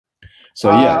So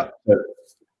yeah.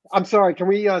 I'm sorry. Can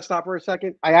we stop for a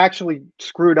second? I actually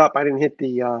screwed up. I didn't hit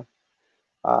the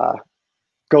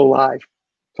go live.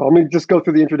 So let me just go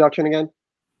through the introduction again.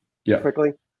 Yeah.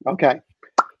 Quickly. Okay.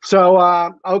 So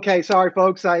okay. Sorry,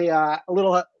 folks. I a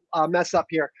little mess up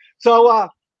here. So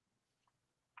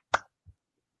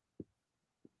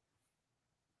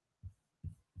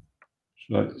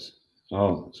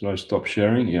should I stop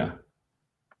sharing? Yeah.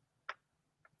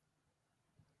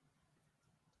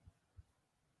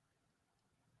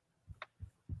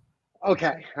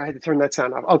 Okay, I had to turn that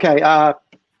sound off. Okay,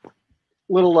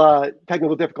 little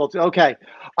technical difficulty. Okay,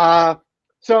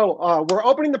 so we're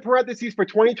opening the parentheses for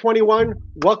 2021.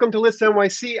 Welcome to Lisp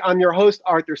NYC. I'm your host,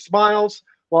 Arthur Smiles.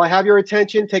 While I have your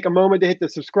attention, take a moment to hit the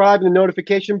subscribe and the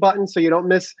notification button so you don't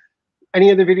miss any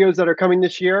of the videos that are coming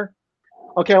this year.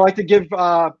 Okay, I'd like to give,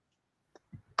 now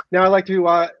I'd like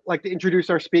to introduce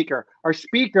our speaker. Our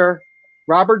speaker,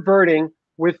 Robert Virding,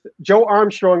 with Joe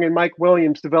Armstrong and Mike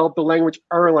Williams, developed the language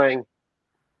Erlang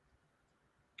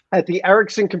at the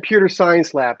Ericsson Computer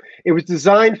Science Lab. It was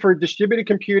designed for distributed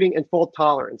computing and fault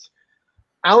tolerance.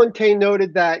 Alan Kay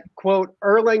noted that, quote,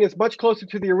 Erlang is much closer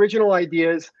to the original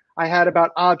ideas I had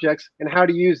about objects and how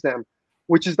to use them,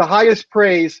 which is the highest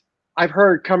praise I've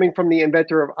heard coming from the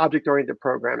inventor of object-oriented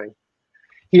programming.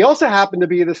 He also happened to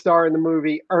be the star in the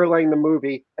movie Erlang the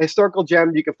Movie, a historical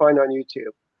gem you can find on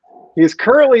YouTube. He is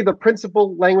currently the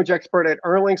principal language expert at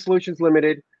Erlang Solutions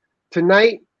Ltd.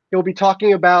 Tonight, he'll be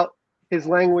talking about his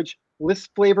language,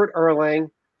 Lisp Flavoured Erlang.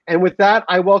 And with that,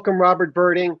 I welcome Robert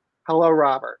Virding. Hello,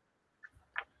 Robert.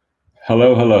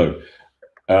 Hello, hello.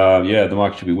 Yeah, the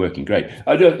mic should be working. Great.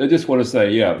 I just want to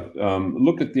say, yeah,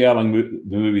 look at the Erlang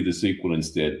movie, the sequel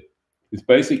instead. It's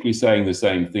basically saying the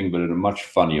same thing, but in a much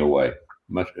funnier way.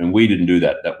 And we didn't do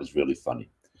that. That was really funny.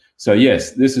 So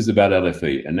yes, this is about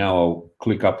LFE. And now I'll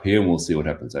click up here and we'll see what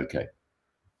happens. Okay.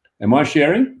 Am I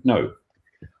sharing? No.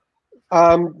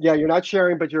 Yeah, you're not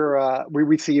sharing, but you're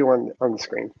we see you on the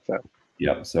screen. So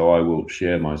yeah, so I will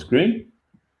share my screen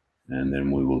and then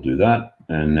we will do that.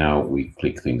 And now we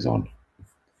click things on.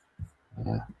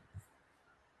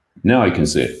 Now I can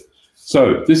see it.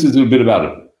 So this is a bit about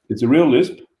it. It's a real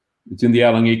Lisp. It's in the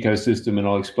Erlang ecosystem, and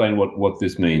I'll explain what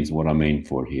this means, what I mean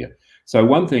for it here. So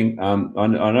one thing, I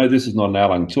know this is not an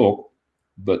Erlang talk,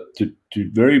 but to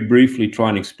very briefly try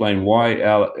and explain why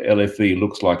our LFE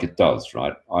looks like it does,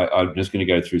 right? I'm just going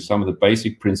to go through some of the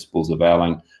basic principles of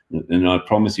Erlang, and I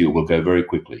promise you it will go very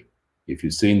quickly. If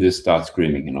you've seen this, start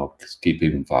screaming, and I'll keep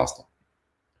even faster.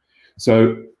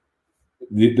 So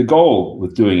the goal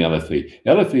with doing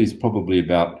LFE is probably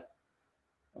about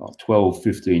 12,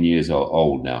 15 years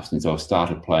old now, since I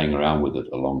started playing around with it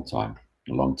a long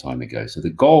time ago. So the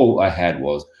goal I had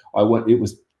was, it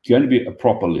was going to be a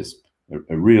proper Lisp,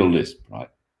 a real Lisp, right?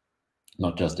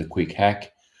 Not just a quick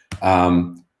hack.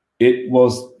 It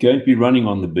was going to be running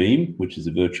on the Beam, which is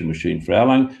a virtual machine for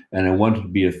Erlang, and I wanted to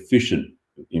be efficient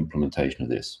implementation of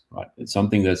this, right? It's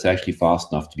something that's actually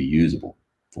fast enough to be usable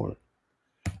for it.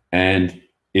 And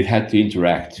it had to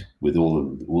interact with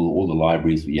all the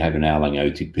libraries that you have in Erlang,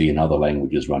 OTP, and other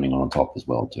languages running on top as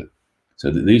well too.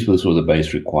 So these were sort of the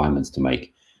base requirements to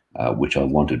make, which I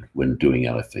wanted when doing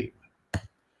LFE.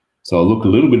 So I'll look a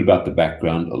little bit about the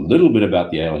background, a little bit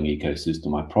about the Erlang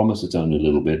ecosystem. I promise it's only a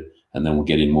little bit, and then we'll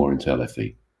get in more into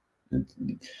LFE. And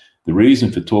the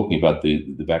reason for talking about the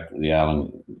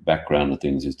Erlang background of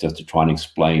things is just to try and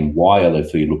explain why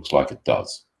LFE looks like it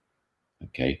does.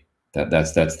 Okay.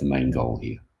 That's the main goal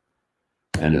here.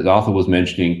 And as Arthur was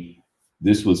mentioning,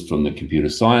 this was from the Computer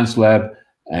Science Lab,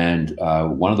 and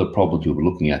one of the problems we were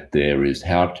looking at there is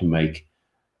how to make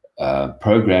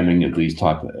programming of these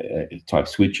type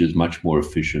switches much more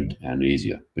efficient and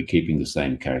easier, but keeping the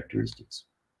same characteristics.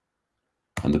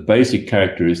 And the basic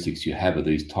characteristics you have of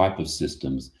these type of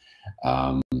systems,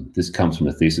 this comes from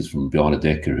a thesis from Bjarne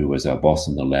Dekker, who was our boss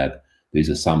in the lab. These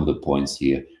are some of the points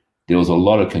here. There was a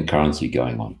lot of concurrency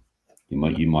going on. You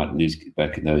might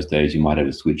back in those days, you might have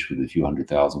a switch with a few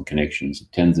 100,000 connections,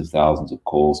 tens of thousands of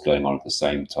calls going on at the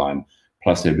same time,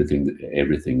 plus everything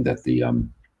that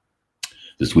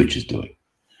the switch is doing.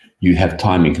 You have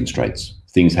timing constraints.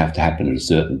 Things have to happen at a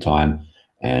certain time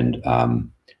and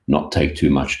not take too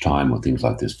much time or things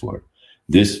like this for it.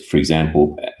 This, for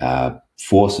example,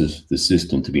 forces the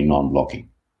system to be non-blocking.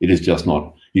 It is just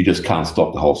not, you just can't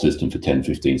stop the whole system for 10,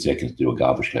 15 seconds to do a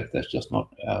garbage collect. That's just not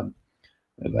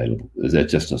available.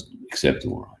 That's just not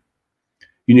acceptable, right?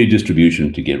 You need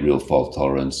distribution to get real fault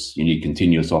tolerance. You need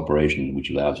continuous operation, which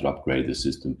allows you to upgrade the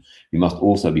system. You must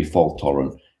also be fault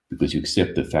tolerant because you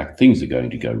accept the fact things are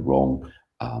going to go wrong.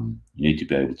 You need to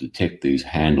be able to detect these,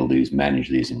 handle these, manage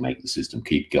these, and make the system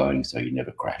keep going so you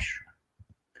never crash.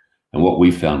 And And what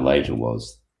we found later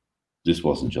was this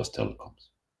wasn't just telecoms.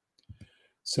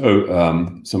 So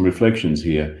some reflections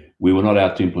here. We were not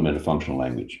out to implement a functional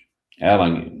language.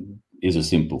 Erlang is a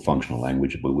simple functional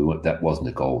language, but that wasn't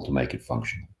the goal, to make it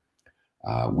functional.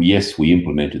 Yes, we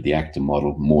implemented the actor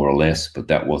model more or less, but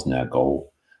that wasn't our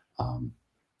goal.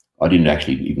 I didn't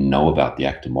actually even know about the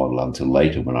actor model until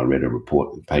later, when I read a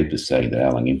report, the paper saying that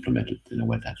Erlang implemented, and I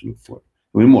went out to look for it.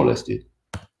 We more or less did.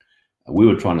 We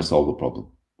were trying to solve a problem.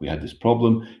 We had this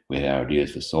problem, we had our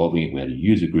ideas for solving it, we had a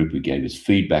user group who gave us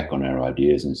feedback on our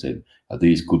ideas and said, are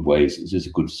these good ways, is this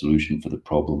a good solution for the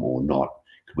problem or not?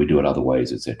 Could we do it other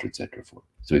ways, etc., etc. for it.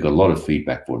 So we got a lot of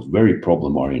feedback for it. It was very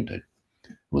problem-oriented.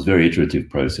 It was a very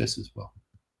iterative process as well.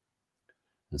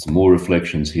 And some more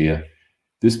reflections here.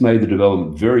 This made the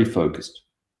development very focused.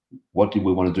 What did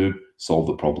we want to do? Solve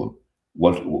the problem.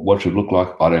 What should it look like?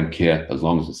 I don't care, as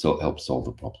long as it helps solve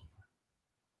the problem.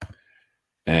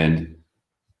 And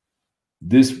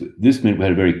this meant we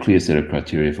had a very clear set of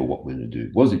criteria for what we're going to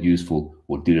do. Was it useful,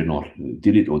 or did it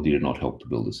not help to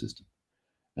build a system?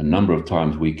 A number of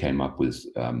times we came up with,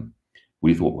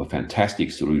 we thought were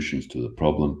fantastic solutions to the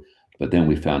problem, but then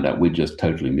we found out we just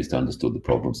totally misunderstood the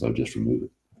problem, so just remove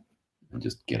it and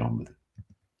just get on with it.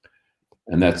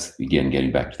 And that's, again,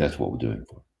 getting back to that's what we're doing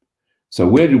for it. So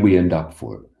where did we end up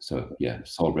for it? So yeah,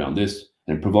 solve around this,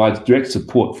 and it provides direct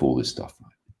support for all this stuff. Right?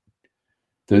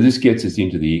 So this gets us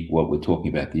into what we're talking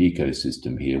about, the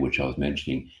ecosystem here, which I was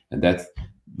mentioning, and that's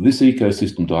this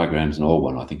ecosystem diagram is an old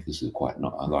one. I think this is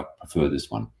prefer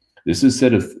this one. This is a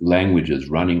set of languages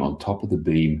running on top of the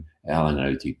Beam, Erlang,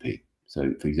 and OTP.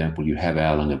 So, for example, you have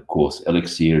Erlang, of course.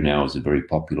 Elixir now is a very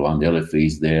popular one. The LFE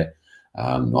is there.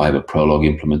 I have a Prolog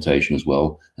implementation as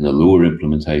well, and a Lua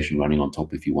implementation running on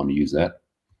top if you want to use that,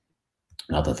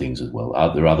 and other things as well.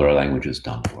 There are other languages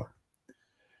done for it.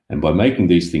 And by making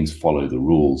these things follow the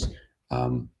rules,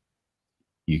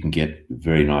 you can get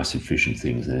very nice, efficient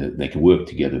things. They can work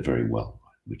together very well,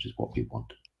 which is what we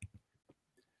want.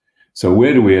 So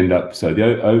where do we end up? So the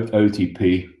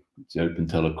OTP, it's the Open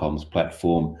Telecoms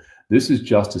Platform. This is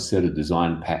just a set of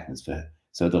design patterns for.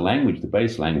 So the language, the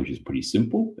base language, is pretty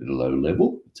simple at a low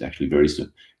level. It's actually very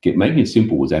simple. Making it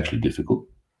simple was actually difficult.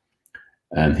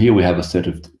 And here we have a set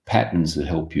of patterns that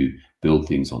help you build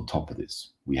things on top of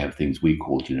this. We have things we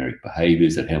call generic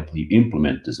behaviors that help you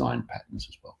implement design patterns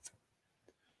as well.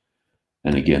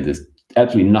 And again, there's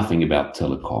absolutely nothing about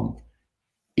telecom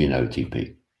in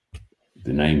OTP.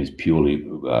 The name is purely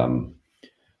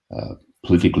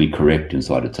politically correct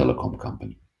inside a telecom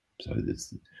company. So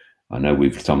I know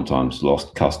we've sometimes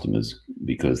lost customers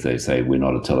because they say we're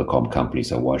not a telecom company,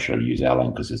 so why should I use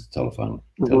Erlang because it's a telephone,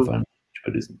 but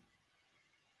it isn't.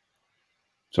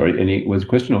 Sorry, was a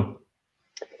question or?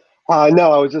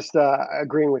 No, I was just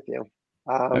agreeing with you.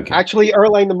 Okay. Actually,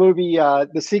 Erlang the movie,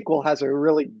 the sequel, has a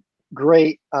really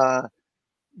great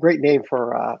name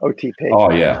for OTP.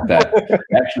 Oh yeah, that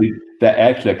actually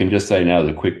I can just say now as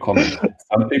a quick comment.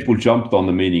 Some people jumped on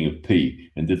the meaning of P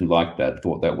and didn't like that,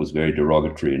 thought that was very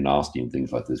derogatory and nasty and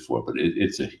things like this for it. But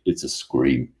it's a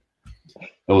scream.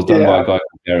 It was done by a guy called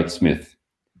Garrett Smith.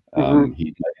 He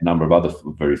made a number of other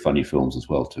very funny films as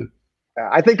well too.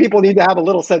 I think people need to have a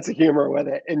little sense of humor with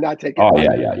it and not take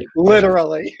it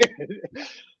literally.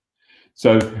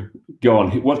 So go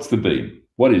on. What's the Beam?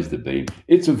 What is the Beam?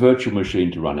 It's a virtual machine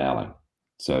to run Erlang.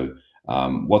 So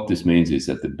what this means is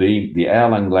that the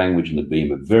Erlang language and the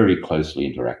Beam are very closely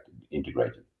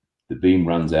integrated. The Beam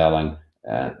runs Erlang.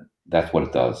 That's what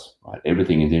it does. Right?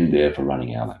 Everything is in there for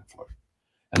running Erlang for it.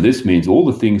 And this means all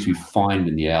the things you find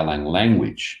in the Erlang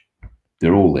language,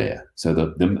 they're all there. So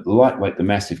the lightweight, the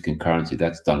massive concurrency,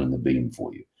 that's done in the Beam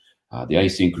for you. The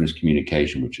asynchronous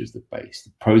communication, which is the base,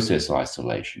 the process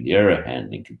isolation, the error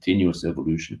handling, continuous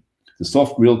evolution, the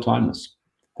soft real-timeness,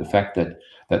 the fact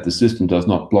that the system does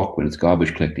not block when it's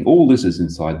garbage collecting. All this is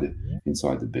inside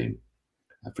the Beam.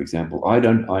 For example, I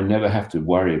never have to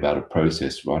worry about a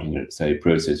process writing, say, a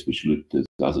process which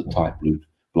does a type loop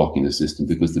blocking the system,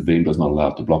 because the Beam does not allow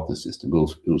it to block the system.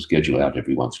 It'll schedule out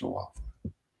every once in a while.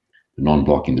 The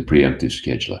non-blocking, the preemptive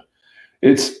scheduler.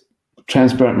 It's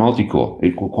transparent multi-core.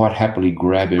 It will quite happily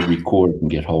grab every core it can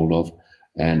get hold of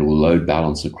and will load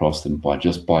balance across them by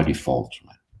default.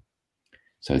 Right?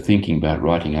 So thinking about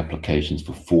writing applications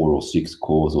for 4 or 6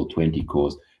 cores or 20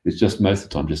 cores, it's just most of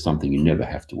the time just something you never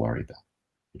have to worry about.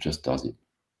 It just does it.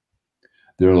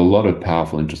 There are a lot of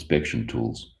powerful introspection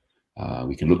tools.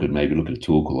 We can maybe look at a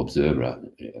tool called Observer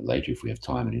later if we have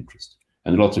time and interest.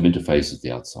 And lots of interfaces to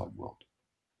the outside world.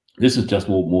 This is just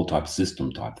more type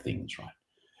system type things, right?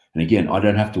 And again, I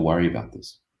don't have to worry about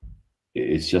this.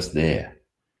 It's just there.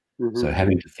 So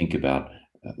having to think about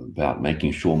about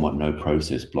making sure no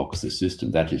process blocks the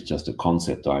system. That is just a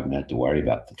concept I haven't had to worry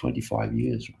about for 25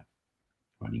 years, right?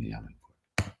 Running the Erlang.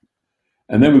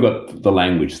 And then we've got the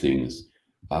language things.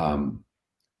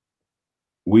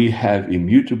 We have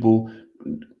immutable,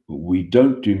 we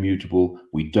don't do mutable,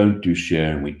 we don't do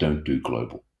share, and we don't do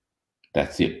global.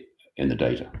 That's it in the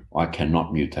data. I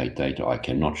cannot mutate data, I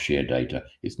cannot share data,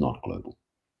 it's not global.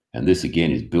 And this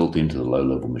again is built into the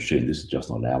low-level machine. This is just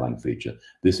not an Erlang feature.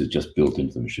 This is just built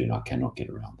into the machine. I cannot get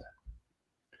around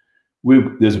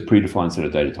that. There's a predefined set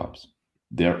of data types.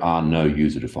 There are no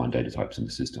user-defined data types in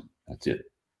the system. That's it.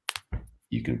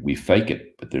 We fake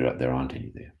it, but there aren't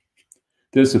any there.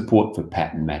 There's support for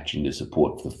pattern matching. There's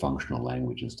support for the functional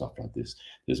language and stuff like this.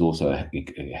 There's also a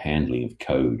handling of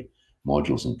code,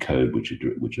 modules and code, which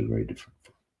are very different.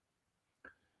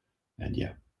 And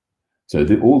yeah. So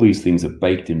all these things are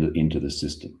baked into the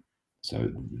system.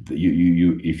 So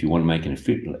if you want to make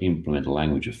implement a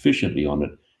language efficiently on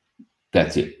it,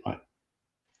 that's it, right?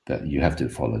 That you have to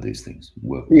follow these things.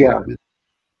 Work with.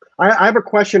 I have a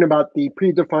question about the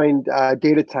predefined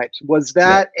data types. Was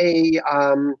that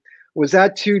was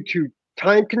that due to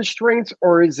time constraints,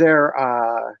 or is there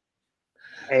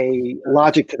a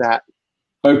logic to that?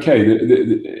 Okay,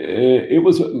 it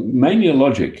was mainly a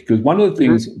logic, because one of the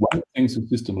things the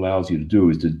system allows you to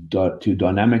do is to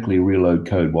dynamically reload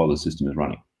code while the system is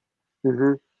running,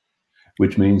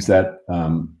 which means that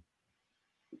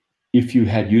if you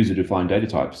had user-defined data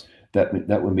types, that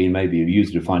would mean maybe a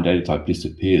user-defined data type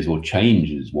disappears or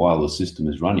changes while the system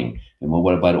is running. And well,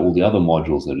 what about all the other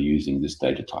modules that are using this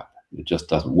data type? It just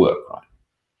doesn't work, right?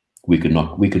 We could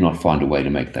not find a way to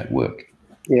make that work.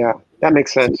 Yeah, that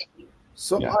makes sense.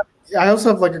 So yeah. I also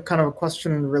have like a kind of a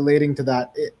question relating to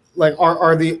that.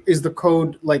 Is the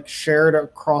code like shared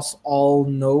across all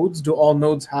nodes? Do all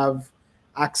nodes have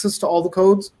access to all the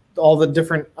codes, all the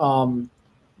different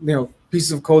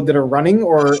pieces of code that are running,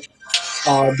 or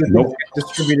nope.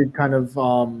 distributed kind of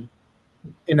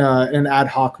in an ad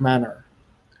hoc manner?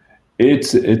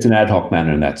 It's an ad hoc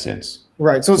manner in that sense.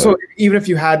 Right. So even if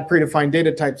you had predefined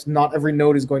data types, not every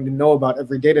node is going to know about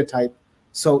every data type.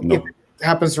 So if it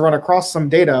happens to run across some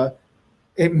data,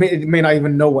 it may not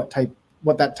even know what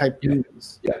that type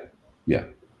means. Yeah.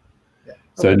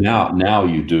 So now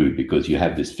you do, because you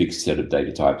have this fixed set of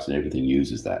data types and everything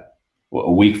uses that.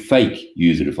 Well, we fake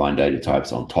user-defined data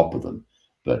types on top of them,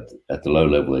 but at the low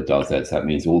level it does that. So that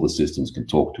means all the systems can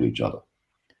talk to each other.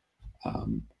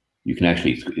 You can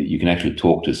actually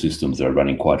talk to systems that are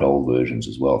running quite old versions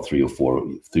as well, three or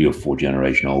four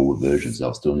generation old versions.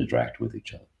 They'll still interact with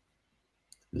each other.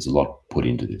 There's a lot put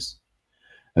into this.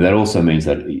 And that also means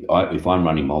that if I'm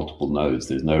running multiple nodes,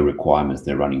 there's no requirements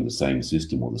they're running the same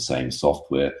system or the same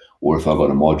software. Or if I've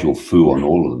got a module foo on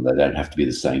all of them, they don't have to be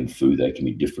the same foo. They can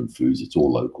be different foos. It's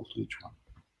all local to each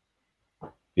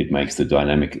one. It makes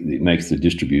the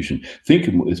distribution. Think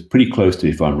it's pretty close to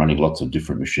if I'm running lots of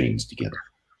different machines together.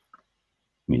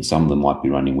 I mean, some of them might be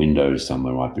running Windows, some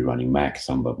of them might be running Mac,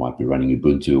 some of them might be running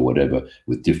Ubuntu or whatever,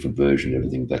 with different versions,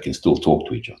 everything. They can still talk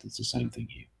to each other. It's the same thing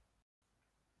here.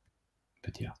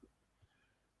 But yeah.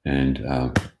 And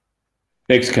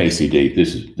XKCD,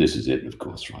 this is it, of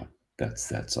course, right?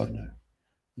 That's I know.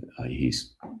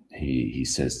 He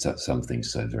says some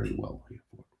things so very well here.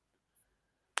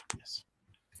 Yes.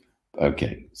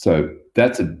 Okay, so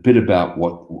that's a bit about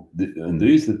and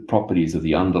these are the properties of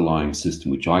the underlying system,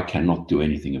 which I cannot do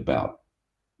anything about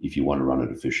if you want to run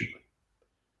it efficiently.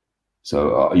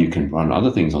 So you can run other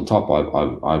things on top.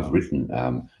 I've written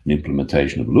an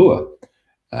implementation of Lua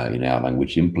in Erlang,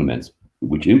 which implements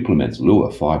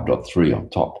Lua 5.3 on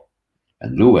top,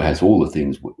 and Lua has all the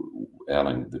things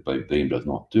Erlang, the Beam, does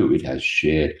not do. It has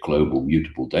shared global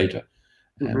mutable data.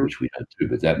 Which we don't do,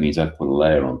 but that means I put a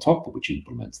layer on top which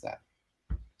implements that.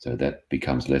 So that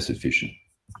becomes less efficient.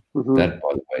 That,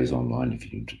 by the way, is online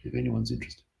if anyone's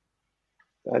interested.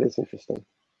 That is interesting.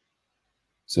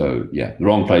 So yeah, the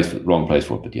wrong place for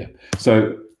it, but yeah.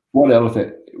 So what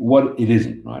it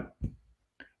isn't, right?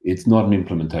 It's not an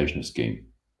implementation of Scheme.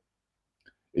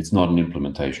 It's not an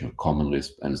implementation of Common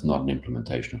Lisp, and it's not an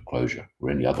implementation of Clojure or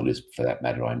any other Lisp for that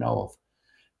matter I know of,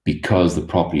 because the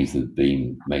properties that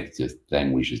Beam make the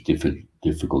language is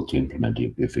difficult to implement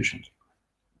efficiently.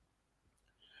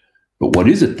 But what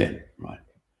is it then, right?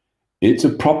 It's a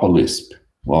proper Lisp.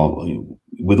 Well,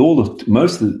 with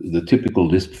most of the typical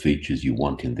Lisp features you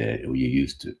want in there, or you're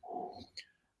used to,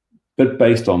 but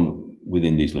based on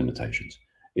within these limitations.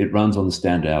 It runs on the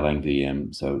standard Erlang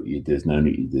VM, so there's no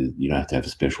need, you don't have to have a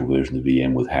special version of the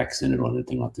VM with hacks in it or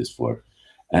anything like this for it.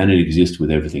 And it exists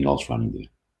with everything else running there.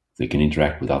 They can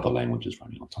interact with other languages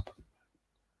running on top of it.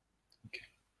 Okay.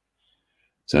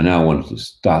 So now I want to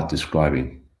start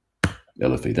describing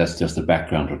LFE. That's just the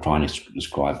background to trying to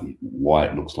describe why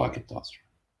it looks like it does.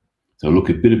 So look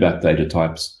a bit about data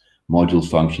types, modules,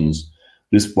 functions,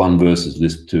 Lisp 1 versus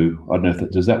Lisp 2. I don't know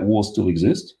if does that war still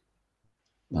exist?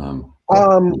 I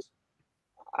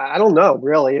don't know,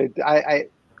 really. I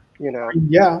you know.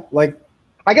 Yeah, like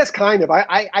I guess kind of.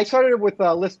 I started with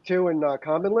Lisp 2 and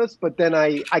Common Lisp, but then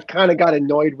I kind of got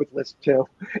annoyed with Lisp 2.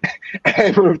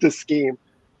 I moved to Scheme.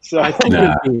 So I think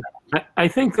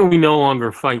that we no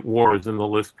longer fight wars in the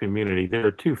Lisp community. There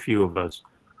are too few of us.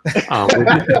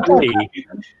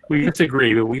 We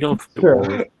disagree, but we don't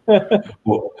fight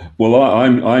wars. Well,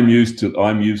 I'm used to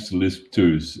Lisp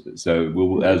 2s, so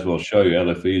we'll as well show you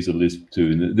LFE is a Lisp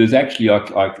 2. And there's actually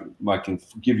I can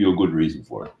give you a good reason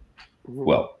for it.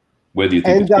 Well, whether you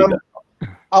think it's good.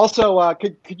 Also,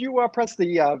 could you press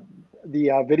the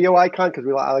video icon, because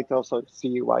I like to also see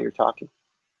you while you're talking.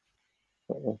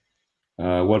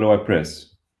 What do I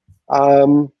press?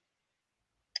 Sorry,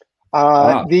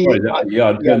 I'll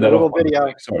turn that off.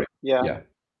 Video. Sorry. Yeah.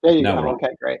 There you now go.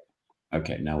 Okay, great.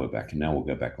 Okay, now we're back, and now we'll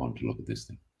go back on to look at this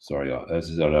thing. Sorry, I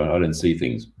didn't see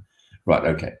things. Right.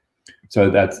 Okay. So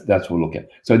that's what we'll look at.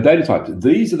 So data types.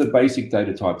 These are the basic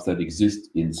data types that exist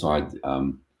inside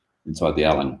the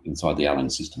Erlang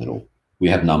system at all. We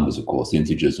have numbers, of course,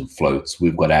 integers and floats.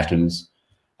 We've got atoms.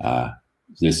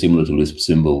 They're similar to Lisp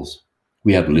symbols.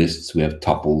 We have lists. We have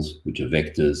tuples, which are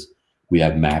vectors. We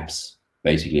have maps,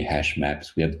 basically hash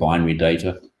maps. We have binary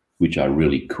data, which are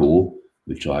really cool,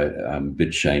 which I'm a bit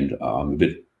ashamed. I'm a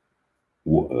bit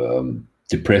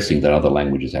depressing that other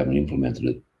languages haven't implemented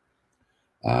it.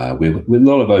 With a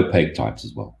lot of opaque types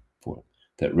as well for it,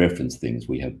 that reference things.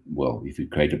 We have, well, if you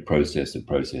create a process, the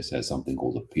process has something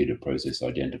called a peer-to-process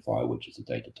identifier, which is a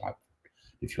data type,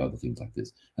 a few other things like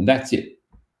this, and that's it.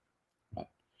 Right.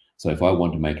 So if I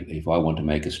want to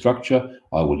make a structure,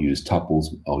 I will use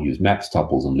tuples. I'll use maps,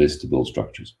 tuples, and lists to build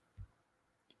structures.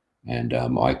 And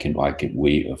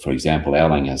for example,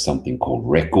 Erlang has something called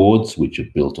records, which are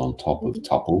built on top of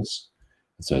tuples.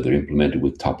 So they're implemented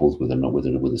with tuples with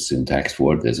a syntax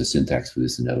for it. There's a syntax for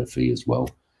this in LFE as well.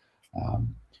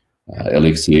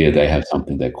 Elixir, they have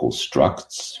something they call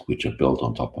structs, which are built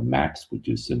on top of maps, which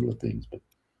do similar things. But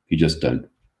you just don't.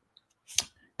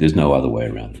 There's no other way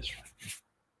around this.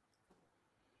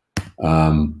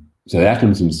 So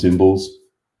atoms and symbols.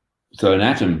 So an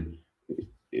atom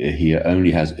here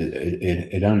only has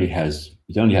it only has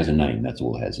a name. That's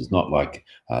all it has. It's not like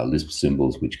Lisp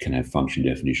symbols, which can have function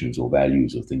definitions or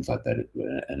values or things like that.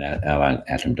 An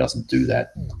atom doesn't do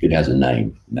that. It has a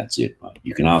name, and that's it. Right?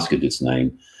 You can ask it its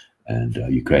name, and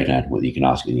you create an atom. Well, you can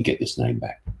ask it, and you get this name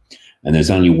back. And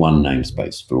there's only one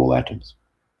namespace for all atoms.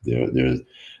 There are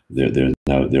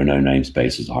no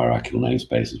namespaces, hierarchical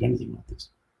namespaces, or anything like this.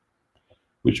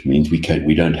 Which means we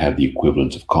don't have the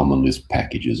equivalent of common Lisp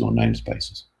packages or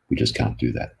namespaces. We just can't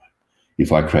do that.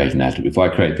 If I create an atom, if I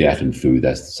create the atom foo,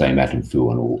 that's the same atom foo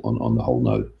on the whole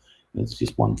node. It's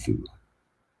just one foo.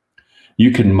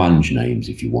 You can munge names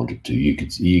if you wanted to.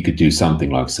 You could do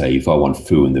something like, say, if I want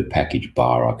foo in the package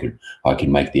bar, I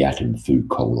can make the atom foo :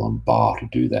 bar to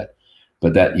do that.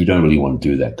 But that you don't really want to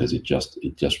do that because it just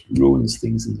ruins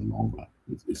things in the long run.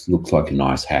 It looks like a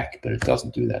nice hack, but it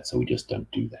doesn't do that. So we just don't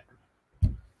do that.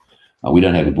 We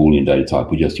don't have a Boolean data type.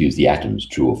 We just use the atoms,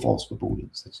 true or false, for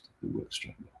Booleans. It works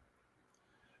straight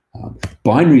well.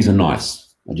 Binaries are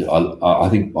nice. I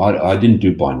think I didn't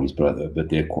do binaries,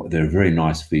 but they're a very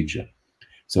nice feature.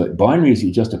 So binaries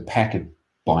are just a pack of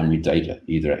binary data,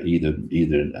 either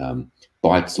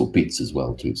bytes or bits as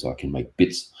well too. So I can make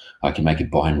bits. I can make a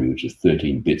binary which is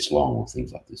 13 bits long or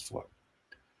things like this for it.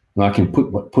 And I can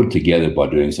put it together by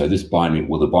doing so. This binary,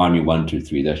 well, the binary 1, 2,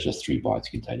 3, that's just 3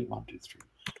 bytes containing 1, 2, 3.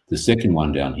 The second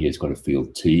one down here has got a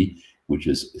field T, which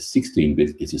is 16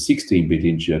 bit. It's a 16-bit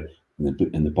integer, and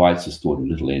the bytes are stored in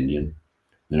little endian.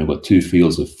 Then I've got 2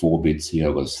 fields of 4 bits here.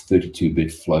 I've got a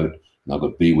 32-bit float, and I've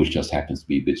got B, which just happens to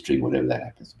be a bitstring, whatever that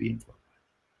happens to be in float.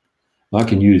 I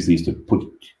can use these to put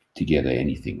together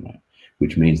anything, right?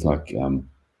 Which means like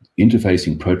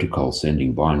interfacing protocol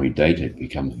sending binary data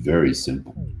becomes very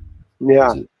simple.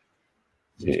 Yeah,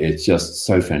 it's just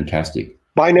so fantastic.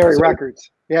 Binary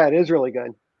records. Yeah, it is really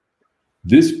good.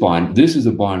 This is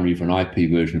a binary for an IP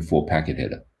version 4 packet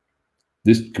header.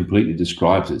 This completely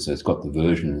describes it. So it's got the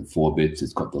version in 4 bits.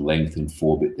 It's got the length in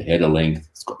 4 bit, the header length.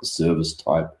 It's got the service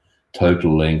type,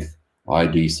 total length,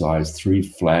 ID size,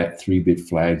 3-bit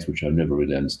flags, which I've never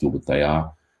really understood what they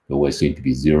are. They always seem to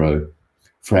be 0.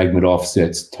 Fragment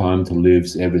offsets, time to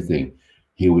lives, everything.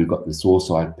 Here we've got the source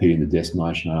IP and the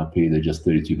destination IP. They're just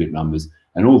 32-bit numbers,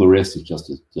 and all the rest is just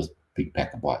a big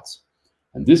pack of bytes.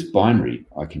 And this binary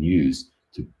I can use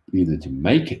either to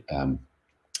make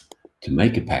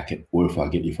a packet, or if I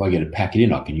get a packet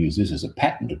in, I can use this as a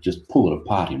pattern to just pull it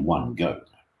apart in one go.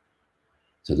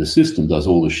 So the system does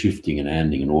all the shifting and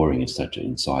anding and oring, etc.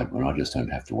 inside, when I just don't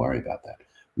have to worry about that.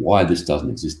 Why this doesn't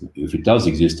exist? If it does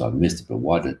exist, I've missed it. But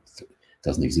why it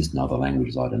doesn't exist in other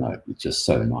languages, I don't know. It's just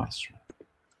so nice.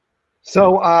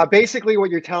 So basically, what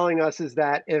you're telling us is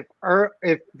that if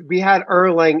we had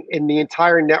Erlang in the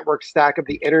entire network stack of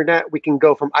the internet, we can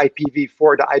go from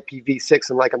IPv4 to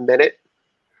IPv6 in like a minute.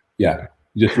 Yeah,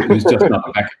 it's just not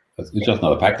a packet. It's just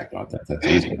not a packet. Right? That's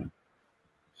easy.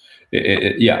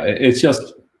 Yeah, it's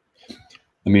just.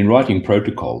 I mean, writing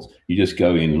protocols, you just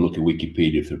go in and look at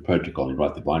Wikipedia for a protocol and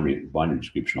write the binary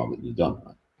description of it, and you're done.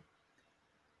 Right?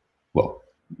 Well,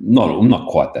 not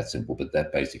quite that simple, but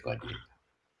that basic idea.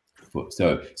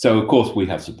 So of course we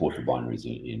have support for binaries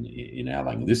in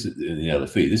Erlang. This is the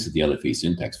LFE. This is the LFE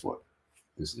syntax for it.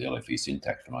 This is the LFE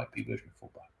syntax for an IP version 4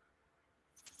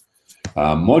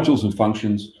 byte. Modules and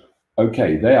functions.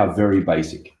 Okay, they are very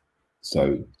basic.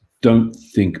 So don't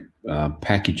think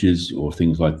packages or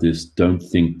things like this. Don't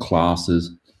think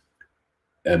classes.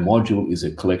 A module is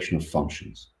a collection of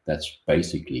functions. That's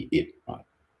basically it, right?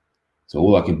 So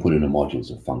all I can put in a module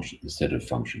is a set of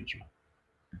functions, right?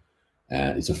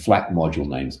 It's a flat module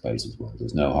namespace as well.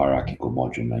 There's no hierarchical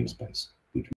module namespace,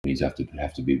 which means you have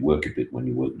to work a bit when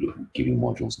you're giving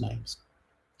modules names.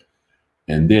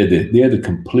 And they're the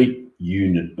complete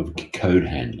unit of code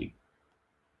handling.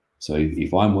 So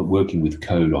if I'm working with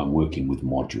code, I'm working with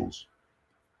modules.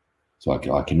 So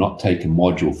I cannot take a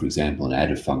module, for example, and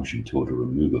add a function to it or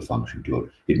remove a function to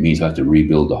it. It means I have to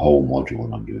rebuild the whole module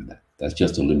when I'm doing that. That's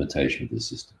just a limitation of the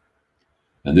system.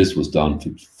 And this was done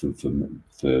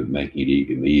for making it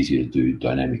even easier to do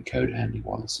dynamic code handling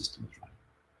while the system is running.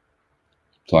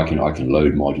 So I can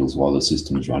load modules while the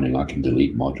system is running. I can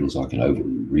delete modules. I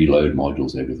can reload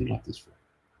modules, everything like this.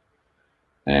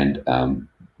 And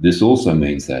this also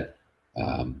means that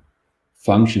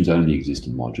functions only exist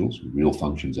in modules. Real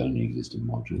functions only exist in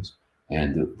modules,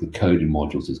 and the code in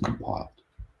modules is compiled.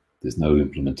 There's no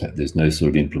sort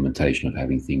of implementation of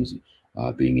having things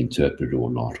being interpreted or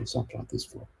not, or something like this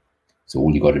for it. So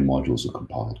all you got in modules are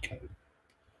compiled code.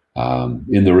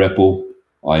 In the REPL,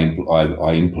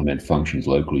 I implement functions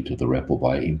locally to the REPL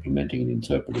by implementing an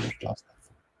interpreter which does that.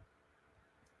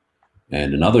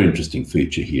 And another interesting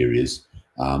feature here is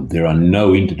there are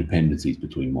no interdependencies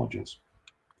between modules.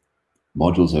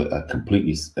 Modules are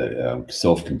completely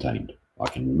self-contained. I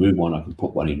can remove one, I can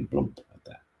put one in, like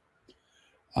that.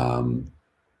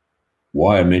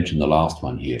 Why I mentioned the last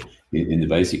one here, in the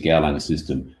basic Erlang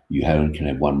system, you can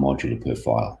have one module per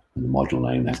file, and the module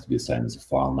name has to be the same as the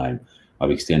file name.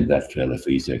 I've extended that to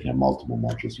LFE, so you can have multiple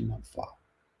modules in one file.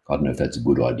 I don't know if that's a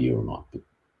good idea or not, but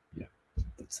yeah,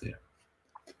 that's there.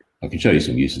 I can show you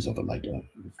some uses of it later,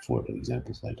 for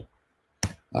examples later.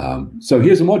 So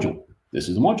here's a module. This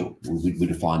is a module. We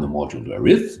define the module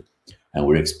arith, and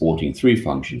we're exporting 3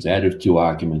 functions: add of 2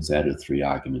 arguments, add of 3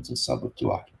 arguments, and sub of 2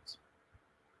 arguments.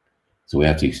 So we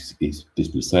have to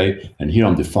explicitly say, and here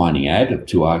I'm defining add of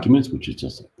 2 arguments, which is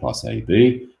just plus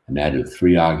AB, and add of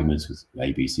 3 arguments with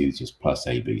ABC, which is plus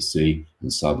ABC,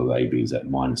 and sub of AB is at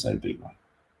minus AB. Right?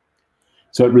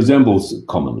 So it resembles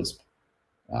common Lisp.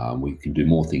 We can do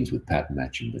more things with pattern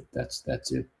matching, but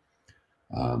that's it.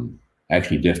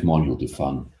 Actually, def module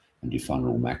defun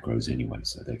all macros anyway,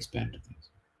 so they expand to things.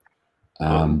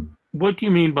 What do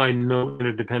you mean by no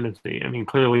interdependency? I mean,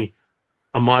 clearly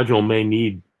a module may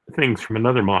need things from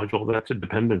another module. That's a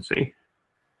dependency.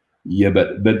 Yeah,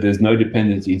 but there's no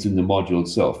dependency. It's in the module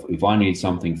itself. If I need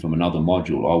something from another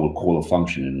module, I will call a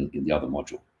function in the other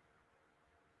module.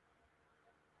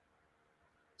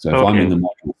 So if I'm in the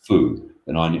module foo,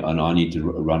 and I need to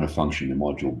run a function in the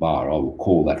module bar, I will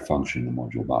call that function in the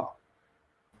module bar.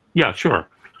 Yeah, sure.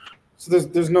 So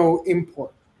there's no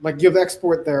import. Like you have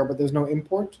export there, but there's no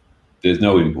import? There's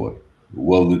no import.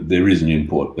 Well, there is an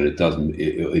import, but it doesn't.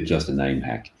 It's just a name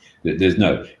hack. There's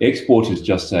no export. Is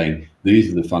just saying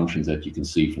these are the functions that you can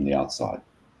see from the outside.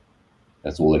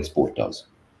 That's all export does.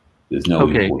 There's no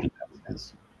import in that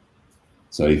sense.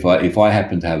 So if I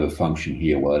happen to have a function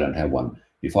here, well, I don't have one.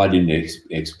 If I didn't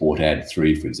export add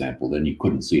 3, for example, then you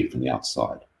couldn't see it from the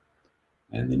outside,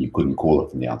 and then you couldn't call it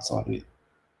from the outside either.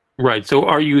 Right. So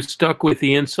are you stuck with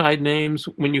the inside names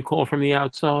when you call from the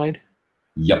outside?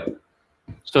 Yep.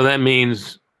 So that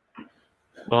means,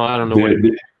 well, I don't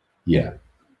know. Yeah,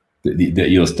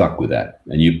 you're stuck with that.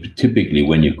 And you typically,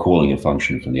 when you're calling a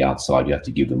function from the outside, you have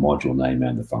to give the module name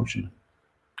and the function.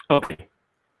 Okay.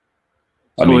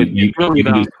 I mean, it's really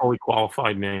about fully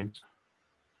qualified names.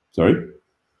 Sorry?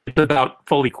 It's about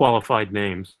fully qualified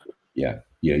names. Yeah.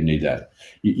 Yeah, you need that.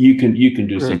 You can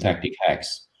do syntactic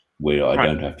hacks where I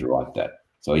don't have to write that.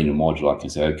 So in a module, I can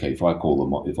say, okay, if I call the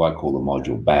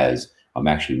module Baz, I'm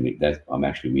actually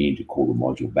meaning to call the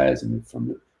module Baz and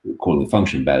calling the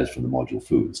function Baz from the module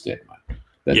foo instead. Right?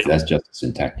 That's just a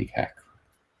syntactic hack.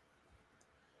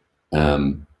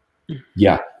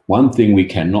 Yeah, one thing we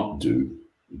cannot do,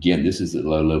 again, this is a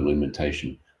low-level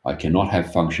implementation. I cannot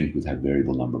have functions with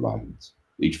variable number of arguments.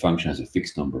 Each function has a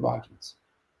fixed number of arguments.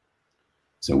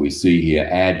 So we see here,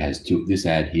 this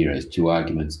add here has 2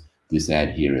 arguments, this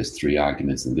add here has 3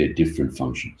 arguments, and they're different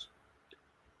functions.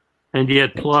 And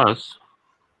yet plus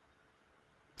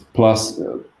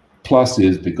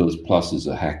is because plus is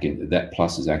a hack, that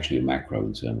plus is actually a macro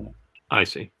internally. I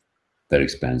see. That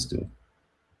expands to it.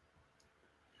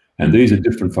 And these are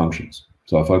different functions.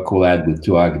 So if I call add with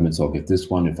 2 arguments, I'll get this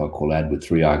one. If I call add with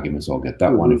 3 arguments, I'll get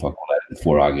that one. If I call add with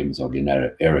 4 arguments, I'll get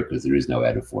an error because there is no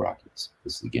add of 4 arguments.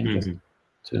 This is again just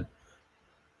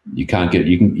you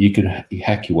can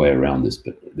hack your way around this,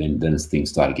 but then as things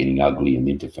start getting ugly and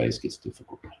the interface gets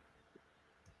difficult.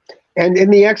 And in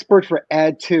the export for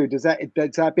add 2, does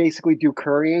that basically do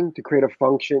currying to create a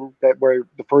function where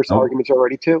the first arguments are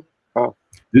already 2? Oh.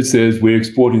 This says we're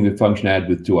exporting the function add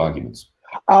with 2 arguments.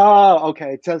 Oh,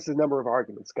 okay. It says the number of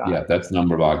arguments. Got it. Yeah, that's the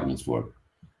number of arguments for it.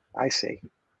 I see.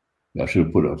 I should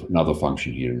have put another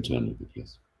function here internally, but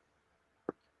yes.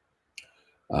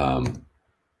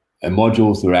 And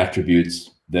modules, they're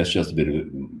attributes. That's just a bit of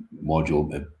module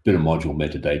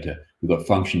metadata. We've got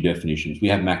function definitions. We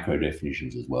have macro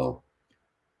definitions as well.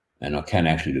 And I can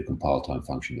actually do compile time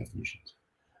function definitions.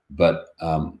 But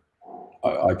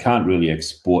I can't really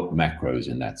export macros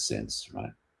in that sense,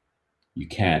 right? You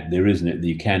can't.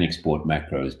 You can export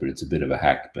macros, but it's a bit of a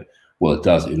hack. But well, it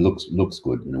does. It looks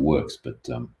good and it works, but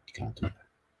you can't do that.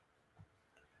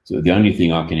 So the only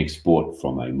thing I can export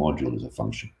from a module is a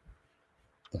function.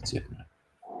 That's it. Right?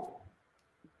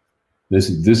 This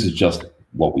is just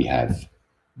what we have.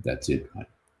 That's it. Right?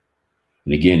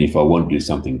 And again, if I want to do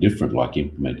something different, like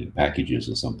implementing packages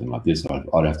or something like this,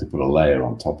 I'd have to put a layer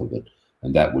on top of it,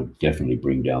 and that would definitely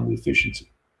bring down the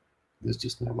efficiency. There's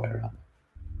just no way around it.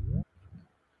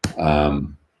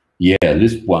 Yeah,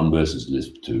 Lisp 1 versus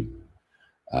Lisp 2.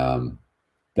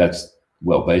 That's,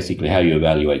 well, basically how you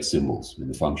evaluate symbols in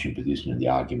the function position and the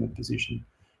argument position.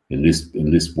 In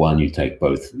Lisp 1, you take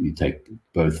both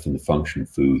from the function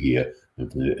foo here, and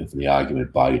from the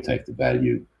argument bar, you take the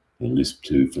value. In Lisp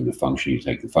 2, from the function, you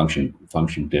take the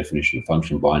function definition,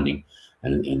 function binding,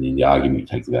 and in the argument, you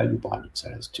take the value binding. So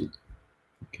that's 2.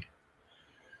 Okay.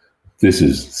 This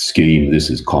is Scheme. This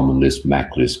is Common Lisp,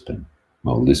 Mac Lisp, and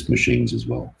well, Lisp machines as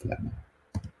well, for that matter.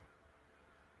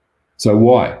 So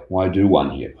why do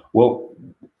one here? Well,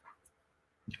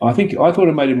 I thought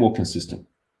it made it more consistent.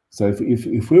 So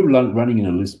if we're running in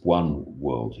a Lisp 1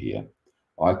 world here,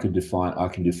 I can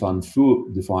define foo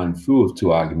of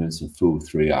 2 arguments and foo of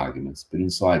 3 arguments. But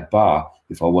inside bar,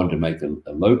 if I want to make a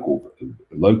local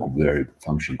variable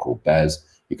function called Baz,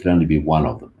 it can only be one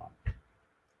of them, right?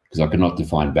 Because I cannot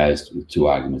define Baz with 2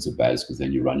 arguments of Baz, because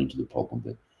then you run into the problem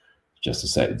that just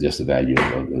the value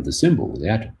of the symbol, the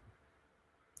atom.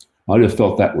 I just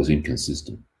felt that was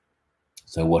inconsistent.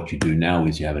 So what you do now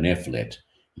is you have an flet.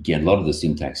 Again, a lot of the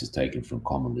syntax is taken from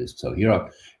Common Lisp. So here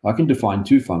I can define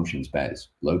 2 functions Baz,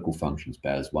 local functions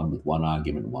Baz, one with 1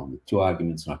 argument and one with 2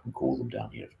 arguments, and I can call them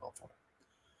down here as well.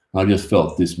 I just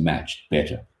felt this matched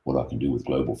better what I can do with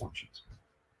global functions.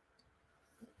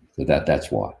 So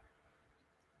that's why.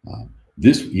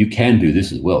 You can do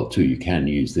this as well too. You can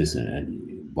use this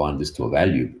and bind this to a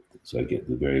value. So I get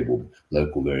the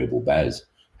local variable Baz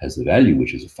has the value,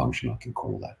 which is a function I can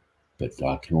call that. But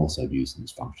I can also use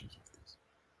these functions.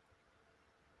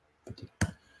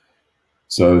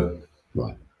 So,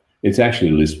 right, it's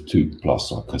actually Lisp 2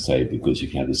 plus, like I say, because you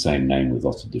can have the same name with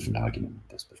lots of different argument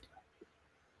numbers.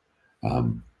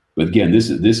 But again, this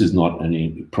is not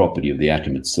any property of the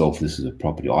atom itself. This is a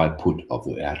property I put of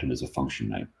the atom as a function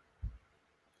name.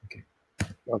 Okay.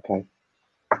 Okay.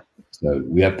 So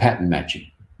we have pattern matching,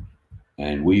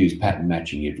 and we use pattern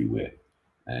matching everywhere,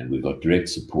 and we've got direct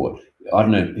support. I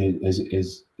don't know,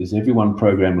 is everyone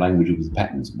program language with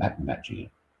pattern matching?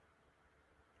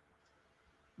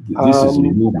 I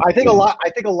think a lot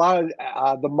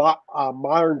of the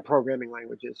modern programming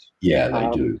languages. Yeah, they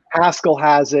do. Haskell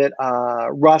has it.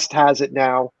 Rust has it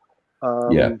now.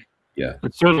 Yeah.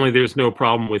 But certainly, there's no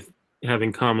problem with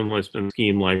having Common Lisp and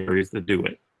Scheme libraries that do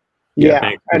it.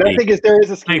 Yeah, and I think there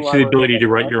is a Scheme thanks to the ability to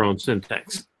write your own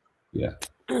syntax. Yeah.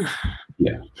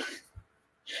 Yeah.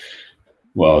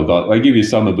 Well, I give you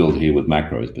some ability here with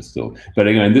macros, but still. But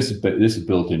again, this is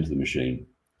built into the machine.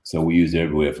 So we use it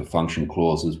everywhere for function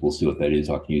clauses. We'll see what that is.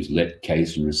 I can use let,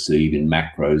 case, and receive in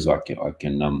macros. I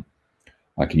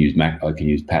can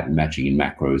use pattern matching in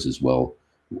macros as well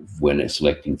when they're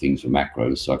selecting things for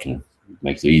macros. So it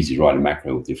makes it easy to write a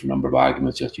macro with different number of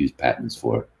arguments. Just use patterns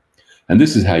for it. And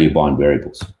this is how you bind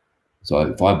variables. So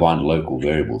if I bind local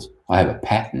variables, I have a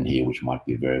pattern here, which might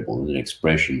be a variable, and an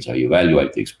expression. So you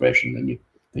evaluate the expression,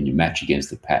 then you match against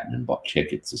the pattern and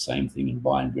check it's the same thing and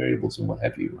bind variables and what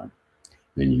have you, right?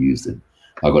 Then you use them.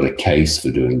 I've got a case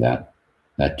for doing that.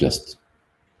 That just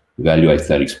evaluates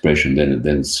that expression,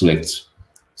 then steps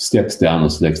down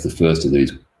and selects the first of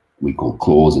these we call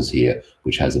clauses here,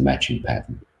 which has a matching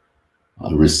pattern.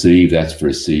 Receive, that's for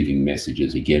receiving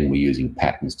messages. Again, we're using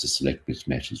patterns to select which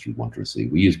message we want to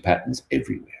receive. We use patterns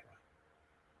everywhere.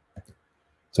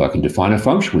 So I can define a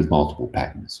function with multiple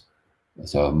patterns.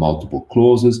 So I have multiple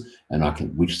clauses, and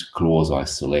which clause I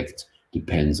select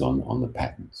depends on the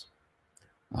patterns.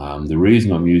 The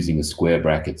reason I'm using the square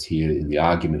brackets here in the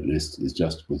argument list is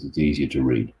just because it's easier to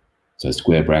read. So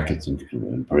square brackets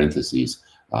and parentheses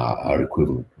are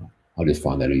equivalent. I just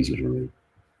find that easier to read.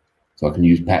 So I can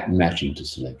use pattern matching to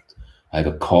select. I have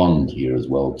a cond here as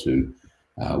well too,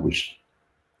 which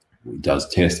does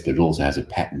test, but it also has a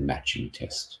pattern matching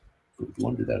test. If you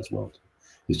want to do that as well.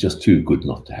 It's just too good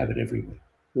not to have it everywhere.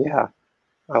 Yeah,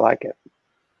 I like it.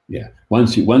 Yeah,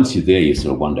 once you're there, you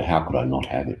sort of wonder, how could I not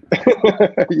have it?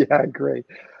 Yeah, I agree.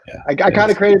 Yeah, I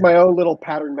kind of created my own little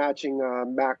pattern matching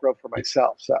macro for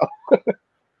myself. So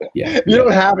yeah, if you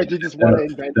don't have it, you just want to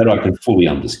invent that. it. I can fully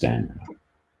understand.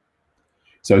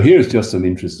 So here's just some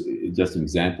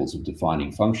examples of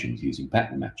defining functions using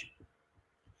pattern matching.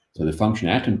 So the function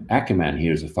Ackermann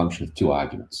here is a function of 2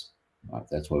 arguments. Right,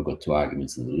 that's why we've got 2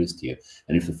 arguments in the list here.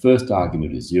 And if the first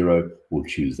argument is 0, we'll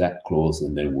choose that clause,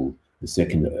 and then the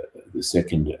second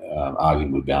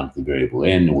argument will bound to the variable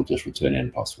n, and we'll just return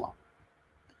n plus 1.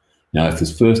 Now, if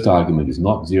this first argument is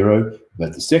not 0,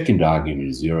 but the second argument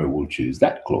is 0, we'll choose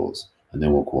that clause, and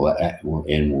then we'll call that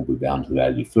n will be bound to the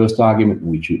value of the first argument,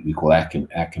 which we call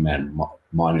Ackermann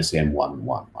minus m1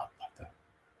 1, like that.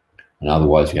 And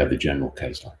otherwise, you have the general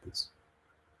case like this.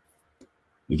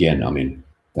 Again, I mean,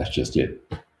 that's just it.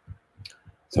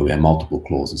 So we have multiple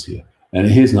clauses here. And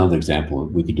here's another example.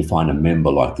 We could define a member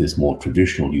like this, more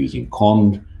traditional, using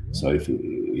cond. So if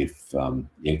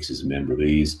x is a member of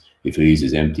ease, if ease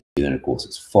is empty, then of course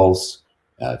it's false.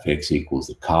 If x equals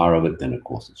the car of it, then of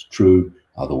course it's true.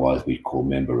 Otherwise, we call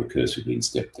member recursively in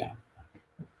step down.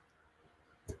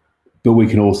 But we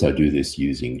can also do this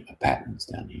using patterns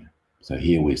down here. So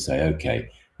here we say, okay,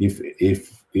 if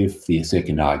the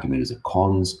second argument is a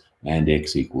cons and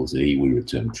x equals e, we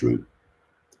return true.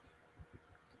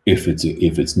 If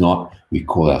it's not, we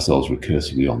call ourselves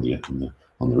recursively on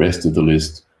the rest of the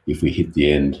list. If we hit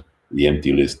the end, the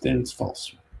empty list, then it's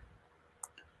false.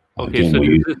 Okay, again, so we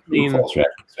does use this mean, false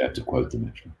reference, so I have to quote them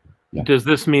actually. Yeah. Does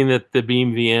this mean that the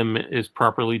beam VM is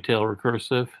properly tail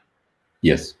recursive?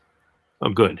 Yes. Oh,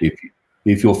 good.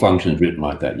 If your function is written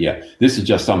like that, yeah. This is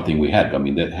just something we had. I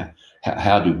mean,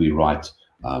 how do we write?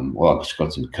 Well, I've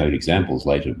got some code examples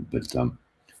later, but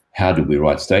how do we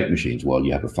write state machines? Well,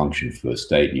 you have a function for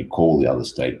state, and you call the other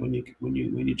state when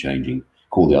you're changing.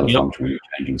 Call the other function when you're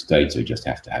changing state. So you just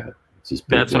have to have it. It's just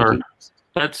that's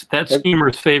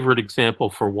Schemer's favorite example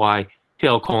for why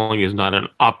tail calling is not an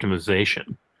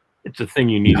optimization. It's a thing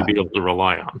you need to be able to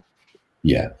rely on.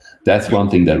 Yeah, that's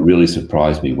one thing that really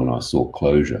surprised me when I saw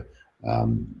Clojure.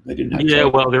 They didn't have. Yeah,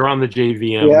 well, they're on the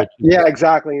JVM. Yeah, yeah,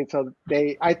 exactly. And so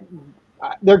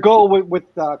their goal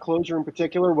with Clojure in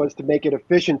particular was to make it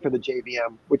efficient for the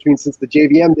JVM, which means since the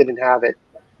JVM didn't have it,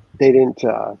 they didn't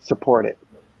support it.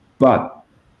 But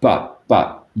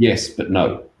yes, but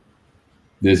no.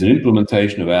 There's an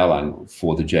implementation of Erlang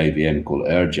for the JVM called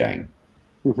Erlang.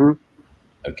 Mm-hmm.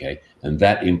 Okay, and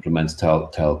that implements tail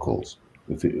calls,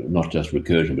 not just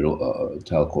recursion, but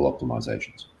tail call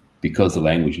optimizations, because the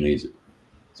language needs it.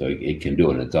 So it can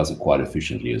do it, and it does it quite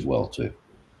efficiently as well too.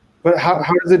 But how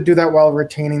does it do that while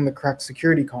retaining the correct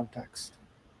security context?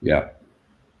 Yeah,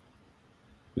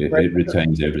 it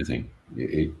retains everything.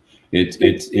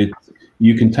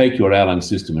 You can take your Erlang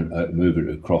system and move it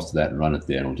across to that and run it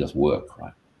there, and it'll just work,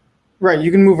 right? Right.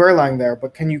 You can move Erlang there,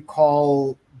 but can you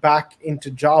call back into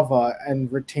Java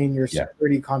and retain your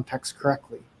security context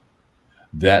correctly?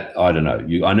 That I don't know.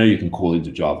 I know you can call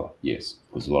into Java. Yes,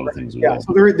 there's a lot of things. Yeah.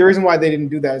 So the reason why they didn't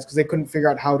do that is because they couldn't figure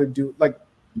out how to do. Like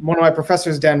one of my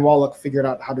professors, Dan Wallach, figured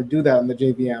out how to do that in the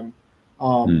JVM.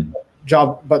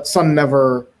 Java, but Sun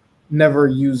never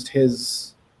used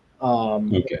his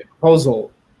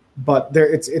proposal. But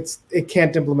it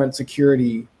can't implement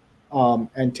security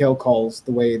and tail calls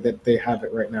the way that they have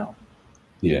it right now.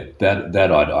 Yeah, that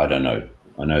I don't know.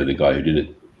 I know the guy who did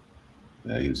it.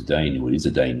 He was a Dane. Well, he's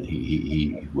a Dane.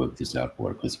 He worked this out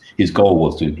for it because his goal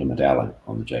was to implement Erlang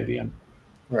on the JVM.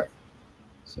 Right.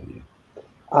 So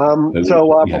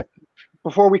yeah.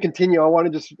 Before we continue, I want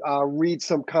to just read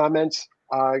some comments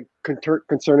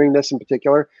concerning this in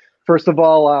particular. First of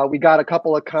all, we got a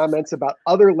couple of comments about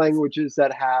other languages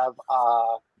that have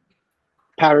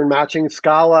pattern matching,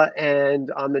 Scala,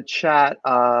 and on the chat,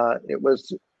 it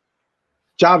was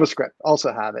JavaScript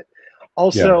also have it.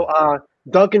 Also,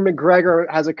 Duncan McGregor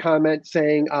has a comment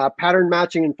saying pattern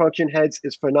matching in function heads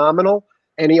is phenomenal,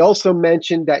 and he also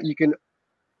mentioned that you can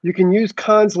use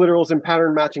cons literals in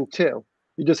pattern matching too.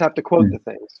 You just have to quote the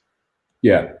things.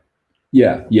 Yeah.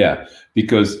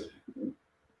 Because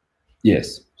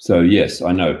yes. So yes,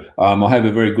 I know. I have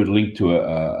a very good link to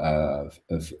a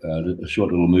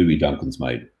short little movie Duncan's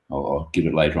made. I'll give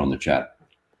it later on the chat.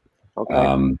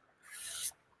 Okay.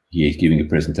 He's giving a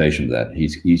presentation of that.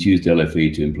 He's used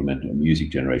LFE to implement a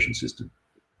music generation system.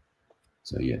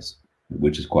 So yes,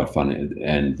 which is quite fun,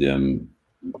 and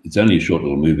it's only a short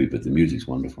little movie, but the music's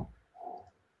wonderful.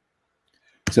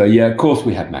 So yeah, of course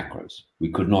we have macros. We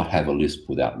could not have a Lisp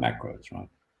without macros, right?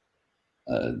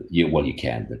 Yeah, well you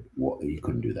can, but you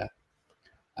couldn't do that.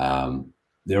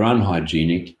 They're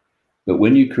unhygienic, but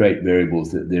when you create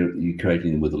variables, you're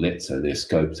creating them with a let, so they're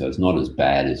scoped, so it's not as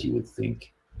bad as you would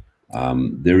think.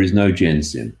 There is no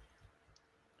gensim,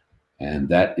 and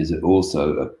that is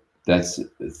also that's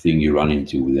a thing you run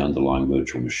into with the underlying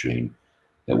virtual machine.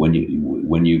 That when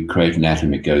you create an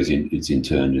atom, it goes in, it's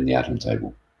interned in the atom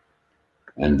table,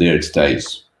 and there it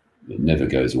stays. It never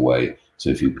goes away. So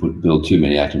if you build too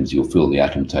many atoms, you'll fill the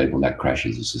atom table, and that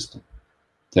crashes the system.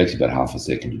 It takes about half a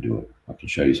second to do it. I can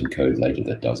show you some code later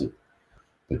that does it.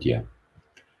 But yeah,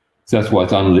 so that's why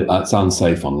it's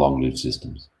unsafe on long-lived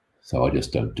systems. So I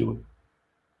just don't do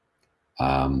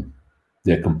it.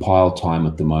 Their compile time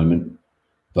at the moment,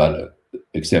 but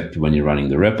except when you're running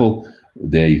the REPL,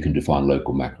 there you can define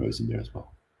local macros in there as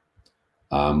well.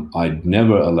 I'd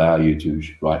never allow you to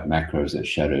write macros that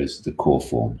shadows the core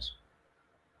forms.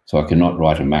 So I cannot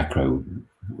write a macro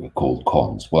called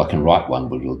cons. Well, I can write one,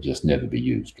 but it'll just never be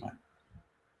used, right?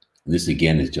 This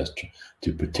again is just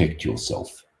to protect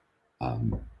yourself.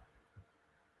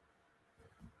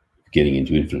 Getting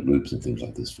into infinite loops and things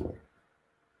like this for it.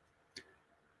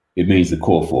 It means the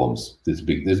core forms, there's a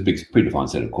big predefined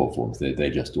set of core forms. They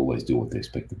just always do what they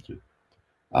expect them to.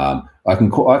 I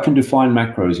can define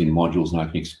macros in modules, and I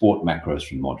can export macros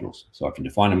from modules. So I can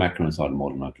define a macro inside a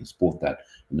module, and I can export that,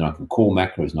 and then I can call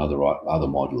macros in other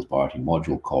modules by writing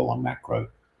module colon macro.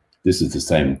 This is the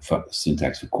same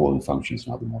syntax for calling functions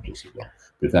in other modules as well.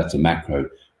 But if that's a macro,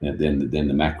 then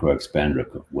the macro expander,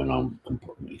 when I'm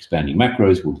expanding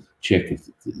macros, will check if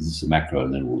this is a macro,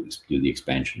 and then we'll do the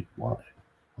expansion while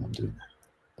I'm doing that.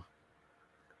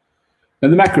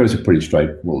 And the macros are pretty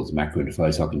straightforward. As a macro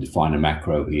interface, I can define a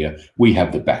macro here. We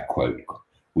have the backquote.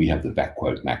 We have the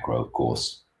backquote macro, of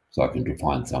course. So I can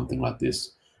define something like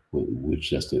this, which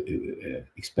just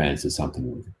expands to something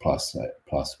with plus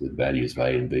with values of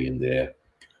A and B in there.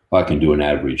 I can do an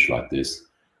average like this.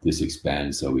 This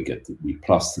expands, so we get we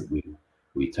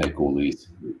take all these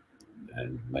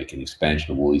and make an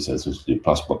expansion of all these. So it's just do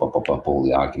plus all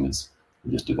the arguments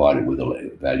and just divide it with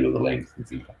the value of the length and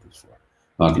things like this for it.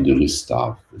 I can do list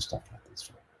star and stuff like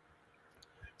this.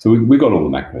 So we got all the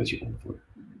macros you want for it.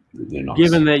 They're nice.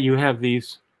 Given that you have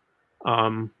these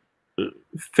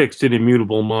fixed and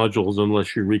immutable modules,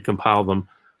 unless you recompile them,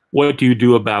 what do you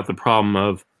do about the problem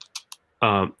of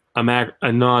a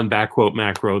non-backquote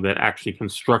macro that actually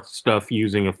constructs stuff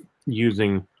using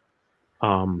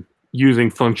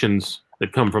functions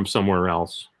that come from somewhere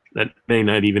else that may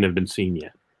not even have been seen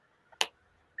yet?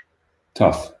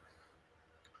 Tough.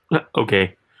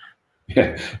 Okay.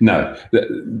 Yeah. No.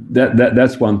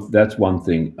 That's one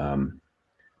thing.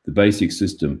 The basic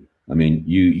system. I mean,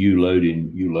 you load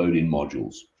in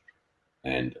modules,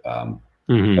 and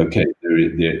okay,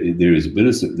 there is a bit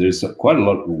of there's quite a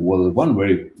lot. Well, one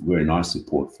very nice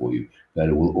support for you that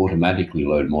it will automatically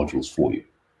load modules for you.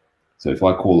 So if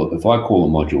I call the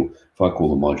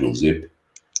module zip,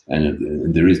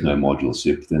 and there is no module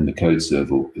zip, then the code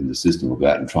server in the system will go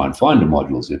out and try and find a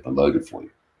module zip and load it for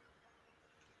you.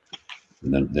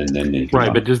 And then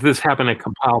right, but does this happen at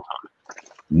compile time?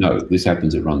 No, this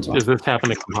happens at runtime. Does this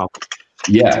happen at compile time?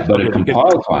 Yeah, but at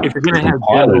compile time, if you're going to have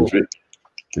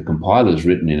the compiler is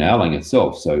written in Erlang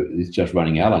itself, so it's just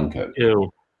running Erlang code.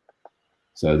 Ew.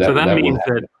 So that means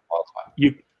that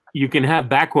you can have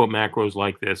backquote macros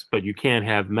like this, but you can't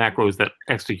have macros that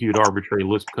execute arbitrary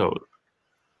Lisp code.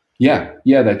 Yeah,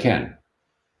 they can.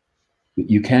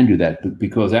 You can do that, but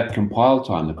because at compile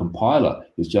time, the compiler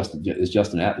is just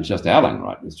Erlang,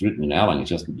 right? It's written in Erlang. It's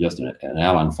just an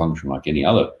Erlang function like any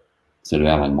other set of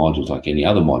Erlang modules, like any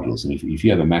other modules. And if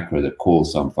you have a macro that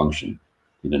calls some function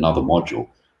in another module,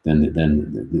 then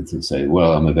it'll say,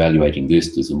 well, I'm evaluating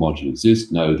this. Does the module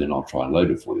exist? No, then I'll try and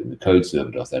load it for you. And the code server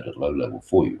does that at low level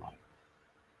for you,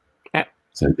 right?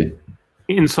 So the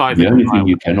only thing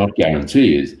you cannot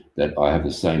guarantee is that I have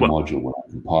the same module when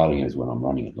I'm compiling as when I'm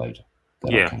running it later.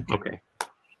 Yeah, okay.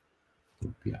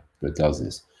 Yeah, but it does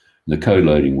this. And the code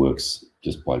loading works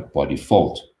just by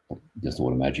default, just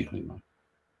automatically, right?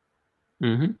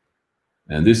 Mm-hmm.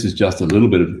 And this is just a little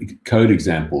bit of code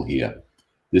example here.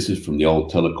 This is from the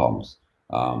old telecoms.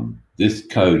 This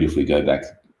code, if we go back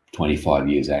 25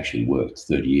 years, actually worked.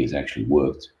 30 years actually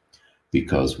worked,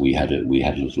 because we had a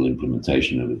little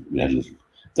implementation of it. We had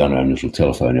done our own little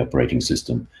telephone operating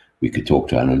system. We could talk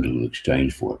to our own little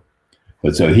exchange for it.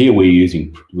 But so here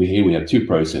we have two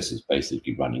processes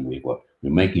basically running. We're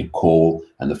making a call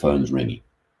and the phone's ringing.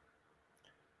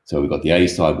 So we've got the A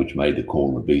side, which made the call,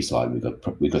 and the B side.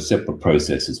 We've got separate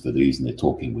processes for these, and they're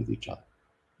talking with each other.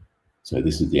 So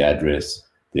this is the address.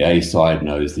 The A side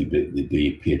knows the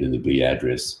B PID and the B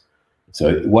address.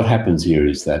 So what happens here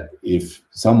is that if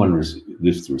someone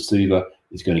lifts the receiver,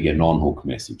 it's going to get an on-hook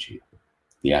message here,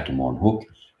 the atom on-hook,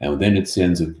 and then it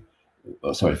sends a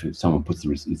if someone puts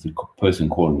if the person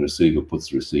calling the receiver puts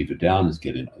the receiver down, it's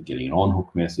getting an on-hook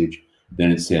message.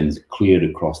 Then it sends cleared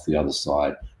across the other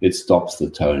side. It stops the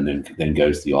tone, then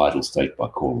goes to the idle state by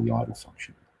calling the idle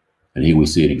function. And here we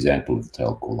see an example of the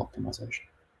tail call optimization.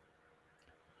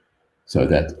 So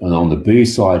that, and on the B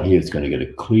side here, it's going to get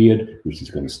a cleared, which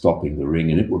is going to stop in the ring,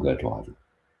 and it will go to idle.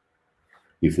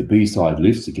 If the B side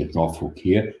lifts, it gets an off hook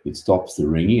here, it stops the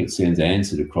ringing, it sends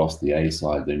answered across the A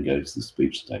side, then goes to the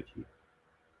speech state here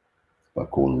by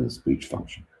calling the speech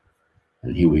function.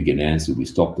 And here we get an answer, we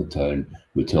stop the tone,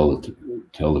 we tell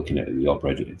the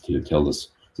operator to tell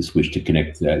the switch to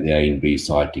connect the A and B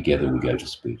side together, we go to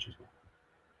speech as well.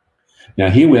 Now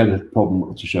here we have a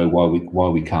problem to show why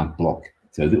we can't block.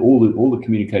 So all the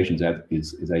communications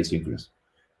is asynchronous.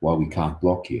 Why we can't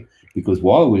block here? Because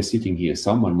while we're sitting here,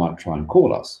 someone might try and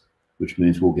call us, which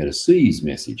means we'll get a seize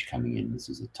message coming in. This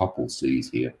is a tuple seize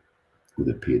here with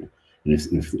a PID. And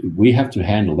if we have to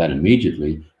handle that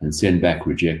immediately and send back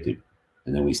rejected,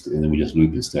 and then we just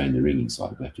loop and stay in the ringing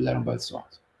side. We have to do that on both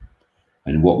sides.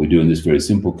 And what we do in this very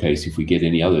simple case, if we get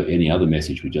any other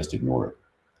message, we just ignore it.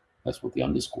 That's what the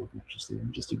underscore matches there.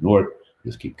 We just ignore it,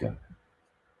 just keep going.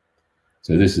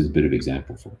 So this is a bit of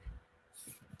example for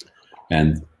it.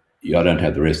 And I don't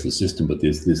have the rest of the system, but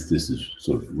this is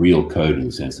sort of real code in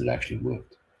the sense that it actually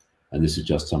worked. And this is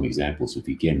just some examples of,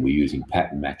 again, we're using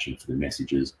pattern matching for the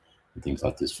messages and things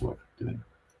like this for doing.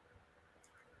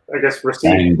 I guess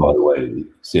receive. And by the way,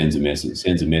 sends a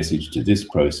message to this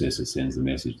process. It sends the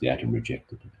message the atom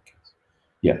rejected in that case.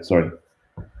 Yeah, sorry.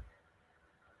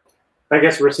 I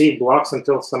guess receive blocks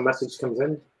until some message comes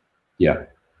in. Yeah,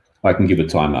 I can give a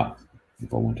timeout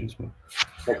if I want to as well.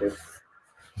 Okay.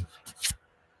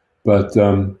 But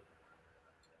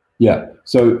yeah,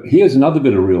 so here's another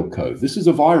bit of real code. This is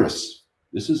a virus.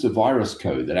 This is a virus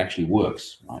code that actually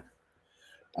works, right?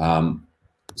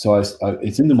 So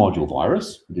it's in the module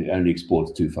virus. It only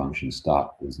exports two functions,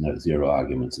 start. There's no 0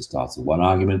 arguments. It starts with 1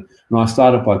 argument. And I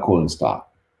start it by calling start.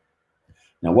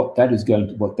 Now what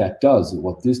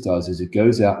this does is it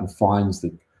goes out and finds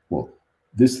the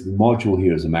module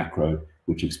here is a macro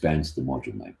which expands the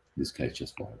module name. In this case,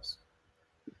 just virus.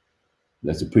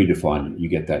 That's a predefined. You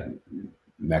get that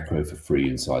macro for free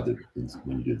inside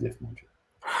when you do the def module.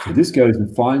 So this goes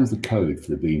and finds the code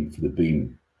for the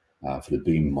beam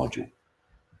module.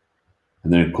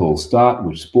 And then it calls start,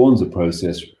 which spawns a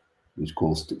process, which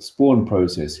calls spawn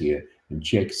process here, and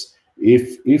checks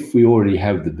if we already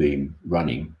have the beam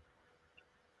running,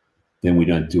 then we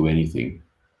don't do anything.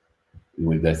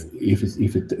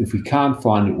 If we can't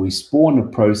find it, we spawn a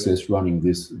process running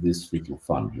this little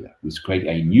fun here. We create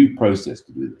a new process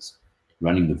to do this,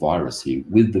 running the virus here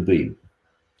with the beam.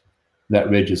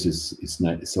 That registers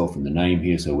itself in the name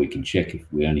here, so we can check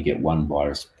if we only get one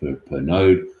virus per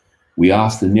node. We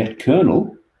ask the net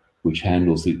kernel, which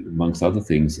handles, amongst other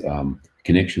things,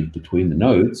 connections between the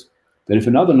nodes, that if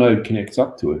another node connects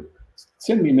up to it,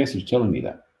 send me a message telling me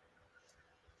that.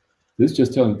 This is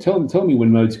just tell me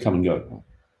when nodes come and go.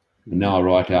 And now I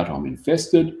write out I'm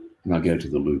infested, and I go to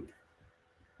the loop.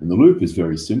 And the loop is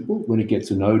very simple. When it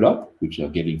gets a node up, which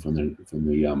I'm getting from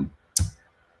the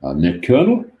net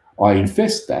kernel, I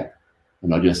infest that,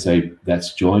 and I just say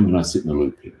that's joined, and I sit in the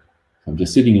loop here. I'm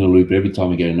just sitting in a loop. Every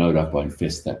time I get a node up, I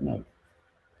infest that node.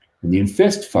 And the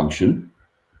infest function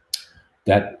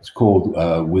That's called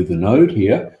with the node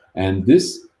here. And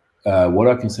this, what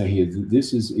I can say here,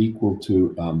 this is equal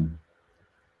to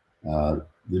the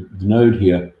node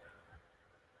here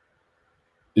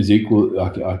is equal. I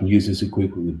can use this equal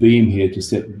to the beam here to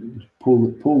pull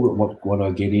what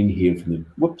I get in here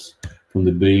from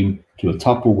the beam to a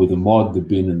tuple with the mod, the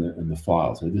bin, and the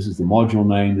file. So this is the module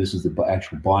name. This is the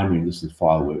actual binary. And this is the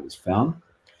file where it was found.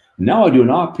 Now I do an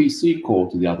RPC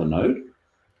call to the other node,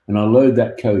 and I load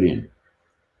that code in.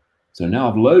 So now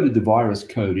I've loaded the virus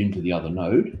code into the other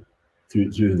node through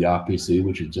the RPC,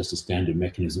 which is just a standard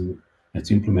mechanism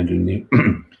that's implemented in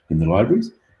the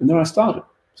libraries, and then I start it.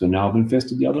 So now I've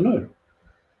infested the other node.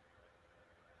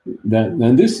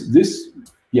 Then this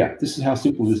is how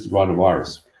simple it is to write a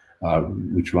virus,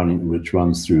 which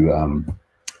runs through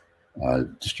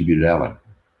distributed Erlang.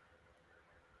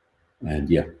 And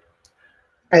yeah.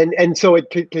 And so it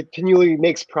continually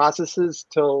makes processes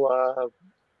till,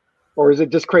 or is it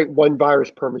just create one virus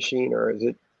per machine, or is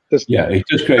it just? Yeah, it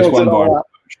just creates one virus per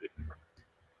machine.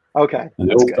 Okay. And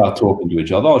they all start talking to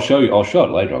each other. I'll show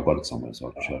it later. I've got it somewhere, so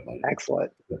I'll show it later.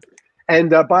 Excellent. And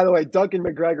by the way, Duncan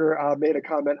McGregor made a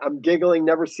comment. I'm giggling.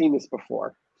 Never seen this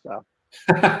before. So.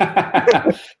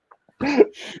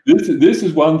 This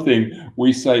is one thing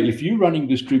we say. If you're running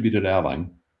distributed Erlang,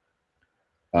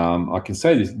 I can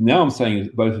say this now. I'm saying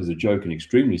it both as a joke and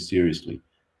extremely seriously.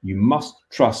 You must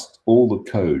trust all the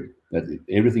code,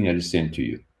 everything that is sent to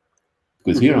you,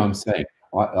 because here I'm saying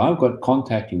I've got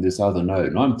contacting this other node,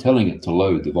 and I'm telling it to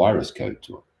load the virus code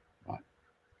to it. Right?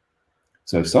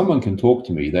 So if someone can talk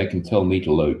to me, they can tell me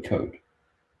to load code,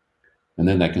 and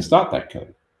then they can start that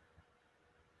code.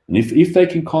 And if they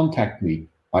can contact me,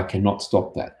 I cannot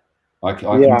stop that. I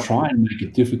can try and make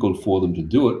it difficult for them to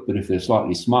do it, but if they're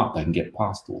slightly smart, they can get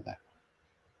past all that.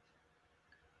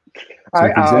 So for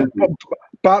example,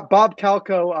 Bob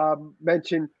Calco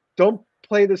mentioned, don't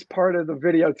play this part of the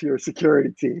video to your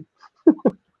security team.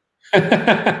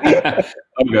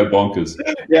 I'll go bonkers.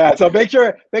 Yeah, so make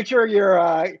sure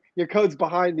your code's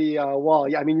behind the wall.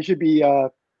 Yeah, I mean, you should be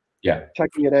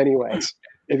checking it anyways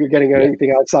if you're getting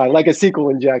anything outside, like a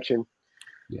SQL injection.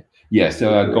 Yeah.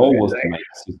 So our goal was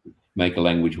to make a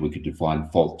language we could define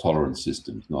fault-tolerant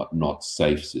systems, not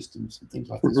safe systems and things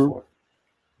like this for it.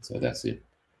 So that's it.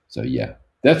 So yeah,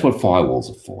 that's what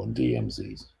firewalls are for, and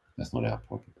DMZs. That's not our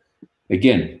problem.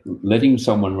 Again, letting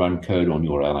someone run code on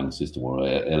your Erlang system or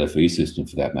a LFE system,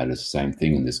 for that matter, is the same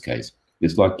thing in this case.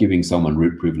 It's like giving someone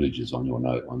root privileges on your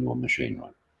node, on your machine,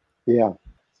 right? Yeah.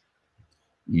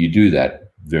 You do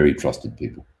that, very trusted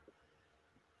people.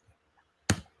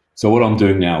 So what I'm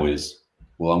doing now is,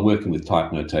 well, I'm working with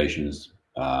type notations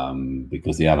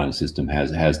because the Erlang system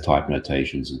has type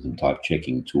notations and some type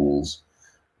checking tools.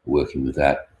 Working with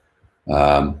that.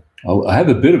 I have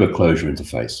a bit of a closure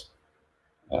interface.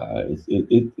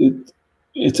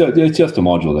 It's just a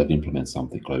module that implements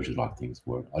something closure-like things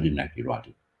work. I didn't actually write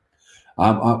it.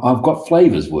 I've got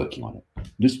flavors working on it.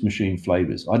 Lisp machine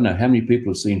flavors. I don't know how many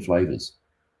people have seen flavors.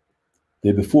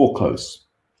 They're before close,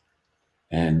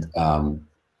 and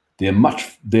they're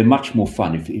much more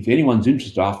fun. If anyone's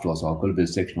interested afterwards, I've got a bit of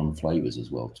section on flavors as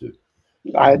well too.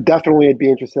 I definitely would be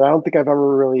interested. I don't think I've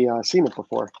ever really seen it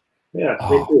before. Yeah.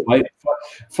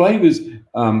 Flavors.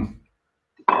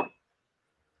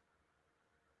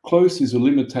 Close is a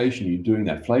limitation. You're doing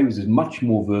that. Flavors is much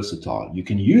more versatile. You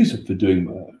can use it for doing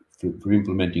for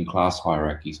implementing class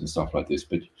hierarchies and stuff like this,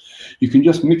 but you can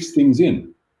just mix things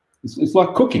in. It's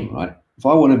like cooking, right? If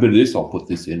I want a bit of this, I'll put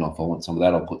this in. If I want some of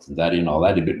that, I'll put that in. I'll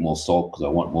add a bit more salt because I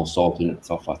want more salt in it,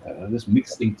 stuff like that. I just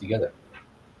mix things together.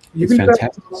 It's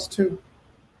fantastic. Class too.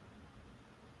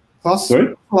 Class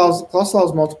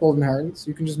allows multiple inheritance.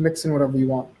 You can just mix in whatever you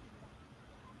want.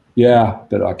 Yeah,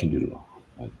 but I can do it all.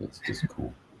 That's just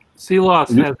cool. CLOS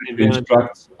has the advantage.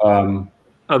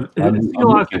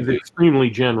 CLOS is extremely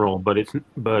general, but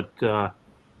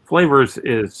flavors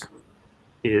is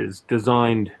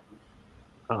designed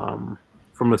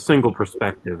from a single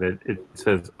perspective. It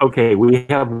says, okay, we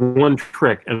have one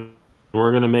trick, and we're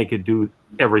going to make it do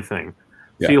everything.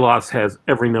 Yeah. CLOS has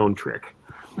every known trick.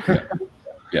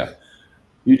 Yeah.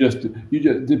 You just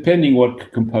depending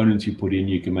what components you put in,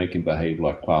 you can make them behave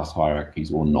like class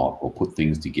hierarchies or not, or put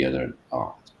things together.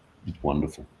 It's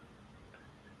wonderful.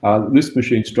 Lisp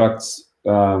machine structs.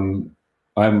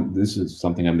 This is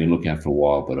something I've been looking at for a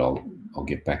while, but I'll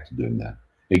get back to doing that.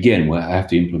 Again, I have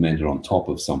to implement it on top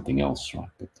of something else, right?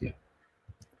 But yeah.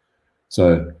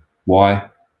 So why?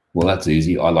 Well, that's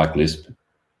easy. I like Lisp.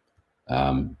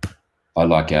 I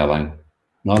like Erlang,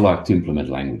 and I like to implement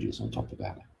languages on top of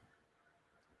Erlang.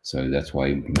 So that's why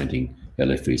implementing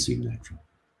LFE seemed natural.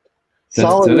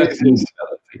 Solid mixes.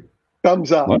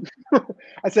 Thumbs up. What?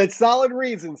 I said solid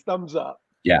reasons. Thumbs up.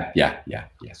 Yeah.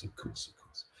 Yes, of course.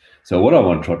 So what I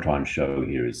want to try and show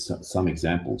here is some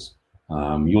examples.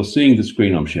 You're seeing the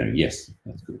screen I'm sharing. Yes,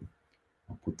 that's good.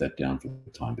 I'll put that down for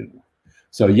the time being.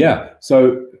 So yeah,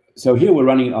 so here we're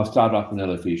running. I'll start up an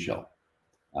LFE shell.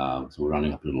 So we're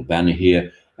running up a little banner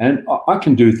here, and I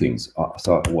can do things. I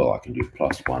can do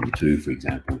 +1, 2, for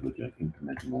example. We're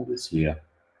implementing all this here.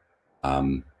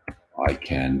 I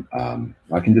can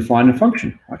define a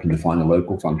function. I can define a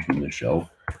local function in the shell,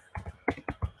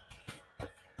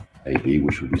 AB,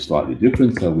 which will be slightly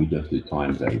different. So we just do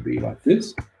times AB like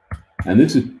this. And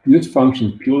this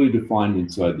function is purely defined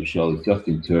inside the shell. It's just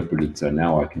interpreted. So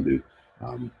now I can do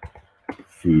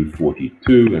foo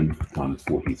 42 and times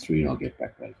 43, and I'll get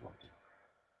back later on.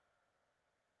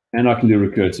 And I can do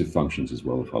recursive functions as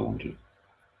well if I want to.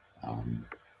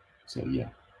 So yeah,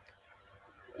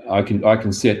 I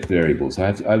can set variables. I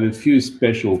have a few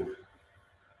special.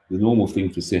 The normal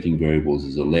thing for setting variables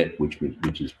is a let, which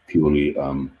is purely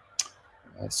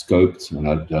scoped, and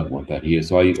I don't want that here.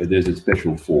 So there's a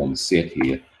special form set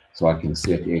here, so I can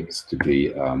set x to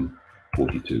be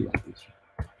 42 like this.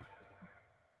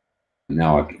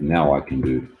 Now I can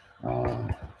do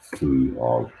foo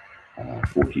of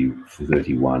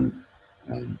 31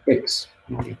 x,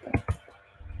 and I'll get that.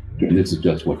 And this is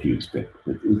just what you expect.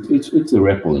 But it's a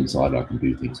REPL inside. I can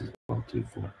do things as well too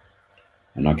for,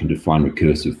 and I can define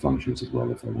recursive functions as well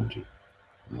if I want to.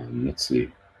 Let's see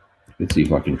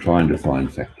if I can try and define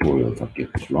factorial. If I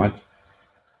get this right,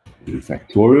 do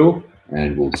factorial,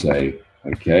 and we'll say,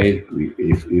 okay,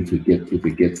 if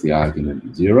it gets the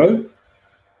argument 0.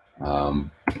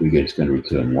 It's going to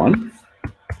return 1,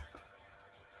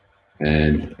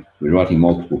 and we're writing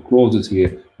multiple clauses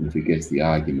here. And if it gets the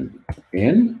argument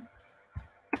n,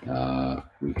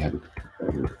 we have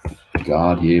a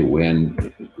guard here when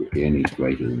n is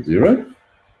greater than 0.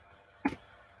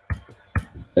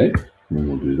 Okay, and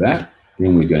we'll do that.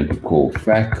 Then we're going to call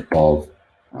fac of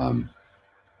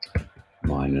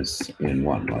minus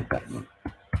n1 like that one.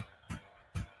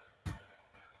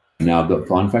 Now I've got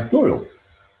find factorial.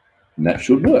 And that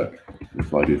should work.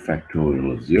 If I do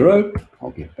factorial of 0,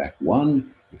 I'll get back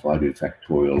 1. If I do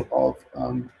factorial of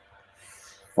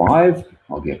 5,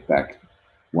 I'll get back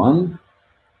 1.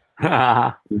 What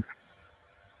have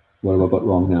I got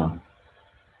wrong now?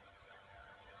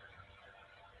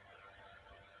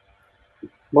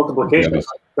 Multiplication, yeah,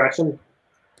 fraction.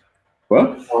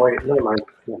 What? Oh wait, never mind.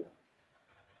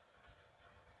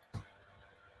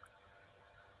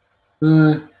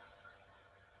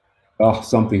 Oh,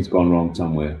 something's gone wrong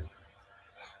somewhere.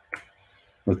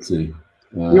 Let's see.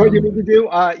 You know what you need to do?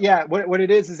 Yeah, what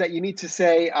it is that you need to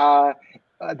say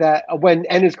that when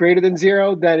n is greater than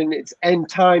 0, then it's n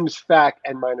times fac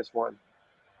n minus 1.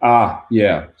 Ah,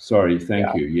 yeah. Sorry.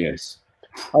 Thank you. Yes.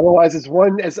 Otherwise, it's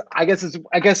 1. I guess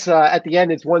at the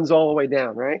end it's 1's all the way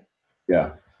down, right?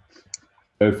 Yeah.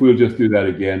 So if we'll just do that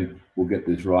again, we'll get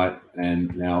this right.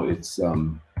 And now it's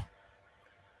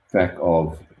fac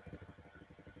of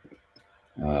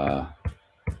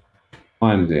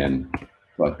times n,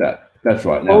 like that. That's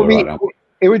right. Now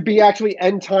it would be actually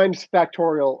n times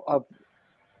factorial of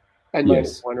n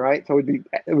minus 1, right? So in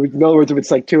other words, if it's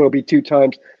like 2, it would be 2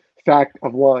 times fac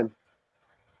of 1,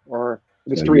 or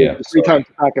if it's 3, it's 3 times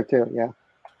fac of 2. Yeah.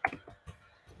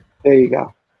 There you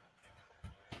go.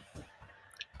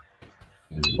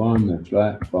 There's 1. That's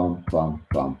right. Bum, bum,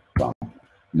 bum, bum.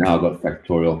 Now I've got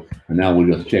factorial, and now we'll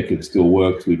just check it still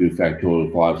works. We do factorial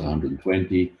 5 is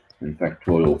 120, and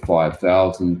factorial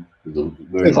 5,000 is a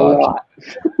very large. A lot.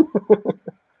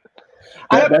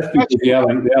 That's because the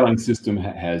Erlang system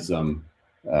has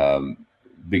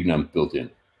big num built in.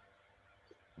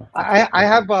 I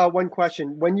have one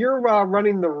question. When you're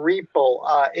running the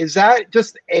REPL, is that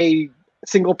just a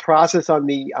single process on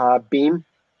the beam?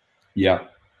 Yeah.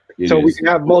 So we can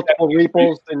have multiple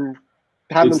REPLs and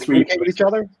have them communicate with each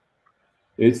other?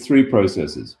 It's 3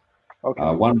 processes. Okay.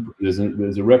 There's a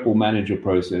REPL manager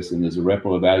process, and there's a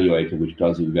REPL evaluator which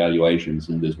does the evaluations,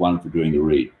 and there's one for doing the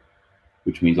read,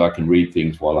 which means I can read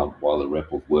things while the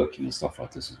REPL's working and stuff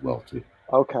like this as well too.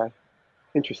 Okay.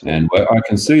 Interesting. And I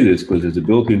can see this because there's a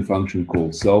built-in function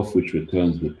called self which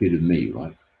returns the PID of me,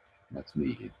 right? That's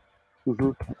me here.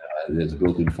 Mm-hmm. There's a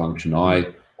built-in function I,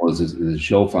 or there's a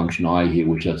shell function I here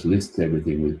which just lists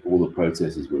everything with all the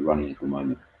processes we're running at the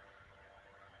moment.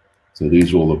 So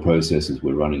these are all the processes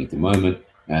we're running at the moment,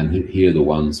 and here are the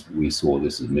ones we saw.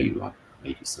 This is me, right?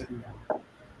 87.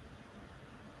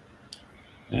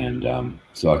 And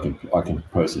so I can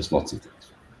process lots of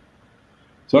things.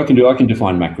 So I can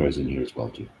define macros in here as well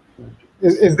too.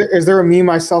 Is there a me,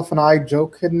 myself, and I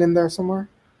joke hidden in there somewhere?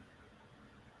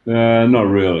 Not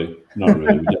really. Not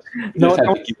really. We just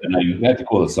have to keep the name. We have to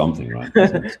call it something, right?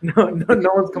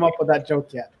 No one's come up with that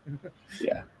joke yet.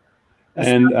 Yeah. That's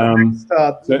And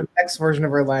the next version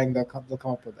of Erlang, they'll come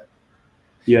up with it.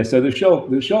 Yeah, so the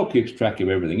shell keeps track of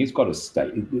everything. It's got a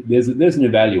state. There's an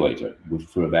evaluator which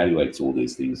evaluates all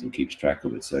these things and keeps track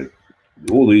of it. So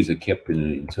all these are kept in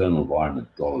an internal environment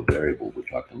 $variable,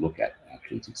 which I can look at.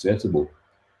 Actually, it's accessible.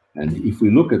 And if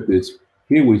we look at this,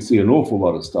 here we see an awful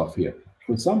lot of stuff here.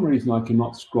 For some reason, I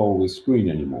cannot scroll this screen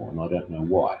anymore, and I don't know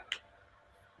why.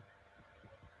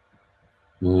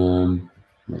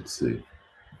 Let's see.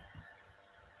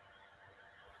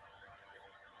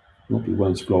 Nope, it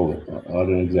won't scroll. I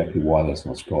don't know exactly why that's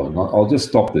not scrolling. I'll just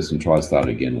stop this and try to start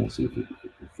again. We'll see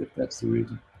if that's the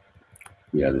reason.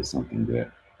 Yeah, there's something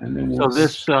there. And then we'll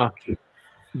this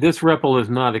REPL is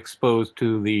not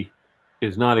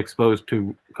exposed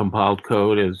to compiled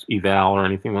code as eval or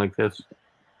anything like this.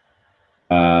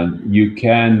 You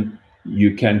can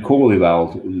call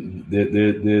eval.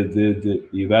 The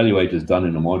evaluator is done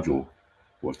in a module.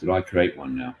 What did I create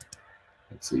one now?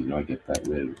 Let's see. Did I get that?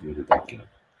 Where did that go?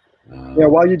 Yeah,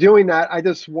 while you're doing that, I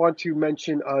just want to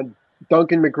mention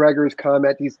Duncan McGregor's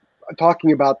comment. He's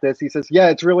talking about this. He says, yeah,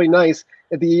 it's really nice.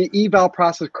 If the eval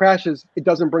process crashes, it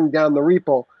doesn't bring down the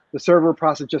REPL. The server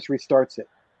process just restarts it.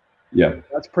 Yeah.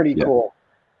 That's pretty cool.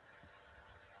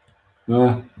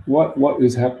 What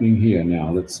is happening here now?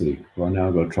 Let's see. Well, now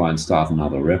I've got to try and start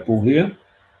another REPL here.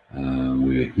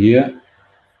 We're here.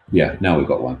 Yeah, now we've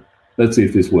got one. Let's see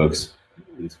if this works.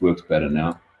 This works better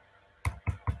now.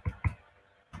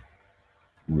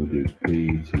 We'll do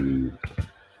P to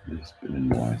Lisp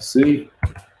NYC,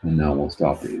 and now we'll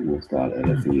start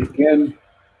LFE again,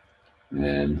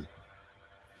 and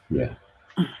yeah.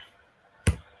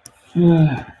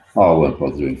 I won't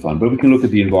bother doing fun, but we can look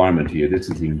at the environment here. This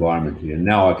is the environment here.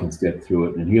 Now I can step through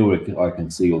it, and here I can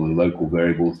see all the local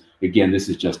variables. Again, this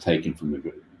is just taken from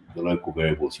the local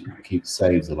variables. You keep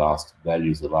saves the last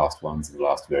values, the last ones, the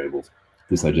last variables.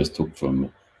 This I just took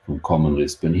from Common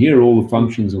Lisp, and here are all the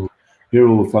functions. Here are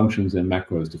all the functions and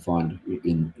macros defined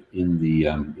in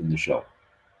the shell.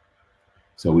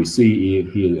 So we see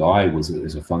here the I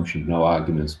is a function, no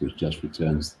arguments, which just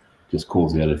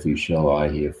calls the LFE shell I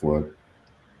here for it.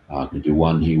 I can do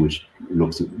one here, which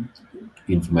looks at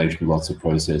information, lots of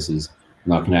processes,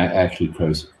 and I can actually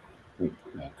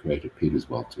create a PID as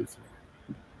well too.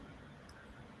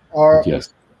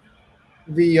 Yes.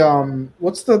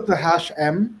 What's the hash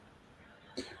M?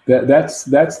 That's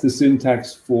the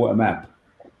syntax for a map.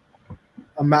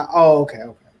 A map. Oh, okay.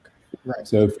 Right.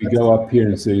 So if we go up here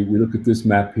and see, we look at this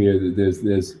map here.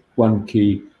 There's one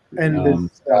key, and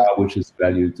which is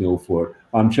valued 0 for it.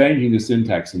 I'm changing the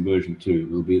syntax in version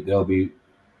 2.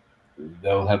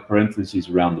 They'll have parentheses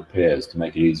around the pairs to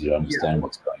make it easier to understand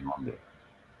what's going on there,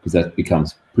 because that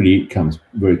becomes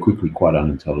very quickly quite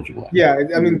unintelligible. Yeah,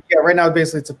 I mean, right now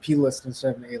basically it's a P list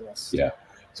instead of an A list. Yeah.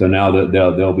 So now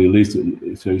there'll be a list.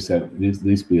 So at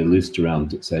least be a list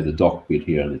around, say, the doc bit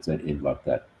here, and it's in like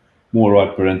that. More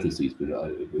right parentheses, but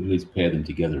at least pair them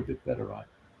together a bit better, right?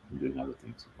 And doing other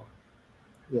things.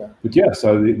 Yeah. But yeah,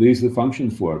 so these are the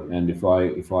functions for it. And if I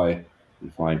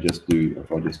just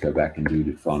go back and do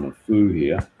the fun of foo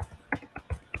here,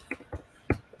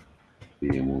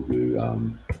 and we'll do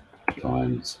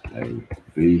times a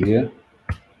v here,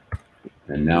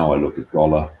 and now I look at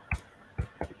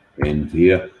 $end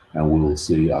here, and we'll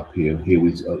see up here.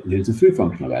 Here's a foo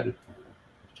function I've added.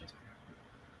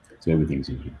 So everything's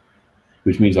in here,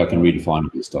 which means I can redefine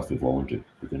this stuff if I want to.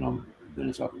 But then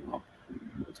it's up.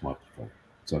 It's my control,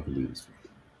 so I can do this.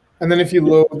 And then if you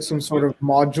load some sort of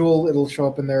module, it'll show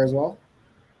up in there as well?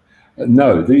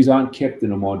 No, these aren't kept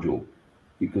in a module,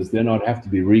 because then I'd have to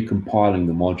be recompiling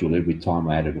the module every time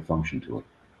I added a function to it.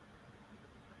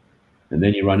 And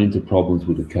then you run into problems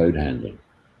with the code handling.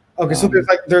 Okay, so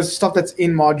there's stuff that's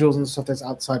in modules and stuff that's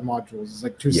outside modules. It's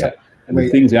like two separate. And the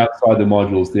things outside the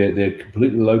modules, they're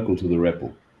completely local to the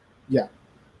REPL. Yeah.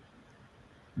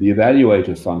 The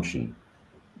evaluator function,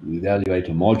 the evaluator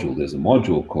module, there's a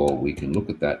module call. We can look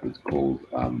at that. It's called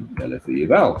LFE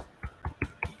eval.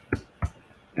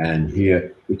 And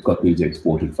here it's got these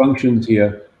exported functions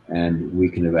here, and we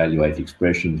can evaluate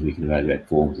expressions, we can evaluate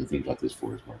forms and things like this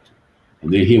for as well too.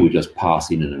 And then here we just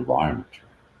pass in an environment.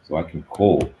 So I can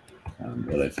call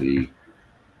LFE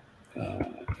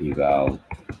eval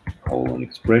colon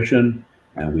expression,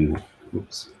 and we will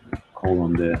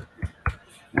colon there,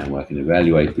 and I can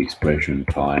evaluate the expression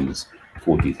times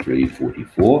 43,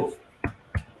 44,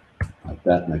 like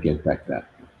that, and I get back that.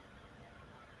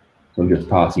 So I'm just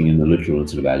passing in the literal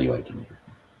instead of evaluating it.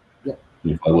 Yeah.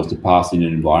 And if I was to pass in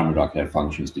an environment, I could have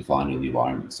functions defined in the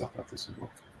environment and stuff like this as well.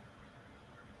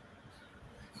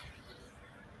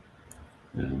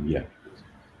 Yeah.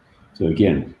 So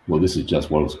again, well, this is just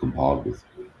what it's compiled with.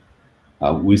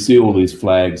 We see all these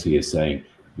flags here saying,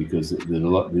 because there's a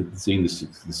lot, seeing the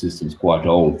system's quite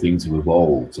old, things have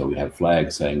evolved. So we have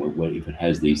flags saying, well, if it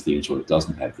has these things or it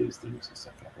doesn't have these things and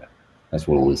stuff like that. That's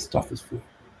what all this stuff is for.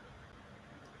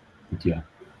 But yeah.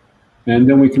 And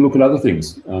then we can look at other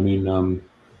things. I mean,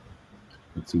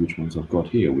 let's see which ones I've got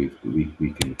here. We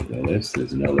can look at ls.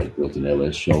 There's an ls, built an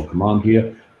ls shell command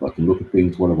here. I can look at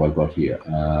things. What have I got here?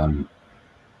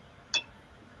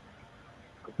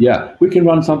 Yeah, we can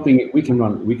run something. We can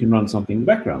run something in the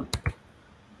background.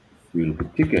 We look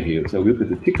at ticker here. So we look at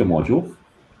the ticker module,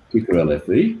 ticker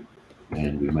LFE,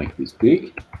 and we make this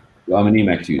big. I'm an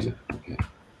Emacs user. Okay.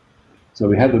 So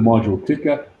we have the module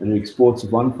ticker, and it exports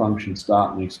one function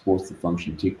start and exports the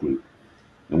function tick loop.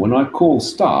 And when I call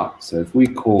start, so if we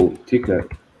call ticker,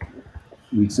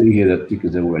 we see here that ticker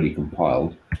is already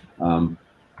compiled. The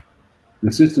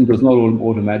system does not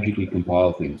automatically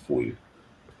compile things for you.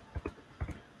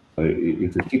 So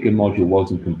if the ticker module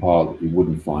wasn't compiled, it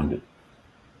wouldn't find it.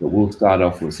 But we'll start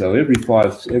off with, so every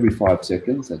 5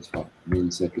 seconds, that's 5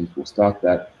 milliseconds, we'll start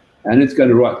that, and it's going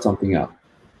to write something out.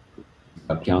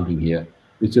 I'm counting here.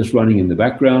 It's just running in the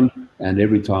background, and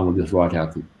every time we'll just write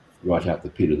out the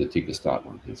PID of the ticker start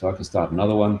one. So I can start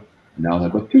another one. And now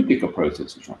I've got 2 ticker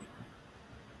processes running,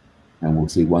 and we'll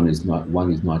see one is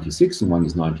 96 and one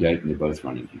is 98, and they're both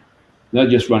running here. They're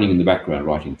just running in the background,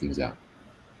 writing things out.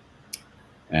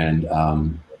 And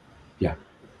yeah.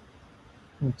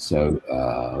 So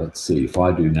let's see. If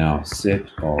I do now set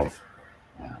of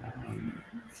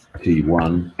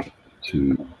T1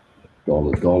 to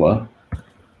 $,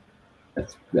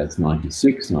 that's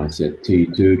 96, and I set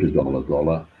T2 to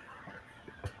 $,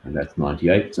 and that's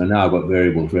 98. So now I've got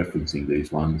variables referencing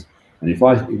these ones. And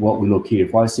what we look here,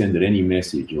 if I send it any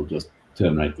message, it'll just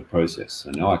terminate the process.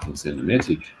 So now I can send a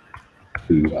message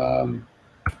to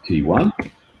T1.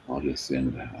 I'll just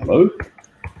send hello,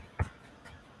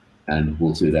 and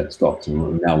we'll see that stops.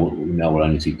 And now we'll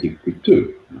only see tick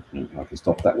 2. I can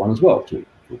stop that one as well too,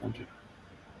 if we want to.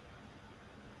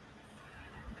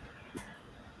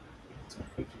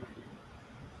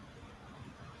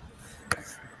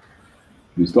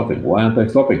 Who's stopping? Why aren't they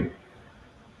stopping?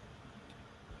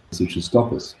 It should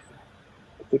stop us.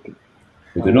 If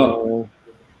they're not, oh,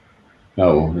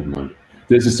 well, never mind.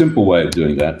 There's a simple way of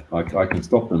doing that. I can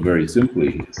stop them very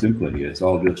simply here. So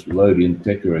I'll just load in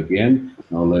ticker again.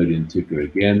 I'll load in ticker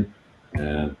again.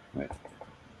 Wait.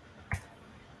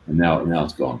 And now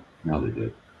it's gone. Now they're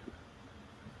dead.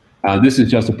 This is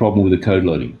just a problem with the code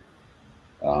loading.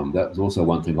 That's also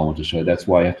one thing I want to show. That's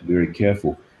why you have to be very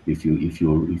careful if you're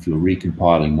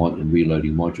recompiling and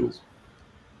reloading modules,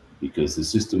 because the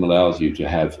system allows you to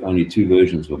have only 2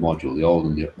 versions of a module, the old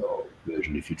and the old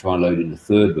version. If you try and load in the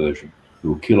 3rd version, it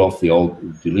will kill off the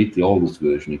old, delete the oldest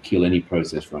version, and kill any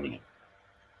process running it,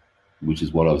 which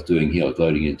is what I was doing here. I was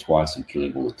loading in twice and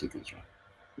killing all the tickets. Right?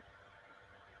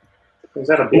 Is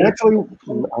that a beam? Actually,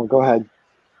 oh, go ahead.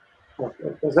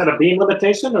 Is that a beam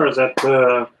limitation, or is that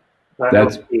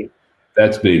that's beam?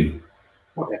 That's beam.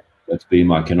 Okay. That's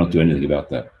beam. I cannot do anything about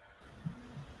that.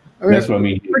 Okay, that's what I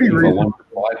mean. If reasonable. I want to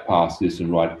bypass this and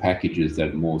write packages that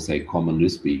are more, say, common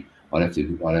Lispy, I'd have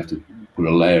to put a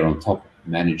layer on top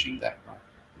managing that. Right?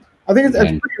 I think it's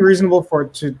pretty reasonable for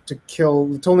it to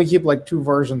only keep like 2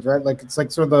 versions, right? Like it's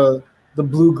like sort of the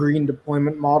blue-green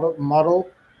deployment model.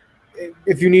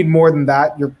 If you need more than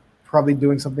that, you're probably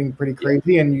doing something pretty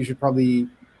crazy, and you should probably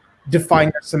define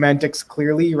your semantics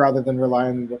clearly rather than rely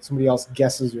on what somebody else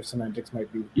guesses your semantics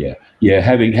might be. Yeah.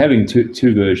 Having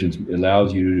two versions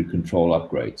allows you to control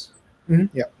upgrades.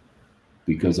 Mm-hmm. Yeah.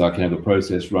 Because I can have a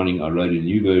process running. I load a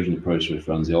new version. The process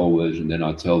runs the old version. Then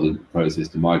I tell the process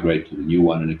to migrate to the new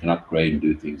one, and it can upgrade and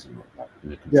do things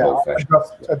in a controlled fashion.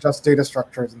 Adjust data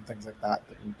structures and things like that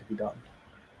need to be done.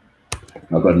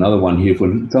 I've got another one here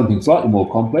for something slightly more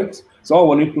complex. So I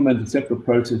want to implement a separate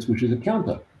process, which is a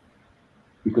counter.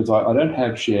 Because I don't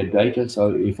have shared data,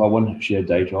 so if I want to share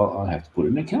data, I have to put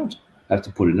in a counter. I have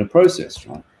to put in a process,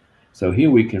 right? So here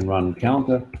we can run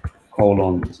counter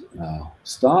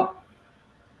 :start,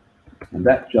 and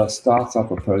that just starts up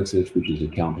a process, which is a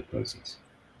counter process.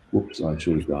 Whoops, I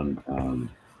should have done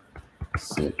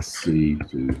set C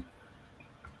to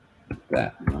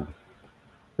that. Right?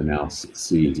 So now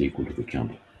C is equal to the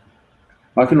counter.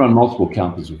 I can run multiple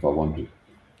counters if I want to.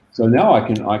 So now I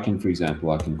can, for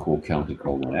example, I can call counter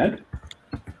 :add,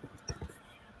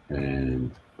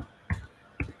 and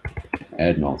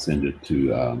I'll send it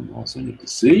to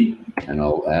C, and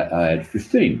I'll add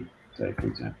 15, say, for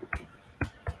example,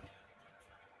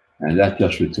 and that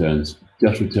just returns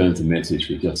just returns a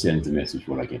message, it just sends a message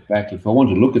what I get back. If I want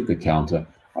to look at the counter,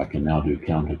 I can now do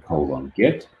counter :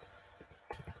 get.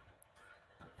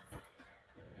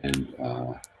 And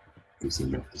this is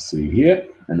enough to see here,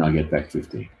 and I get back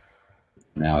 15.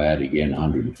 Now add again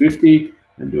 150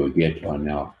 and do a get. I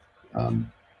now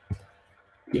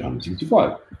get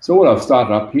 165. So what I've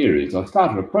started up here is I've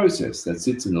started a process that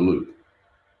sits in a loop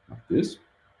like this.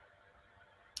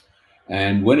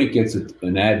 And when it gets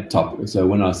an add tuple, so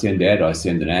when I send add, I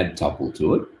send an add tuple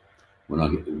to it. When I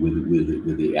get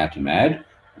with the atom add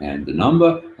and the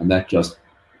number, and that just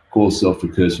calls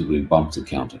self-recursively and bumps the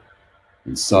counter.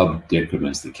 And sub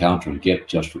decrements the counter, and get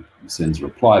just sends a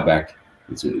reply back.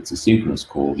 It's a synchronous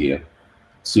call here.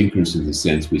 Synchronous in the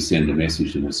sense we send a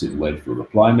message and we'll sit and wait for a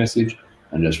reply message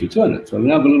and just return it. So we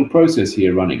now have a little process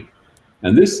here running.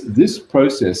 And this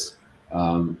process,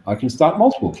 I can start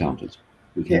multiple counters.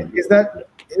 Is that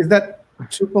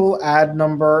tuple add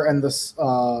number and this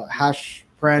hash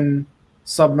pren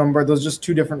sub number? Those are just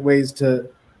two different ways to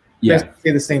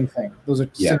say the same thing. Those are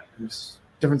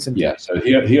different syntax. Yeah. So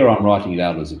here I'm writing it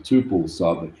out as a tuple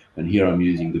sub, and here I'm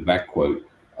using the back quote.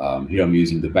 Here I'm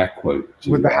using the back quote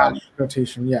with the hash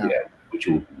notation. Yeah. Which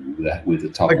will with the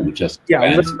tuple, which just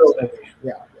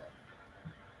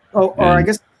Oh, or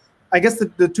I guess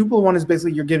the tuple one is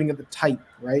basically you're giving it the type,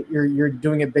 right? You're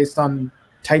doing it based on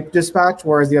type dispatch,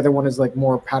 whereas the other one is like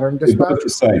more pattern dispatch. They're both the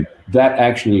same. That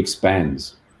actually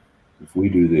expands. If we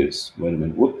do this, wait a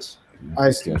minute, whoops.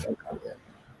 I see.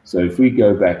 So if we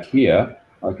go back here,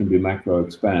 I can do macro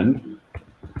expand.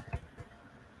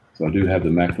 So I do have the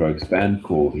macro expand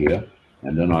call here,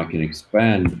 and then I can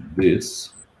expand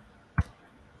this,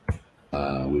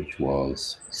 which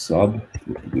was sub.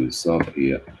 We can do sub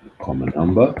here, comma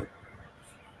number.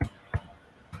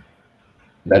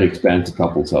 That expands a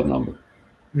tuple sub number.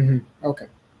 Okay.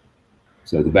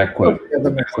 So the back quote,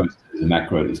 the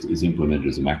macro is implemented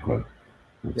as a macro,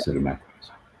 a set of macros.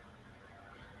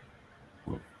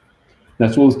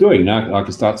 That's what it's doing. Now I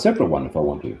can start a separate one if I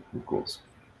want to, of course.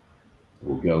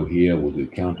 We'll go here, we'll do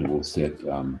counter, we'll set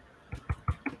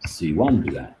C1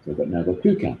 to that. So I've now got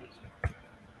two counters.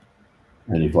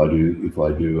 And if I do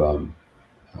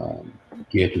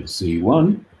get of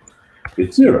C1,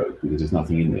 it's 0 because there's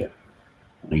nothing in there.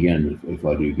 And again, if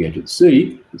I do get at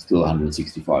C, it's still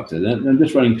 165. So then I'm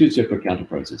just running two separate counter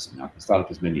processes. Now I can start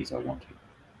up as many as I want to,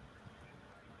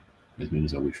 as many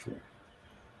as I wish for.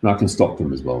 And I can stop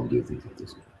them as well and do things like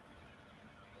this.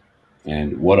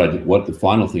 And what the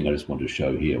final thing I just want to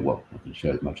show here, well, I can show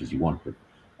as much as you want, but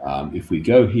if we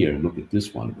go here and look at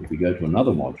this one, if we go to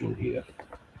another module here,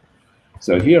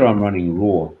 so here I'm running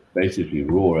raw, basically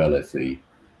raw LFE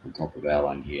on top of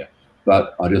Erlang here.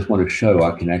 But I just want to show I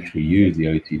can actually use the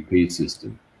OTP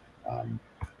system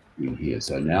in here.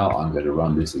 So now I'm going to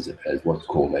run this as what's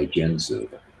called a gen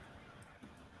server.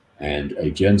 And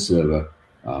a gen server,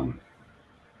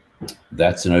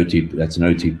 that's an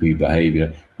OTP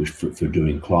behavior which for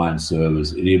doing client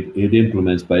servers. It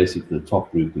implements basically the top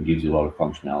group and gives you a lot of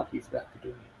functionality for that to do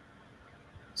it.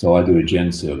 So I do a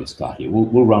gen server start here.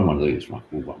 We'll run one of these, right?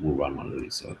 We'll run one of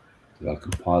these. So I'll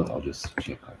compile it. I'll just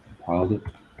check I compiled it.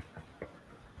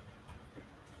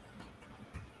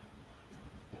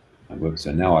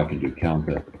 So now I can do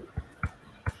counter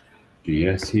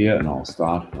GS here, and I'll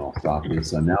start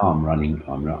this. So now I'm running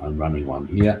one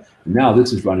here. And now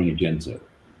this is running a gen server.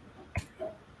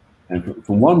 And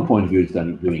from one point of view, it's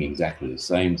doing exactly the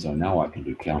same. So now I can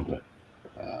do counter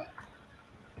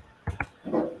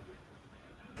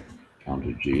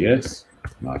GS,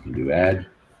 and I can do add.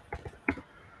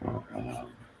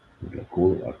 What do I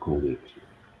call it? I called it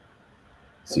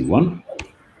C1.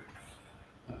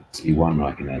 C1,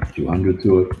 I can add 200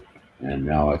 to it, and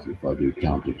now if I do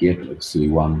counter get of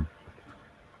C1,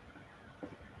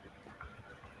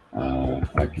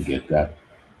 I can get that.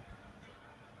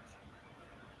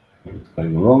 What's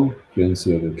going wrong? Gen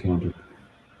server counter.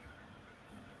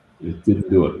 It didn't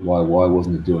do it. Why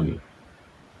wasn't it doing it?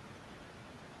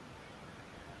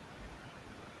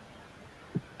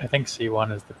 I think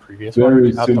C1 is the previous one.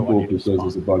 Very simple because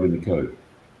there's a bug in the code.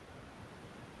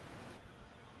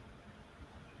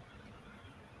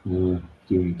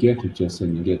 Doing get, it just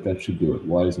saying get, that should do it.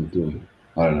 Why isn't it doing it?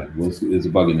 I don't know. Well, there's a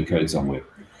bug in the code somewhere.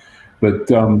 But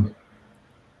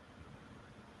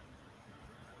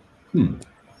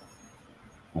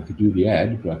I could do the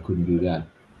add, but I couldn't do that.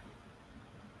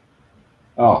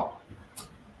 Oh.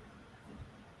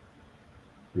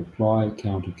 Reply,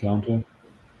 counter.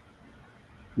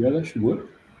 Yeah, that should work.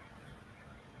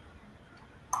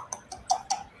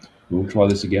 We'll try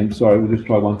this again. Sorry, we'll just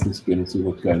try once this again and see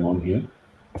what's going on here.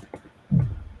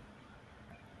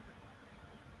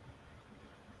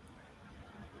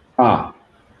 Ah.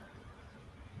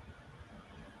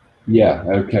 Yeah,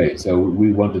 okay. So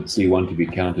we wanted C1 to be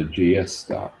counted GS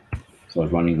start. So I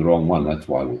was running the wrong one. That's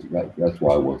why that's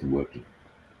why it wasn't working.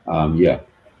 Yeah.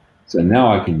 So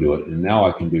now I can do it, and now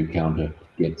I can do counter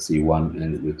get C1,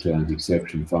 and it returns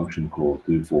exception function call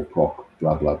do for proc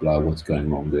blah blah blah. What's going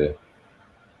wrong there?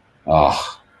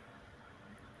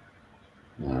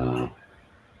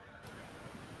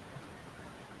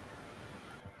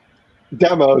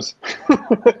 Demos.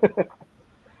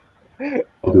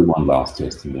 I'll do one last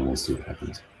test, and then we'll see what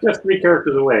happens. Just 3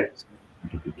 characters away.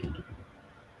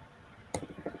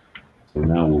 So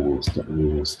now we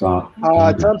will start.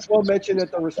 Tom Slow mentioned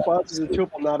that the response is a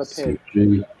tuple, not a pin.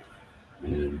 CG,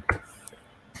 and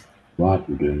right,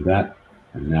 we're doing that,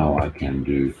 and now I can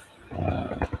do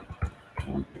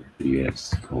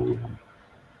GS colon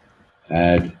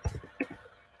add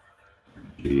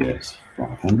GS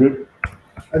 500.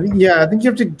 I think you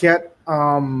have to get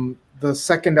the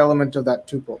second element of that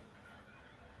tuple,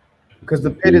 because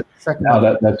the PID is the second.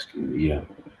 Now that's yeah.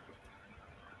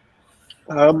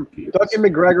 Dr.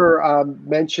 McGregor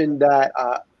mentioned that,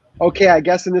 okay, I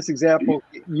guess in this example,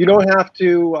 you don't have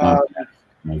to,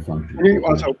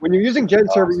 when you're using Gen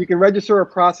Server, you can register a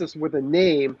process with a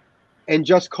name and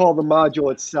just call the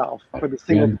module itself for the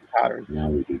single pattern. Now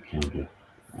we do counter.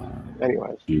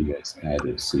 Anyways. GS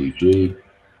added CG.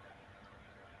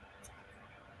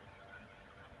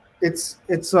 You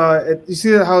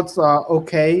see how it's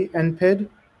okay and PID?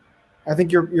 I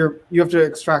think you have to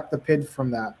extract the PID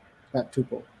from that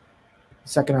tuple, the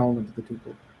second element of the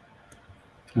tuple.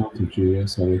 Counter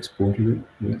GS, I exported it.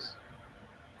 Yes.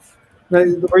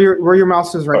 Where your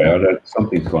mouse is right now.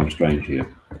 Something's gone strange here.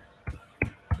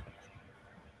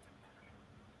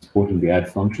 Exporting the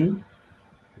add function.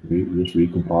 We just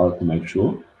recompile it to make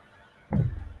sure.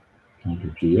 Counter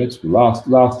GS. Last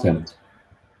attempt.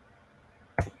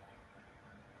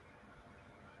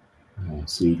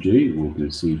 CG. We'll do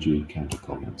CG counter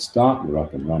colon start. We're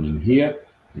up and running here.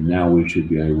 And now we should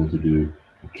be able to do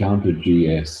a counter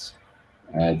GS,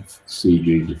 add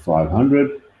CG to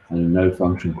 500, and a no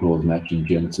function clause matching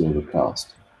Gen Server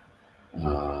cast.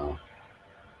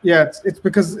 Yeah, it's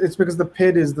because the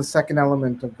PID is the second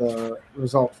element of the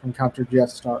result from counter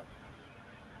GS start.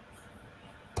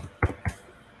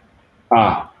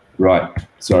 Right.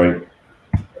 Sorry,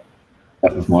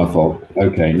 that was my fault.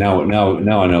 Okay, now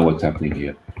I know what's happening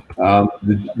here.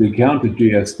 The counter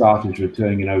GS start is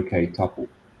returning an OK tuple.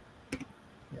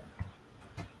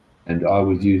 And I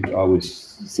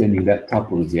was sending that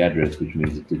tuple as the address, which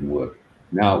means it didn't work.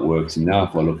 Now it works, and now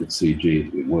if I look at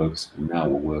CG, it works, and now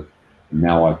it will work. And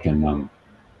now I can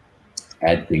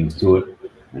add things to it,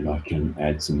 and I can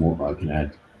add some more. I can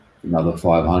add another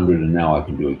 500, and now I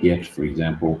can do a get, for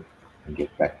example, and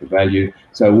get back the value.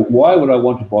 So why would I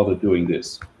want to bother doing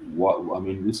this? I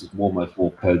mean, this is almost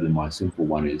more code than my simple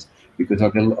one is, because I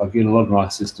get a lot of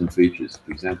nice system features.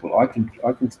 For example, I can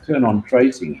turn on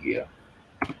tracing here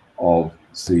of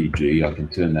CG. I can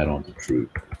turn that on to true.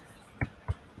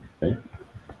 Okay.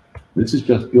 This is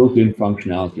just built-in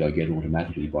functionality I get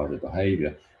automatically by the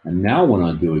behavior. And now when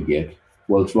I do a get,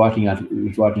 well, it's writing out,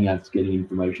 it's getting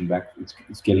information back,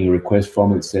 it's getting a request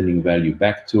from it, it's sending value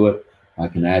back to it. I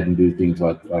can add and do things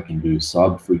like I can do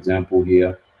sub, for example,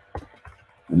 here.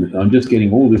 And I'm just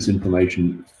getting all this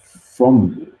information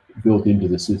from built into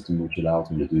the system, which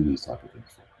allows me to do these type of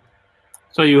things.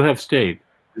 So you have state.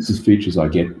 This is features I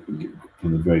get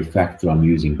from the very fact that I'm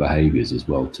using behaviors as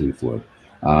well too for it.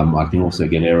 I can also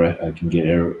get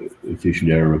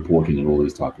efficient error reporting and all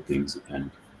these type of things, and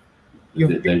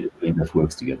it just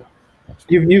works together.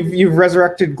 You've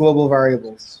resurrected global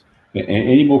variables.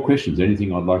 Any more questions?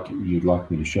 Anything you'd like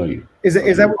me to show you? Is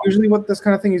that usually what this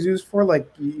kind of thing is used for?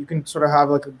 Like you can sort of have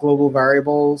like a global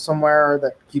variable somewhere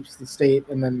that keeps the state,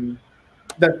 and then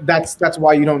that's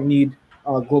why you don't need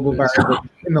a global variable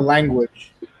in the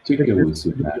language. Particularly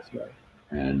with that,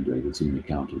 and within the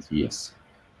counters, yes.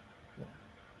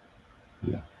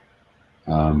 Yeah.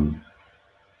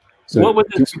 So what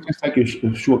would can we just take a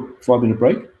short 5-minute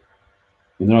break?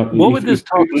 And then what would this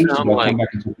talk sound I'll like? come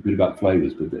back and talk a bit about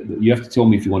flavors, but you have to tell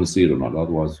me if you want to see it or not.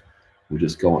 Otherwise, we'll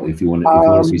just go on. If you want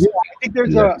to see, I think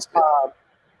there's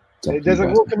a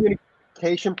little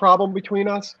communication problem between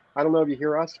us. I don't know if you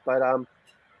hear us, but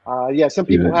yeah, some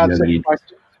people have some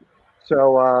questions.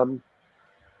 So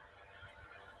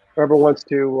whoever wants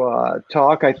to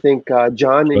talk, I think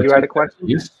John, you had a question.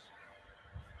 Yes.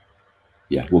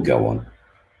 Yeah, we'll go on.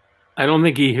 I don't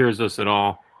think he hears us at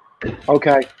all.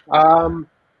 Okay.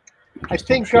 I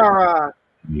think our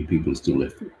many people still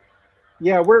left.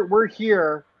 Yeah, we're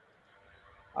here.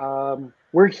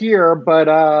 We're here,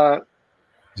 but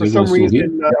For some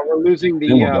reason, we're losing the.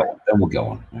 Then we'll go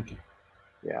on. Okay.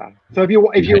 Yeah. So if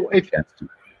you had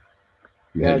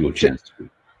your chance to.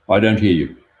 I don't hear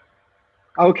you.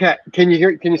 Okay. Can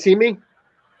you see me?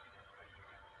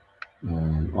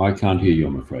 I can't hear you,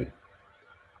 I'm afraid.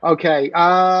 Okay.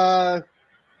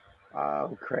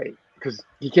 Great. Because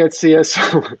you can't see us.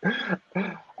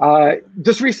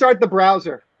 Just restart the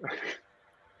browser.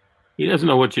 He doesn't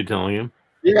know what you're telling him.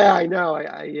 Yeah, I know.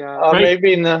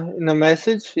 Maybe in the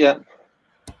message, yeah.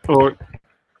 Or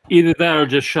either that, or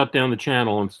just shut down the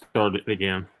channel and start it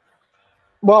again.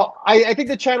 Well, I think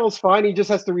the channel's fine. He just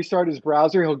has to restart his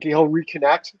browser. He'll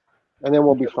reconnect, and then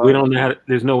we'll be fine. We don't know.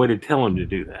 There's no way to tell him to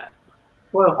do that.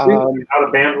 Well, out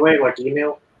of bandwidth, like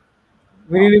email.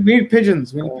 We need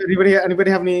pigeons.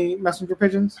 Anybody have any messenger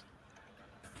pigeons?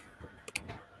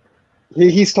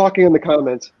 He's talking in the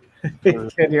comments.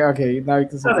 Okay, now you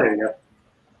can see. Oh, there you go.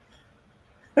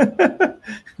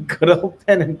 Good old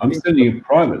pen and I'm sending you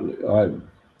privately.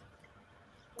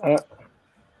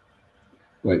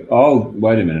 Wait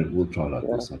a minute. We'll try like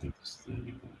this. I think this is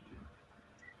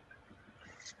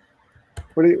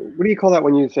what do you call that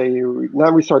when you say you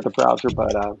not restart the browser,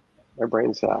 but my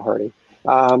brain's hurting.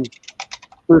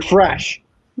 Refresh.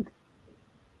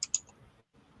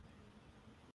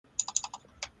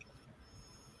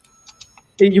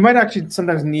 You might actually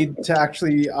sometimes need to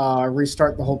actually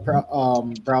restart the whole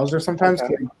browser sometimes.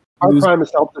 Okay. Our Prime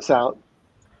has helped us out.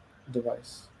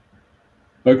 Device.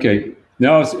 Okay.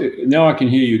 Now I can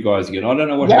hear you guys again. I don't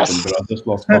know what happened, but I just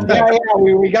lost contact. Yeah.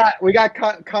 We got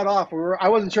cut off. I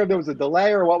wasn't sure if there was a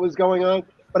delay or what was going on.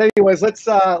 But anyways, let's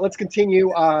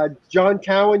continue. John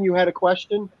Cowan, you had a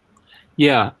question?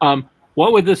 Yeah.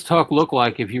 What would this talk look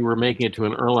like if you were making it to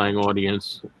an Erlang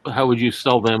audience? How would you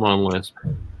sell them on Lisp?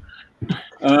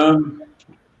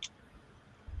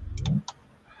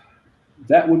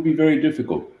 That would be very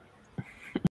difficult.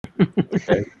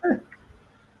 Okay.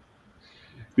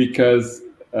 Because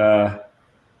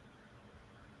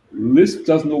Lisp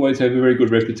doesn't always have a very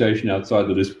good reputation outside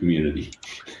the Lisp community.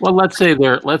 Well, let's say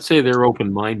they're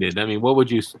open-minded. I mean, what would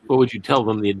you tell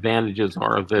them the advantages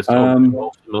are of this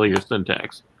familiar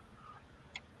syntax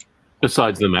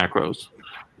besides the macros?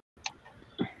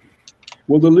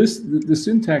 Well, the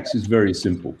syntax is very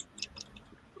simple.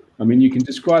 I mean, you can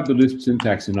describe the Lisp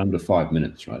syntax in under 5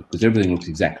 minutes, right? Because everything looks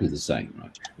exactly the same,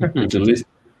 right? It's a list.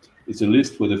 It's a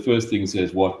list where the first thing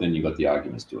says what, then you got the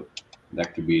arguments to it.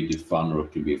 That could be a diff fun, or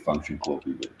it could be a function call.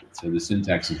 So the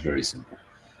syntax is very simple.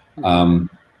 I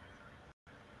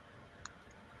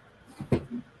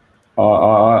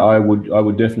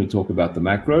would definitely talk about the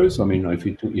macros. I mean, if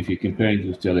you're comparing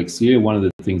this to Elixir, one of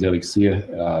the things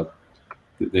Elixir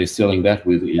they're selling that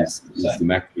with is the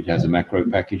Mac. It has a macro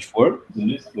package for it.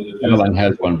 Erlang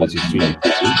has one, but it's extremely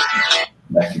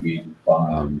that can be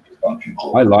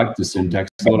I like the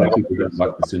syntax. A lot of people don't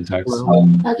like the syntax.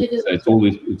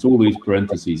 It's all these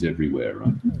parentheses everywhere,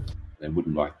 right? They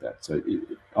wouldn't like that. So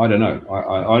I don't know.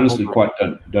 I honestly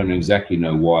don't exactly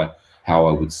know how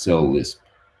I would sell Lisp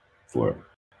for it.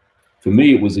 For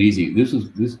me, it was easy. This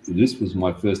was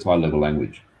my first high-level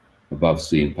language, above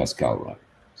C and Pascal, right?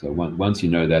 So once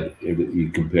you know that, you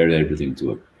compare everything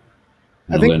to it.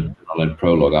 And I learned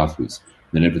Prolog afterwards.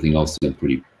 Then everything else is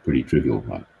pretty trivial,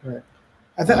 right? Right.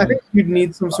 I think you'd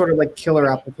need some sort of like killer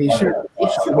application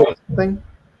thing,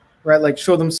 right? Like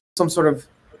show them some sort of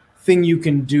thing you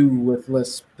can do with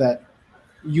Lisp that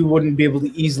you wouldn't be able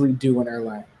to easily do in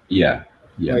Erlang. Yeah.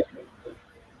 Like,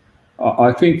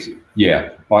 I think, I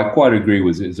quite agree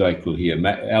with Ezekiel here.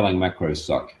 Erlang macros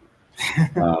suck.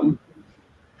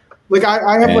 Like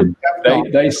I have like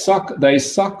they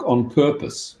suck on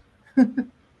purpose.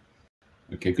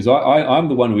 Okay, because I'm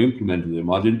the one who implemented them.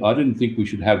 I didn't think we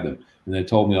should have them, and they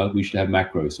told me we should have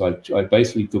macros. So I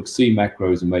basically took C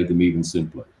macros and made them even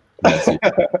simpler. That's it.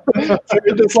 So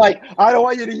you're just like, I don't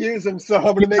want you to use them, so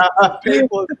I'm going to make it as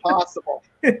painful as possible.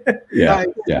 Yeah.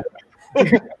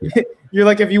 You're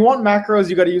like, if you want macros,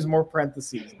 you got to use more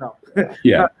parentheses. No.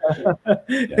 Yeah.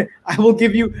 I will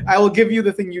give you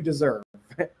the thing you deserve.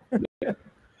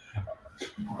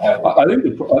 I think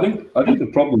the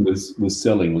problem with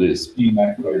selling Lisp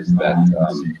is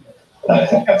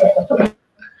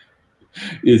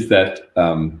that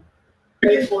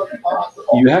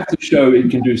you have to show it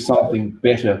can do something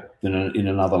better than in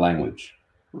another language.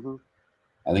 Mm-hmm.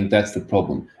 I think that's the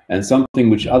problem, and something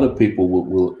which other people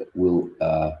will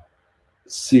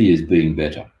see as being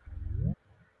better.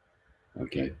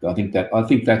 Okay, I think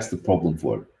that's the problem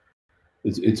for it.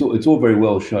 It's all very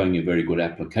well showing a very good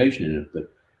application in it,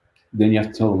 but then you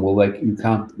have to tell them, well, they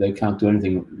can't do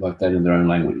anything like that in their own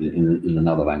language, in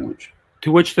another language.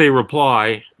 To which they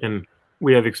reply, and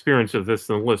we have experience of this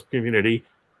in the Lisp community.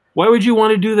 Why would you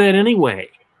want to do that anyway?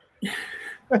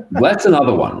 That's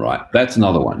another one, right? That's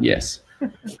another one. Yes,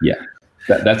 yeah,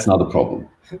 that's another problem.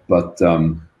 But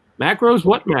macros?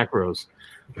 What macros?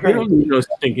 You don't need those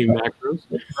stinking macros.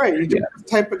 Right. You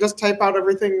just type out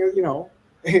everything, you know,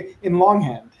 in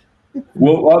longhand.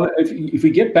 Well, if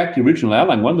we get back to original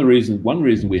Erlang, one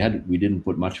reason we didn't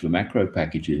put much of a macro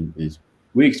package in is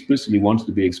we explicitly wanted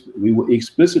to be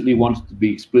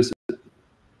explicit.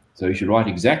 So you should write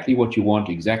exactly what you want,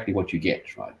 exactly what you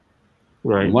get, right?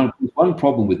 Right. And one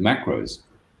problem with macros.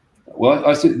 Well,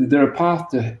 I said they're a path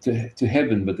to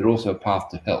heaven, but they're also a path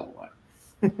to hell, right?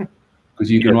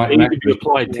 Because you can write macros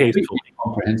applied tastefully,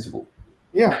 comprehensible.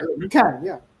 Yeah, you can.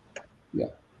 Yeah. Yeah,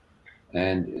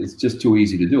 and it's just too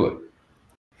easy to do it.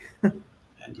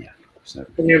 And yeah, so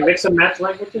can you mix and match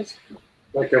languages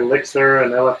like Elixir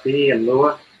and LFE and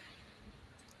Lua?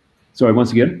 Sorry,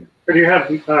 once again. Or do you have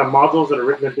modules that are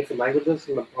written in different languages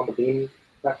on the Beam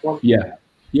platform? Yeah,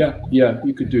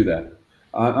 you could do that.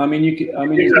 I mean,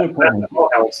 there's no problem.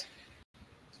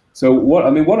 So what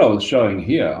I was showing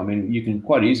here, I mean, you can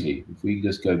quite easily, if we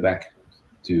just go back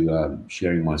to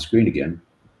sharing my screen again.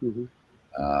 Mm-hmm.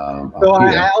 So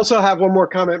I also have one more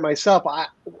comment myself.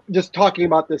 Just talking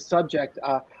about this subject,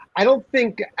 I don't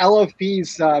think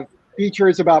LFE's feature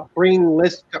is about bringing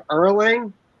Lisp to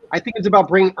Erlang. I think it's about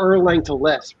bringing Erlang to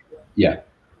Lisp. Yeah.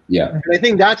 And I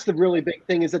think that's the really big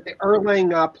thing, is that the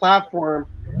Erlang platform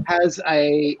has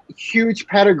a huge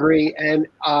pedigree and,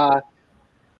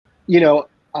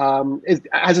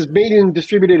 has this made-in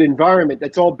distributed environment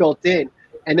that's all built in.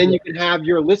 And then you can have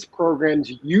your Lisp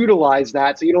programs utilize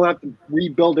that, so you don't have to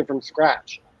rebuild it from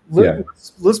scratch.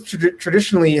 Lisp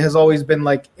traditionally has always been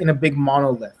like in a big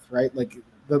monolith, right? Like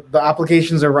the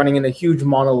applications are running in a huge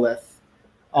monolith,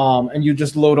 and you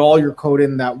just load all your code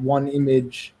in that one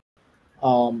image,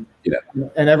 and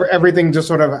everything just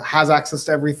sort of has access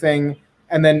to everything.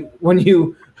 And then when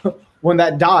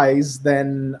that dies,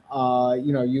 then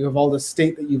you have all the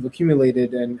state that you've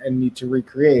accumulated and need to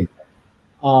recreate.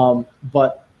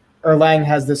 But Erlang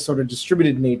has this sort of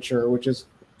distributed nature, which is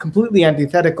completely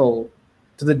antithetical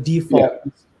to the default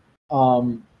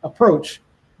approach.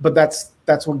 But that's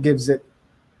what gives it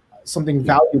something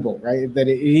valuable, right? That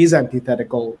it is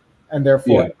antithetical, and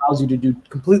therefore it allows you to do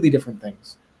completely different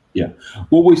things. Yeah.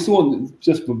 Well, we saw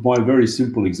just by a very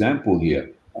simple example here.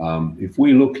 If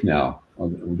we look now, I'll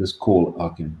just call.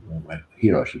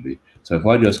 Here I should be. So if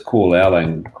I just call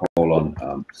Erlang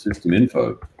system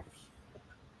info.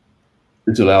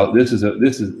 The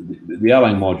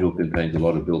Erlang module contains a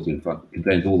lot of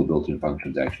contains all the built-in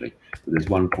functions actually. But there's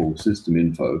one called system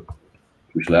info,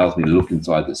 which allows me to look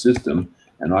inside the system,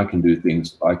 and I can do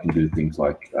things like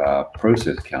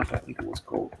process count, I think it was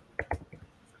called.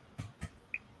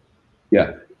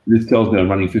 Yeah, this tells me I'm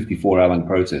running 54 Erlang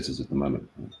processes at the moment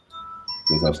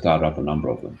because I've started up a number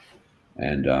of them,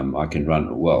 and I can run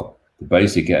the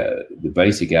basic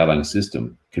Erlang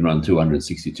system can run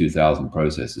 262,000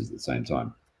 processes at the same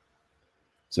time.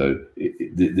 So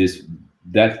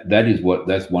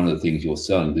that's one of the things you're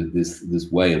selling.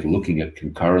 This way of looking at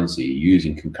concurrency,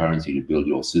 using concurrency to build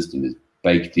your system, is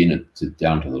baked in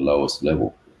down to the lowest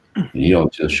level. And here I'm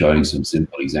just showing some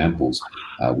simple examples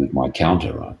with my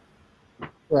counter.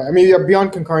 Right. I mean,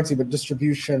 beyond concurrency, but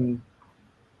distribution.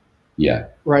 Yeah.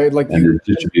 Right. Like the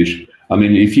distribution. I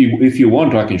mean, if you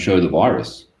want, I can show the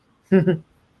virus.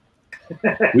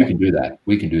 We can do that.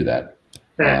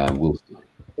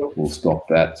 We'll stop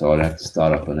that. So I'd have to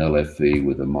start up an LFE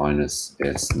with a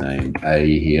 -s name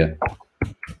A here.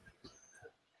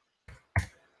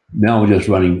 Now we're just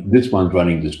running. This one's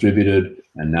running distributed,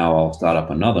 and now I'll start up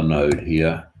another node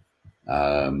here,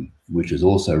 which is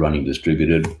also running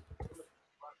distributed.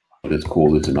 Let's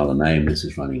call this another name. This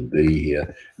is running B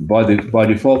here. By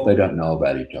default, they don't know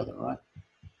about each other, right?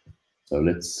 So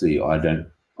let's see. I don't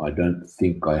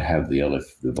think I have the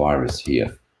virus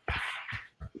here.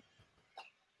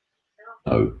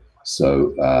 No.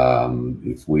 So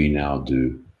if we now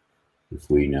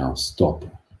stop.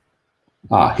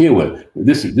 Here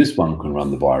this one can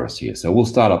run the virus here. So we'll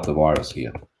start up the virus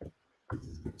here.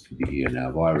 Here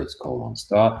now, virus :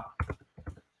 start.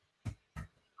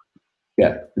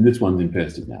 Yeah, and this one's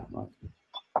infested now, right?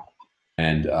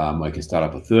 And I can start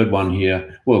up a third one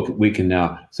here. Well, we can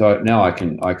now. So now I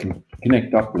can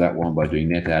connect up to that one by doing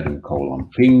netadmin :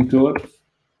 ping to it,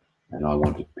 and I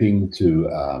want to ping to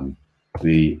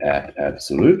be at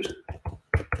absolute.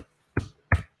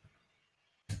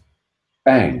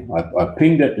 Bang! I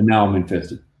pinged it, and now I'm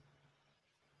infested.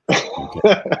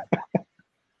 Okay.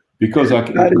 Because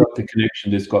it's got the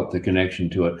connection. This got the connection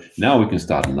to it. Now we can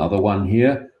start another one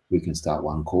here. we can start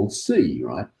one called C,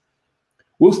 right?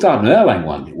 We'll start an Erlang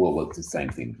one. Well, it's the same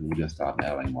thing. We'll just start an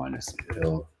Erlang minus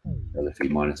L, LFE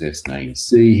minus S name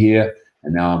C here.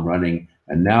 And now I'm running.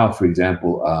 And now, for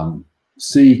example,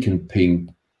 C can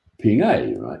ping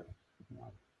A, right?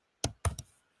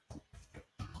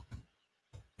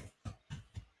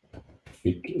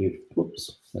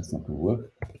 Whoops, that's not going to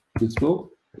work. This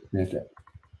will.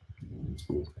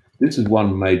 This is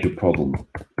one major problem.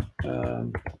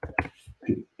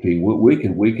 We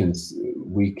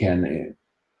can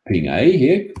ping A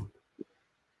here.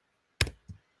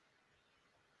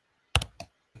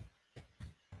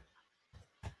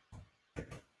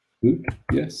 Good,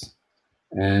 yes.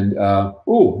 And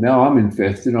oh, now I'm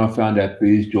infested, and I found out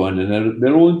B's joined, and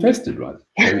they're all infested, right?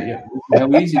 So, yeah,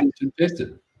 how easy it is to infest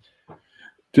it.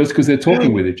 Just because they're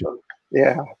talking with each other.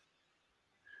 Yeah.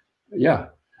 Yeah.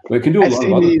 They can do a lot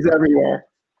of other things everywhere.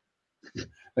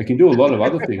 They can do a lot of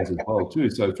other things as well too.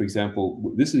 So, for example,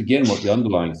 this is again what the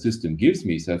underlying system gives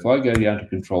me. So, if I go down to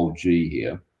Control G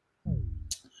here,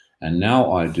 and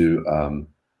now I do,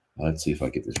 let's see if I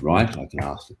get this right. I can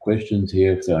ask the questions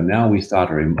here. So now we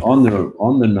start on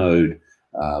the node.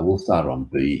 We'll start on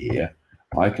B here.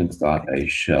 I can start a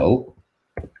shell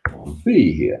on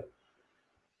B here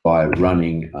by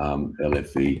running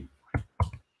LFE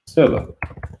server.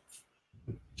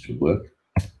 Should work.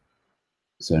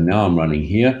 So now I'm running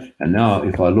here, and now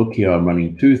if I look here, I'm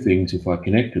running two things. If I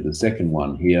connect to the second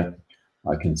one here,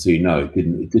 I can see no, it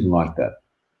didn't like that.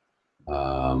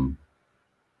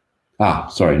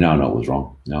 Sorry, no, it was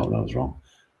wrong. No, that was wrong.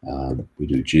 We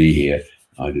do G here.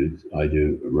 I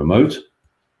do remote.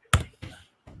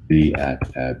 B at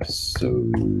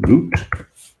absolute.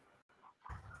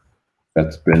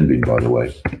 That's Brendan, by the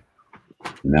way.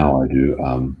 Now I do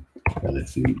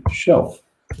LFE shell.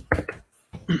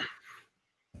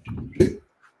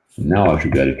 Now I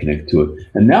should go to connect to it.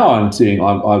 And now I'm seeing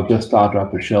I've just started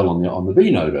up a shell on the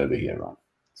B node over here, right?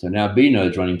 So now B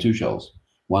node's running two shells.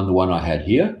 The one I had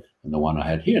here, and the one I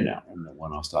had here now, and the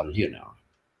one I started here now.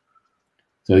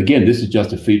 So again, this is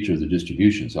just a feature of the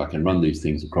distribution. So I can run these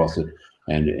things across it.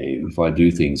 And if I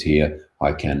do things here,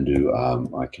 I can do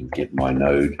I can get my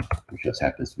node, which just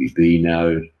happens to be B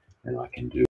node, and I can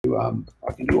do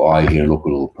I here. Look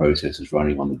at all the processes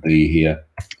running on the B here,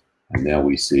 and now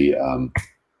we see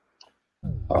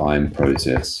I'm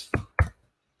process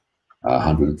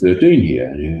 113 here,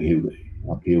 and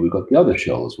up here we've got the other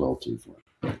shell as well too.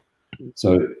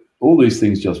 So all these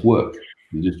things just work.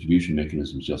 The distribution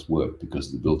mechanisms just work because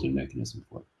of the built-in mechanisms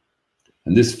work.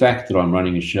 And this fact that I'm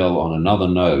running a shell on another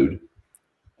node,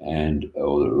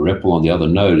 or the REPL on the other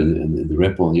node, and the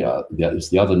REPL on it's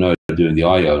the other node doing the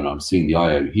I/O, and I'm seeing the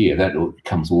I/O here. That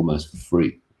comes almost for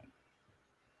free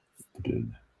for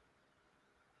doing that.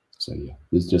 So yeah,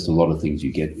 there's just a lot of things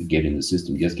you get in the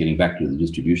system. Just getting back to the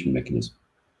distribution mechanism.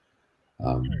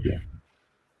 Yeah,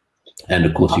 and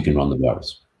of course you can run the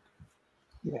virus.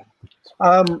 Yeah.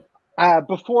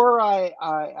 Before I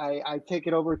take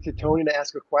it over to Tony to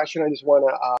ask a question, I just want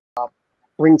to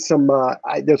bring some.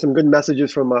 There's some good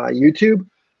messages from YouTube.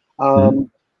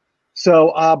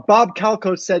 So Bob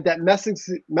Calco said that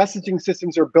messaging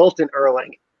systems are built in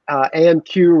Erlang.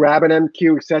 AMQ,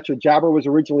 RabbitMQ, etc. Jabber was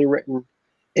originally written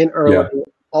in Erlang. Yeah.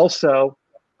 Also,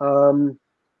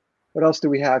 what else do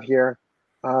we have here?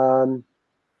 And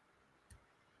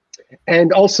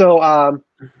also.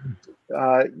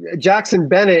 Jackson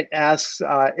Bennett asks,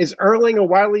 is Erlang a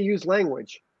widely used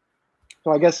language?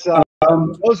 So I guess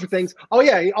those are things. Oh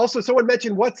yeah, also someone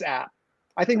mentioned WhatsApp.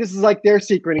 I think this is like their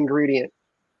secret ingredient.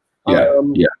 Yeah,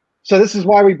 yeah. So this is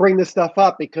why we bring this stuff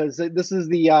up, because this is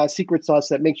the secret sauce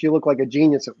that makes you look like a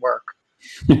genius at work.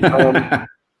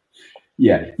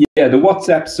 Yeah, the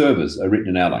WhatsApp servers are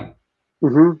written in Erlang.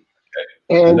 Mm-hmm. Okay.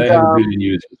 And they have a billion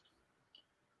users.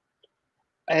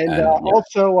 And yeah.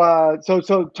 Also,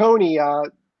 so Tony,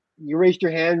 you raised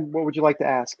your hand. What would you like to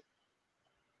ask?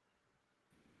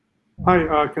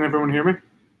 Hi, can everyone hear me?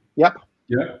 Yep.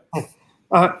 Yeah.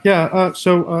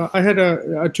 So I had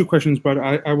two questions, but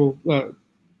I will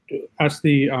ask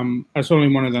ask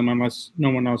only one of them unless no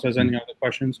one else has any other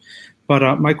questions.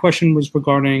 But my question was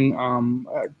regarding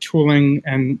tooling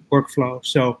and workflow.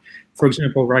 So, for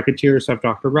example, Racketeers have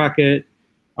Dr. Racket.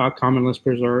 Common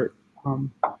Lispers are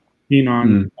on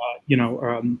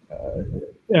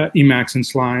Emacs and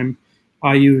Slime.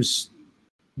 I use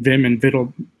Vim and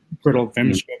brittle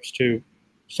Vim scripts to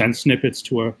send snippets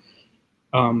to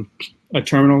a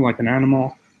terminal like an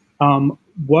animal. How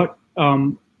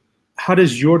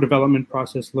does your development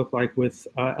process look like with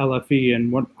LFE,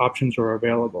 and what options are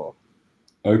available?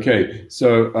 Okay,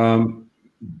 so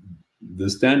the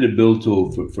standard build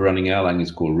tool for running Erlang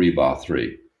is called Rebar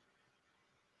 3.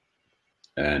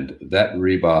 And that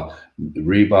rebar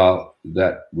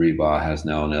has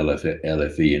now an LFE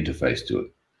interface to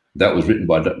it. That was written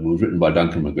by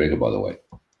Duncan McGregor, by the way.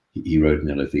 He wrote an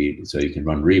LFE, so you can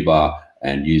run rebar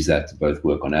and use that to both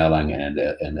work on Erlang and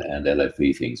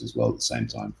LFE things as well at the same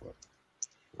time for it.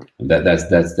 And that's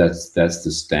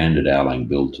the standard Erlang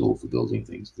build tool for building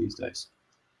things these days.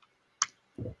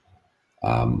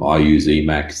 I use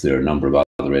Emacs. There are a number of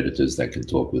other editors that can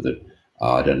talk with it.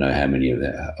 I don't know how many of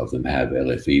them have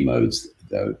LFE modes,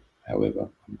 though. However,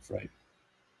 I'm afraid.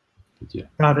 But yeah.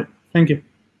 Got it. Thank you.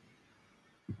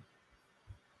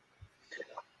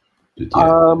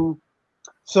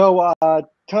 So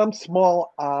Tom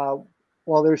Small,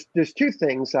 well, there's two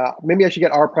things. Maybe I should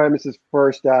get our premises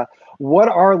first. What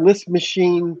are Lisp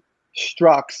machine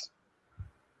structs?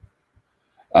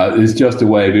 It's just a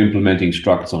way of implementing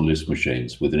structs on Lisp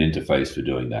machines with an interface for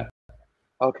doing that.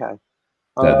 Okay.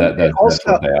 That's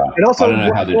what they are. And also, I don't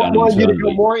know how they're done I want you to go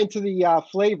internally. more into the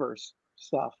flavors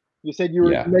stuff. You said you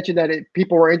mentioned that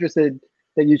people were interested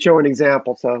that you show an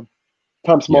example. So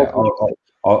Tom Small. Yeah,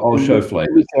 I'll show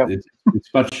flavors.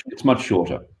 It's much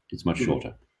shorter. It's much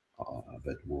shorter.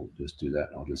 But we'll just do that.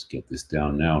 I'll just get this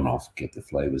down now, and I'll get the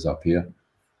flavors up here,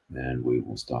 and we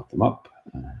will start them up.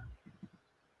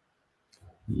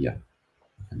 Yeah,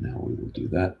 and now we will do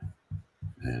that,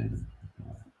 and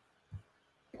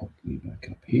pop you back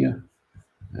up here.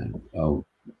 And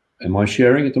am I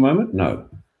sharing at the moment? No.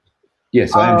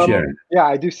 Yes, I am sharing. Yeah,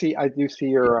 I do see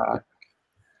your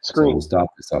screen. So we'll start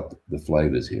this up. The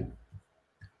flavors here.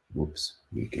 Whoops.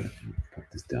 We go. Pop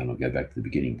this down. I'll go back to the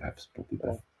beginning, perhaps. Probably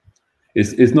better.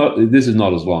 It's not. This is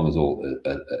not as long as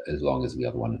the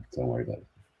other one. Don't worry about it.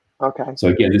 Okay. So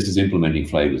again, this is implementing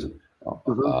flavors.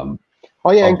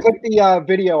 Oh yeah, and click the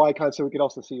video icon so we could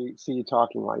also see you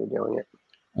talking while you're doing it.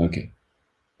 Okay.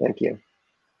 Thank you.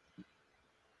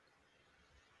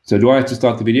 So do I have to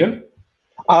start the video?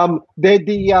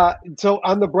 So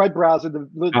on the bread browser, the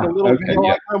little video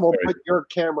icon will put your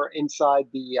camera inside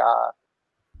the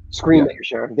screen that you're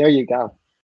sharing. There you go.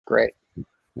 Great.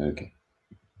 Okay.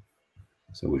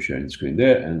 So we're sharing the screen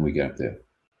there, and we go up there.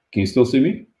 Can you still see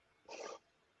me?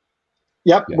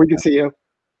 Yep, we can see you.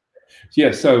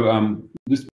 Yeah, so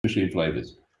this machine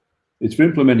flavors. It's for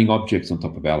implementing objects on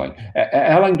top of Erlang.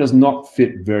 Erlang does not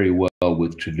fit very well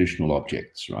with traditional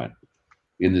objects, right?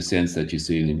 In the sense that you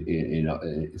see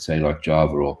in say like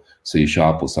Java or C#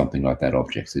 or something like that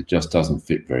objects. It just doesn't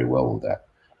fit very well with that.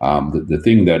 The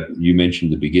thing that you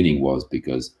mentioned at the beginning was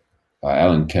because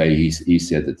Alan Kay, he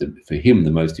said that for him,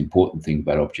 the most important thing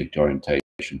about object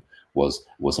orientation was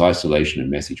isolation and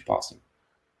message passing,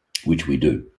 which we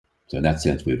do. So in that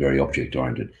sense, we're very object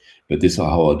oriented. But this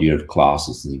whole idea of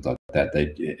classes and things like that,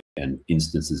 and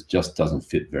instances just doesn't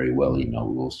fit very well. You know,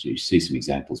 we'll see some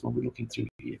examples when we're looking through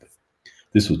here. But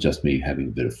this was just me having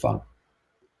a bit of fun.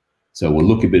 So we'll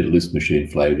look a bit at Lisp machine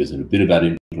flavors and a bit about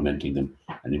implementing them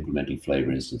and implementing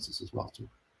flavor instances as well too.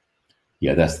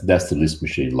 Yeah, that's the Lisp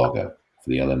machine logo for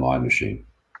the LMI machine.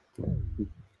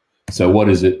 So what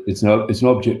is it? It's an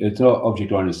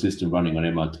object-oriented system running on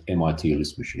MIT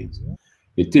Lisp machines.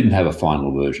 It didn't have a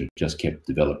final version; it just kept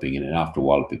developing it, and after a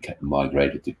while, it became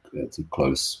migrated to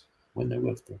close when they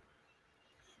worked there.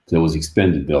 So it was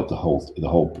expanded, built the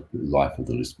whole life of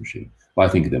the Lisp machine. I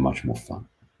think they're much more fun.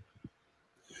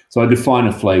 So I define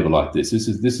a flavor like this. This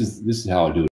is how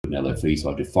I do it in LFE.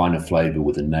 So I define a flavor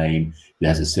with a name. It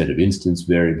has a set of instance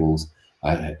variables.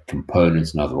 I have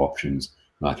components and other options.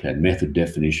 And I can have method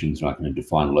definitions. And I can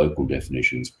define local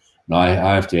definitions. And I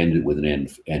have to end it with an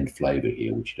end flavor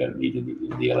here, which you don't need in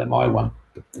the LMI one.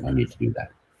 But I need to do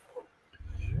that.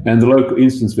 And the local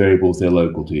instance variables, they're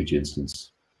local to each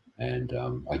instance. And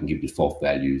I can give default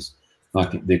values.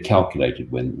 They're calculated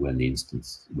when the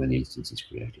instance is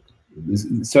created.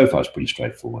 So far, it's pretty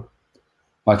straightforward.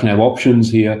 I can have options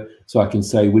here, so I can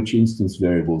say which instance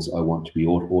variables I want to be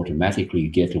automatically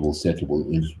gettable, settable,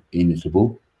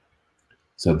 initable.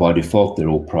 So by default, they're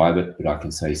all private, but I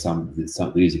can say some these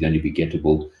are going to be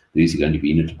gettable, these are going to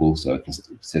be initable, so I can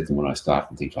set them when I start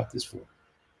and things like this for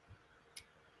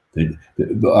them.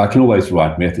 I can always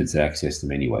write methods to access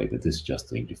them anyway, but this is just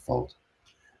the default.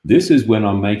 This is when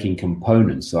I'm making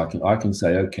components. So I can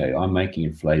say, okay, I'm making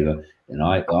a flavor, and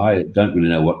I don't really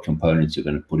know what components you're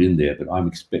going to put in there, but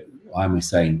I'm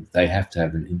saying they have to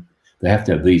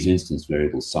have these instance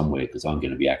variables somewhere because I'm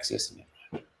going to be accessing it.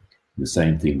 The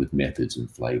same thing with methods and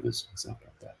flavors and stuff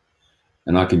like that.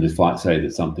 And I can say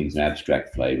that something's an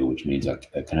abstract flavor, which means I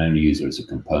can only use it as a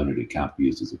component. It can't be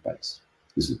used as a base.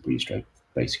 This is pretty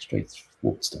basic,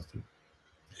 straightforward stuff here.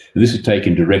 And this is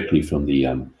taken directly from the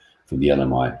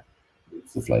LMI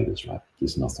for flavors, right?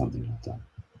 This is not something I've done.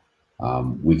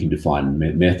 We can define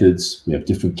methods. We have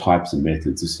different types of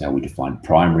methods. This is how we define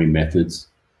primary methods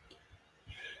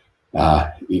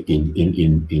for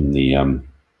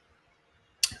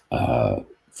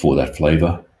that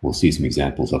flavor. We'll see some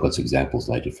examples. I've got some examples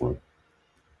later for it.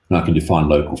 And I can define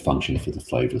local function for the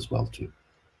flavor as well too.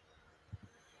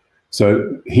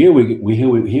 So here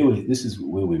this is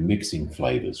where we're mixing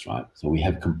flavors, right? So we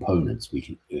have components. We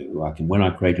can, when I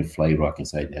create a flavor, I can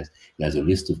say it has a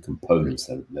list of components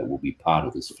that will be part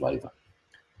of this flavor.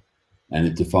 And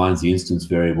it defines the instance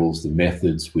variables, the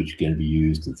methods which can be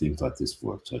used, and things like this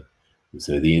for it.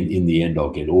 So in the end, I'll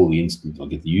get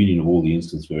the union of all the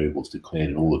instance variables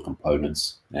declared in all the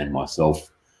components and myself.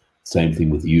 Same thing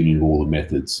with the union of all the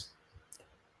methods.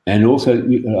 And also,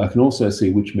 I can also see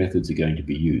which methods are going to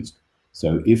be used.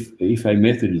 So if a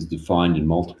method is defined in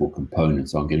multiple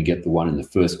components, I'm going to get the one in the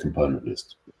first component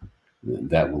list.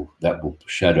 That will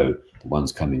shadow the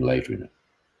ones coming later in it.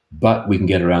 But we can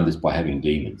get around this by having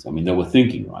daemons. I mean, they were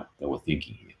thinking, right? They were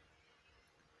thinking here.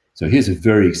 So here's a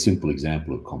very simple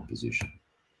example of composition.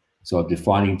 So I'm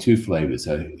defining two flavors.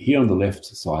 So here on the left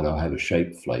side, I'll have a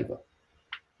shape flavor,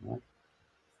 right?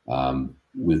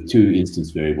 With two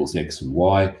instance variables, X and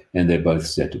Y, and they're both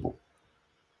settable.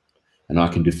 And I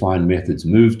can define methods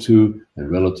move to and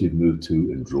relative move to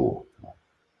and draw.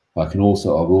 I'll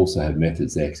also have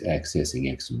methods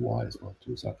accessing X and Y as well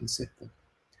too, so I can set them.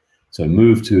 So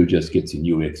move to just gets a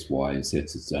new X, Y, and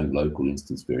sets its own local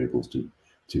instance variables to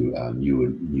new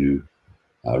and new.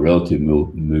 Relative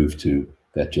move to,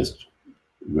 that just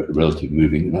relative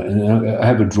moving. And I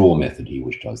have a draw method here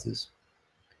which does this.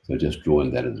 So just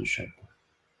drawing that as a shape.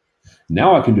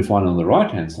 Now I can define on the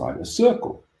right-hand side a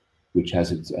circle, which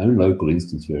has its own local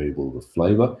instance variable of a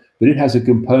flavor, but it has a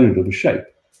component of a shape.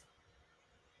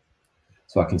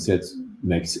 So I can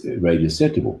make radius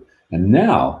settable. And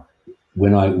now,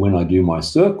 when I do my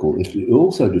circle, it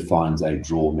also defines a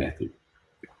draw method.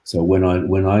 So when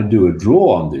I do a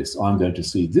draw on this, I'm going to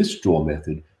see this draw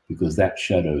method because that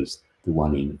shadows the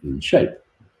one in shape.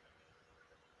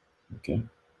 Okay.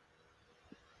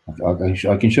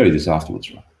 I can show you this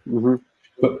afterwards, right? Mm-hmm.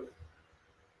 But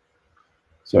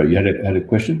sorry, you had a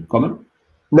question, comment?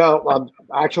 No,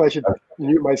 actually, I should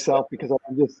mute myself because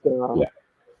I'm just.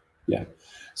 Yeah.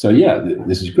 So yeah,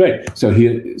 this is great.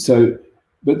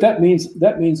 But that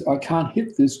means I can't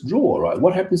hit this draw, right?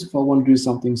 What happens if I want to do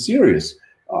something serious?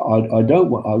 I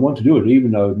want to do it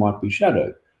even though it might be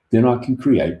shadowed. Then I can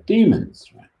create daemons,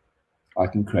 right? I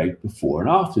can create before and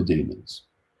after daemons.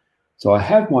 So I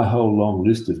have my whole long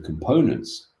list of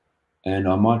components, and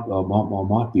I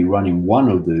might be running one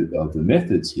of the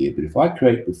methods here. But if I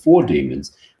create before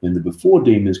daemons, then the before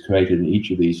daemons created in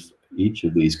each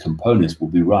of these components will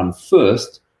be run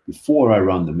first before I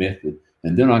run the method,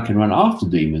 and then I can run after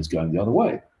daemons going the other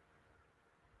way.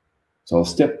 So I'll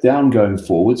step down going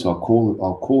forward. So I'll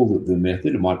call the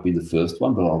method. It might be the first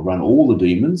one, but I'll run all the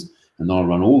daemons, and then I'll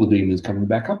run all the daemons coming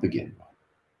back up again.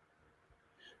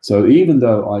 So even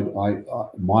though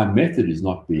my method is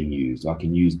not being used, I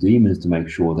can use daemons to make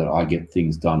sure that I get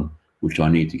things done which I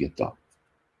need to get done.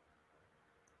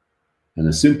 And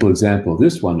a simple example of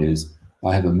this one is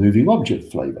I have a moving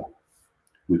object flavor,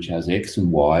 which has X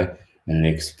and Y and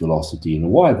an X velocity and a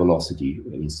Y velocity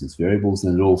instance variables,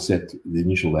 and they're all set. The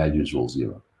initial values are all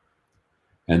 0,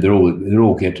 and they're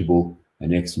all gettable,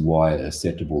 and X and Y are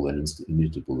settable and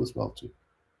immutable as well too.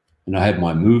 And I have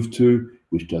my move to,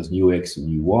 which does new X and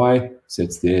new Y,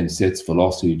 sets there, and sets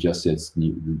velocity, just sets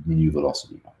the new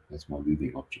velocity. Right? That's my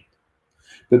moving object.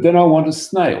 But then I want a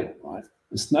snail, right?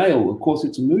 A snail, of course,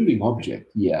 it's a moving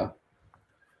object, yeah,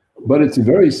 but it's a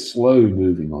very slow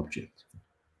moving object.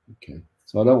 Okay,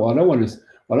 so I don't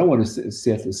want to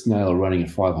set a snail running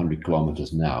at 500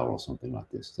 kilometers an hour or something like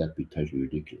this. That'd be totally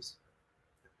ridiculous.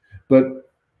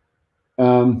 But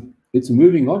it's a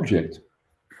moving object.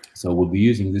 So we'll be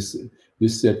using this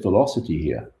set velocity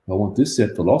here. I want this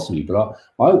set velocity, but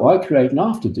I create an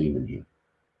after daemon here.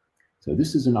 So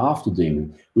this is an after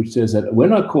daemon, which says that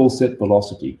when I call set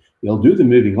velocity, it'll do the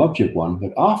moving object one,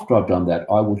 but after I've done that,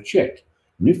 I will check.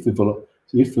 And if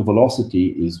the velocity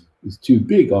is too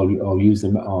big, I'll use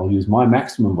my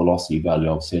maximum velocity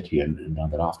value I've set here and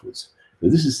done that afterwards. So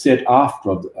this is set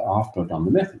after I've done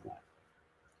the method.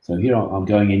 So here I'm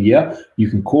going in. Yeah, you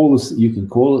can call this. You can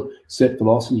call it set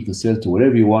velocity. You can set it to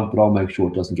whatever you want, but I'll make sure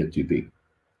it doesn't get too big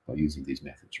by using these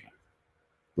methods. Right?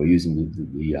 By using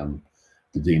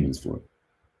the daemons for it.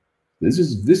 This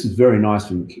is very nice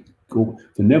for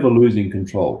never losing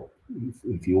control.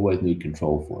 If you always need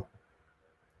control for it,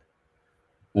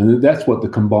 and that's what the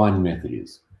combined method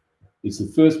is. It's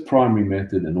the first primary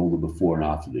method and all the before and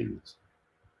after daemons.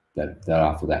 that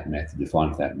are for that method,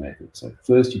 defined for that method. So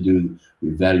first you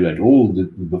evaluate all the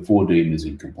before daemons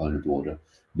in component order.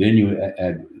 Then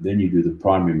you do the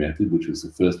primary method, which was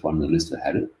the first one on the list that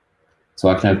had it. So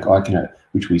I can have,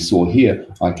 which we saw here,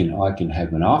 I can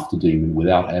have an after daemon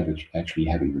without actually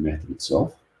having the method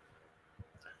itself.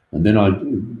 And then I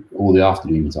do all the after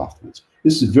daemons afterwards.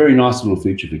 This is a very nice little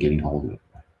feature for getting hold of it.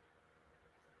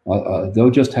 They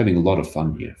were just having a lot of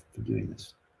fun here for doing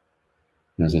this.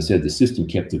 And as I said, the system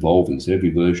kept evolving. So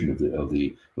every version of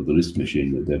the Lisp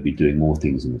machine, they'll be doing more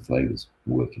things in the flavors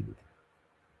we're working with.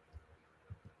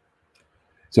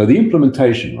 So the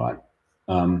implementation, right?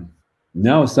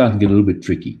 Now it's starting to get a little bit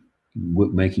tricky,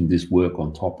 making this work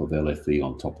on top of LFE,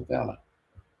 on top of Erlang.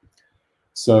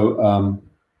 So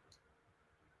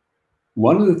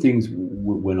one of the things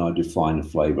when I define a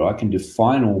flavor, I can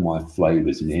define all my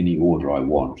flavors in any order I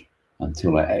want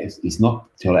until I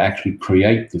actually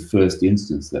create the first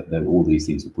instance that all these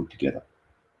things are put together.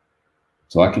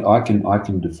 So I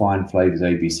can define flavors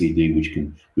A, B, C, D, which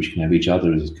can have each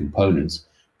other as components,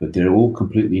 but they're all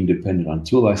completely independent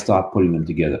until I start putting them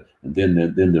together, and then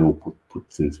they're all put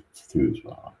through as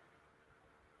well.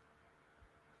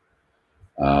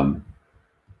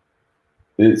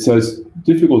 So it's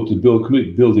difficult to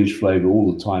build each flavor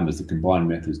all the time, as the combined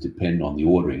methods depend on the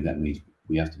ordering. That means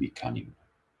we have to be cunning.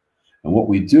 And what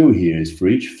we do here is for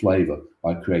each flavor,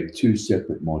 I create two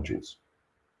separate modules.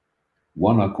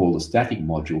 One I call the static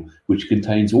module, which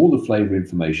contains all the flavor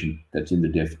information that's in the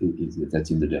def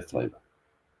flavor.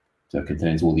 So it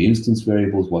contains all the instance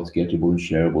variables, what's gettable and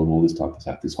shareable, and all this type of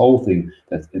stuff. This whole thing,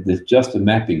 there's just a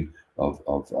mapping of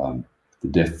the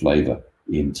def flavor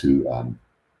into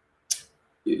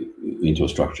a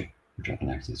structure, which I can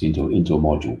access, into a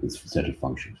module with a set of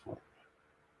functions for it.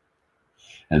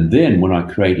 And then when I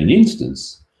create an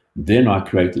instance, then I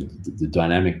create the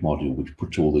dynamic module, which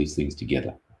puts all these things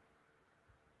together.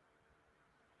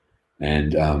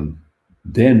 And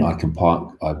then I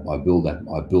build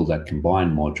that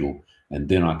combined module, and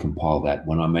then I compile that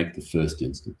when I make the first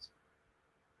instance.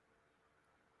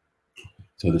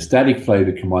 So the static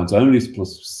flavor combines only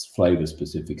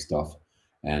flavor-specific stuff,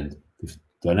 and the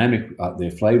dynamic,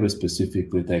 they're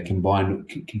flavor-specific, but they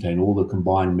contain all the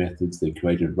combined methods. They're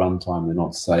created at runtime. They're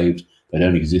not saved. They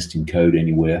don't exist in code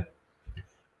anywhere.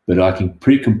 But I can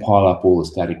pre-compile up all the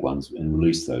static ones and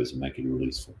release those and make it a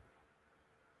release form.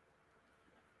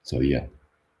 So yeah.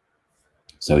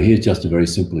 So here's just a very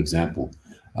simple example.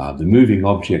 The moving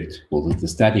object, well, the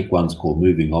static one's called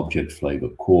moving object flavor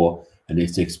core, and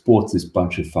it exports this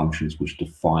bunch of functions which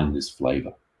define this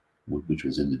flavor, which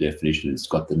was in the definition. It's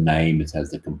got the name, it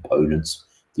has the components,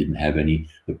 didn't have any,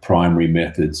 the primary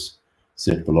methods,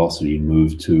 set velocity,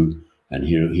 move to, and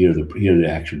here are the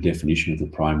actual definition of the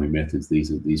primary methods.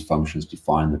 These functions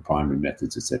define the primary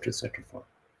methods, etc., etc.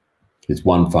 There's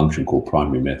one function called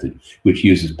primary method, which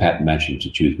uses pattern matching to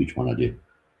choose which one I did.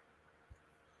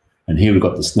 And here we've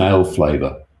got the snail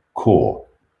flavor core.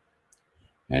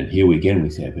 And here again,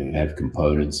 we have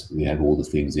components. We have all the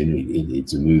things in it.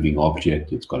 It's a moving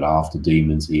object. It's got after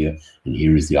daemons here, and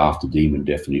here is the after daemon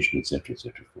definition, etc.,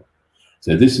 etc.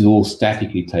 So this is all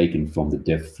statically taken from the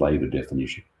def flavor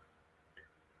definition.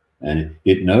 And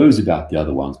it knows about the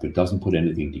other ones, but it doesn't put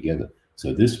anything together.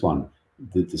 So this one,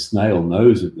 the snail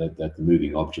knows that the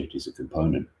moving object is a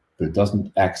component, but it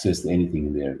doesn't access anything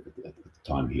in there at the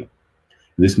time here.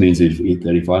 This means that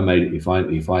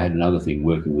if I had another thing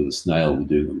working with a snail,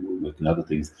 working other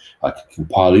things, I could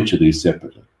compile each of these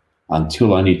separately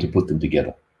until I need to put them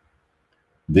together.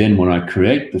 Then when I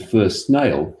create the first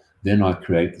snail, then I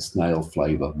create the snail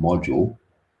flavor module,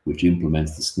 which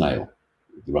implements the snail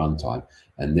at the runtime,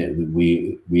 and then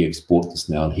we export the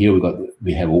snail. Here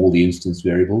we have all the instance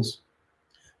variables.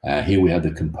 Here we have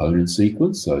the component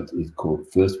sequence. So it's called,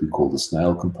 first we call the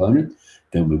snail component,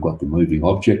 then we've got the moving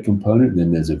object component, and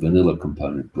then there's a vanilla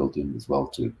component built in as well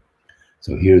too.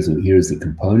 So here's the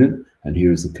component, and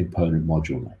here's the component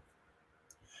module name.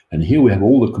 And here we have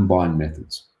all the combined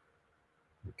methods.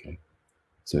 Okay.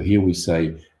 So here we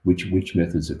say which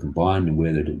methods are combined and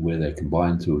where they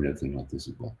combine to, and everything like this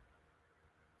as well.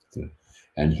 So,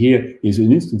 and here is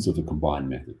an instance of a combined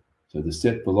method. So the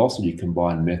set velocity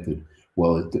combined method,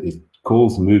 well, it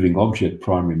calls the moving object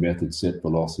primary method set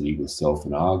velocity with self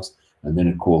and args, and then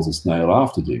it calls the snail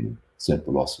after daemon set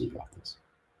velocity like this.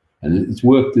 And it's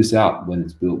worked this out when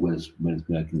it's built, when it's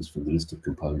making this from the list of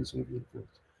components of the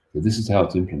So this is how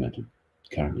it's implemented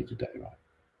currently today, right?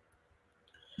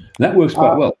 And that works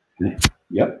quite well.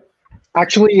 Yep.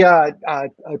 Actually,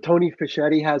 Tony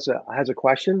Fischetti has a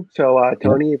question. So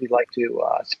Tony, if you'd like to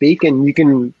speak, and you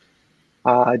can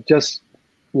just,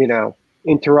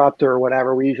 interrupt or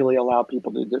whatever, we usually allow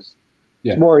people to just,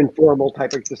 it's more informal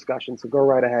type of discussion. So go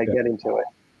right ahead, get into it.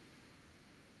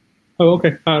 Oh,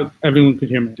 okay. Everyone could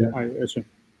hear me, I assume.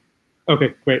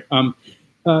 Okay, great.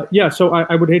 Yeah, so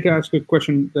I would hate to ask a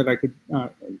question that I could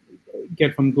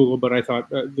get from Google, but I thought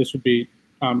this would be,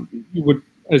 you would,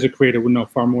 as a creator, would know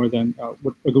far more than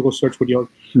what a Google search would yield.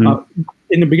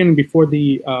 In the beginning, before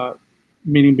the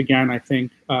meeting began, I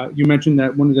think, you mentioned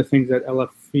that one of the things that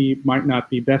LFE might not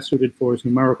be best suited for is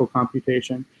numerical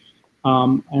computation.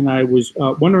 And I was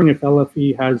wondering if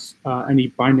LFE has any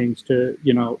bindings to,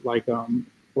 like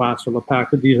LAS or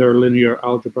LAPACK. These are linear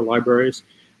algebra libraries.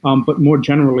 But more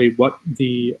generally, what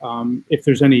the if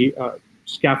there's any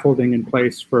scaffolding in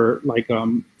place for like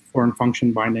foreign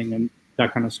function binding and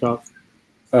that kind of stuff.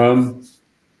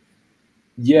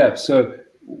 Yeah, so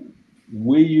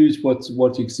we use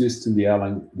what exists in the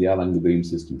Erlang Beam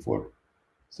system for it.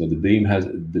 So the Beam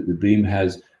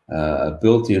has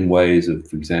built-in ways of,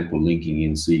 for example, linking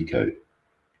in C code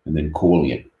and then calling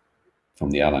it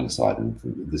from the Erlang side, and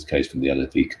in this case from the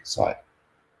LFE side.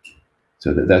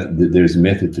 So there's a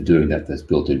method for doing that that's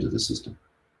built into the system.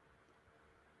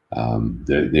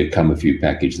 There come a few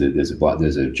packages. There's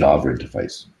a Java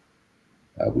interface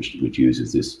which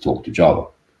uses this talk to Java,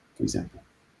 for example.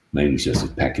 Mainly it's just a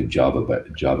pack of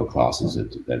Java classes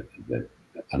that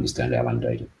understand Erlang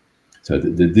data. So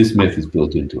this method is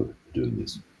built into it for doing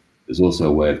this. There's also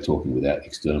a way of talking without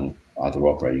external other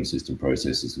operating system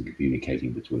processes and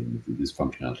communicating between them. This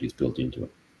functionality is built into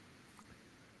it.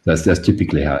 That's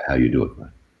typically how you do it, right?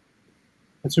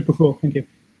 That's super cool. Thank you.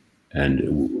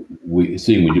 And we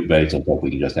do base on top,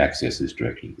 we can just access this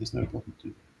directly. There's no problem to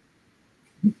it.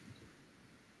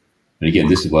 And again,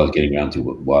 this is what I was getting around to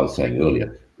what I was saying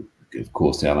earlier. Of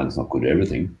course, Erlang's not good at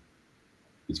everything.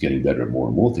 It's getting better at more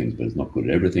and more things, but it's not good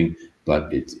at everything. But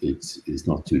it's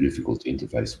not too difficult to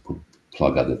interface.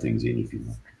 Plug other things in if you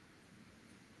want.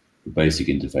 The basic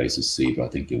interface is C, but I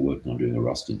think they're working on doing a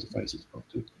Rust interface as well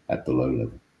too, at the low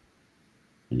level.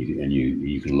 And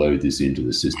you can load this into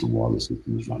the system while the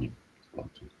system is running.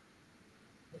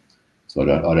 So I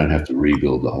don't have to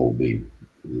rebuild the whole Beam.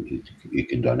 It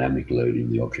can dynamically load in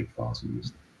the object files and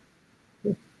use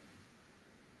them.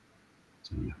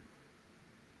 So,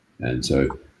 yeah. And so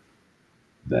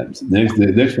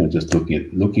the next one, just looking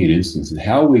at instances.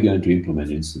 How are we going to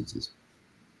implement instances?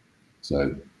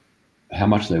 So how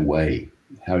much they weigh,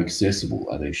 how accessible,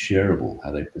 are they shareable,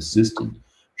 are they persistent?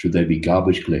 Should they be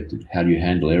garbage collected? How do you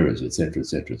handle errors, etc.,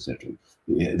 etc., etc.?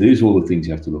 These are all the things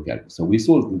you have to look at. So we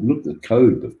sort of looked at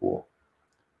code before,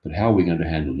 but how are we going to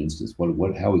handle an instance? How are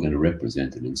we going to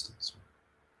represent an instance?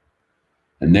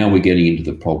 And now we're getting into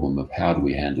the problem of how do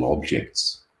we handle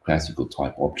objects, classical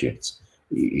type objects,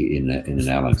 in an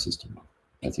Erlang system.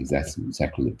 I think that's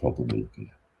exactly the problem we're looking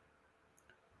at.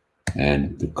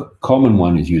 And the common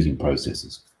one is using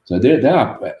processes. So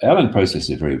Erlang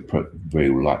processes are very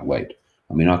lightweight.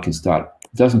 I mean, I can start,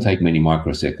 it doesn't take many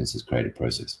microseconds to create a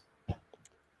process.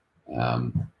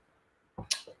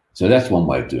 So that's one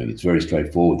way of doing it. It's very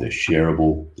straightforward. They're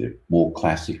shareable. They're more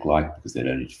classic-like because they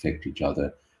don't affect each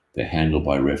other. They're handled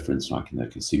by reference, and they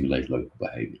can simulate local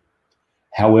behavior.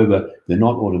 However, they're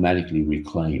not automatically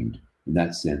reclaimed. In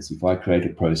that sense, if I create a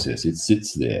process, it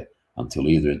sits there until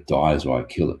either it dies or I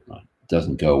kill it. Right? It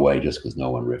doesn't go away just because no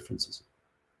one references it.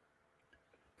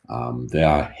 They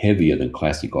are heavier than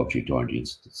classic object-oriented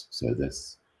instances, so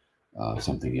that's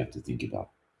something you have to think about.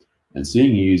 And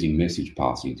seeing you using message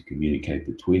passing to communicate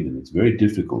between them, it's very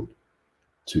difficult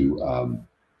to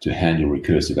handle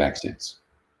recursive access.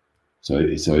 So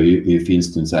if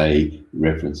instance A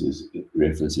references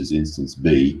instance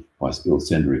B, it'll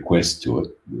send a request to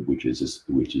it, which is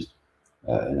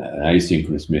an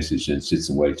asynchronous message, and sits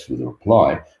and waits for the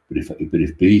reply. But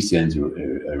if B sends a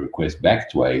request back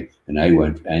to A, and A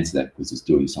won't answer that because it's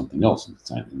doing something else at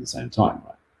the same time,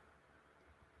 right?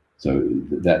 So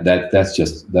that's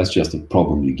just a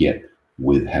problem you get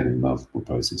with having multiple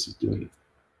processes doing it.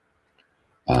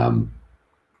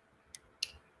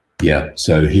 Yeah,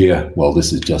 so here, well,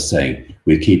 this is just saying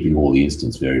we're keeping all the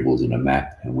instance variables in a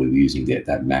map, and we're using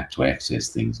that map to access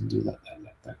things and do that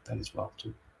as well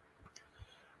too.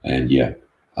 And yeah,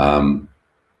 I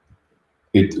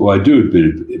do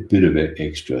a bit of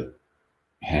extra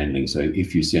handling. So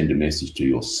if you send a message to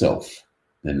yourself,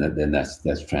 then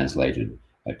that's translated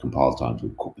at compile time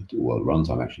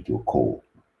runtime actually to a call.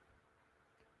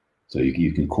 So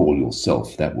you can call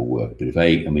yourself, that will work. But if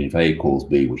A calls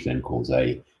B, which then calls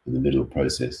A in the middle of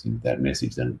processing that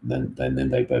message, then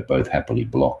they both happily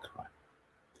block. Right?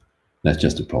 That's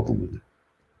just a problem with it.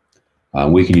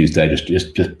 We can use data,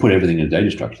 just put everything in a data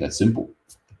structure. That's simple.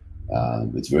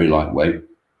 It's very lightweight.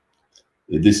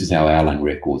 This is how Erlang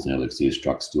records and LXC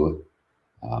structs do it.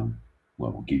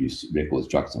 Well, we'll give you record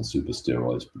structs on super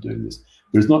steroids for doing this,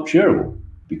 but it's not shareable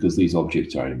because these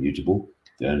objects are immutable.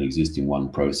 They only exist in one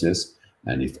process,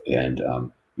 and if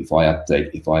I update,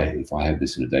 if I have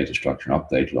this in a data structure and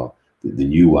update it, the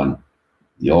new one,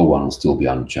 the old one will still be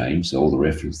unchanged. So all the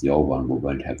reference, the old one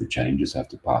won't have the changes. Have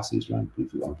to pass these around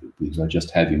because I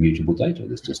just have immutable data.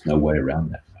 There's just no way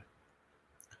around that.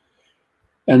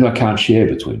 And I can't share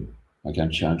between. I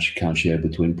can't share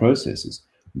between processes.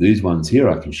 These ones here,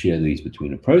 I can share these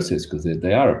between a process because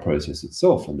they are a process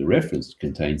itself, and the reference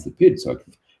contains the PID, so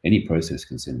any process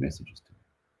can send messages to it.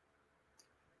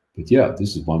 But yeah,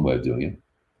 this is one way of doing it.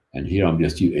 And here I'm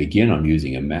just I'm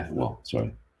using a map. Well,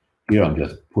 sorry. Here I'm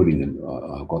just putting them.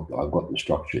 I've got the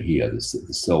structure here, the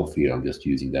self here. I'm just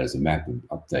using that as a map and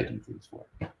updating things for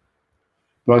it.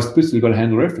 But I've specifically got to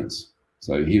handle reference.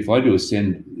 So here, if I do a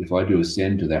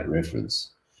send to that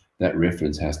reference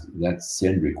that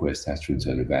send request has to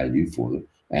return a value for it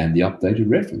and the updated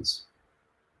reference,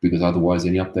 because otherwise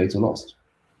any updates are lost.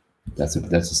 That's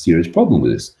a serious problem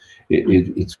with this.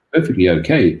 It's perfectly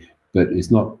okay, but it's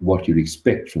not what you'd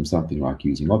expect from something like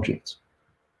using objects.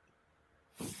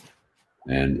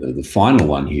 And the final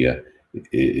one here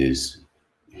is,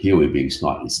 here we're being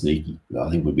slightly sneaky. I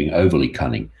think we're being overly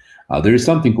cunning. There is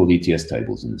something called ETS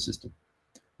tables in the system.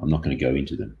 I'm not going to go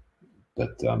into them,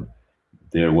 but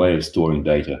they're a way of storing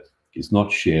data. It's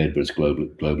not shared, but it's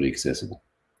globally accessible.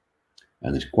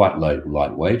 And it's quite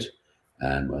lightweight,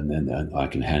 and then I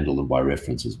can handle them by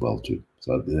reference as well too.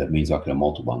 So that means I can have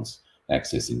multiple ones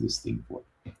accessing this thing for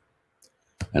it.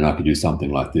 And I can do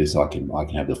something like this. I can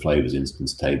have the flavors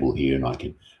instance table here, and I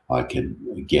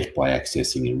can get by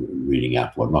accessing and reading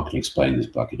out. Well, I'm not going to explain this,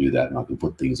 but I can do that, and I can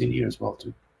put things in here as well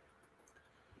too.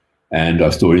 And I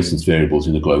store instance variables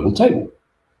in the global table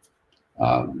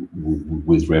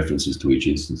with references to each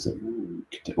instance,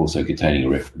 also containing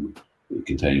reference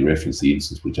to the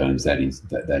instance which owns that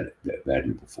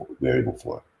variable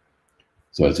for it.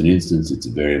 So it's an instance, it's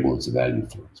a variable, it's a value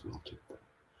for it as well too.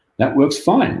 That works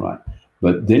fine, right?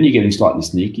 But then you're getting slightly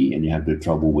sneaky, and you have a bit of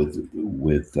trouble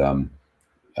with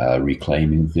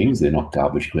reclaiming things. They're not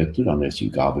garbage collected unless you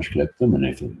garbage collect them. And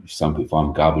if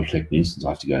I'm garbage collecting instance, I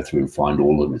have to go through and find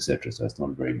all of them, etc. So it's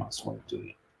not a very nice way of doing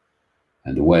it.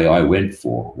 And the way I went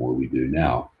for what we do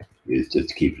now is just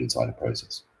to keep it inside a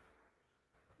process.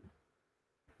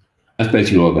 That's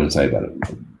basically all I'm going to say about it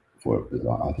for it. Because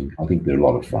I think they're a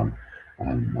lot of fun.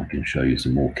 I can show you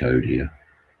some more code here.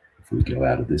 If we go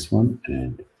out of this one,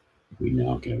 and we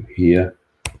now go here.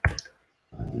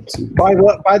 By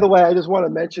the way, I just want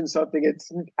to mention something.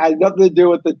 It's had nothing to do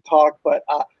with the talk, but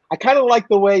I kind of like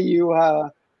the way you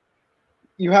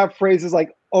have phrases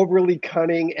like overly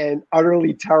cunning and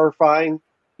utterly terrifying.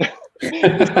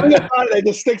 There's something about it that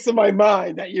just sticks in my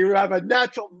mind, that you have a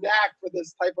natural knack for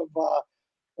this type of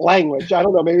language. I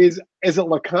don't know. Maybe is it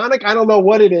laconic? I don't know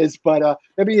what it is, but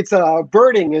maybe it's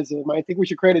Virding. I think we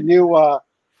should create a new way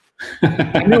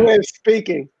of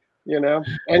speaking. You know.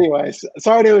 Anyways,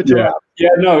 sorry to interrupt. Yeah.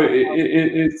 No,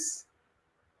 it's.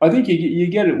 I think you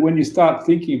get it when you start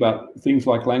thinking about things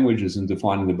like languages and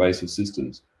defining the base of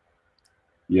systems.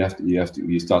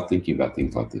 You start thinking about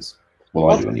things like this.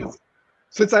 Well, I do anyway.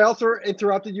 Since I also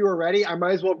interrupted you already, I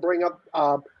might as well bring up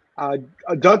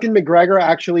Duncan McGregor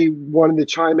actually wanted to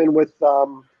chime in with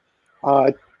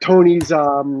Tony's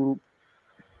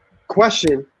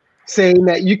question, saying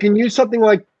that you can use something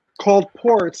like called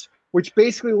ports, which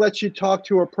basically lets you talk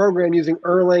to a program using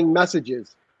Erlang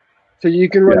messages. So you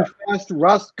can run fast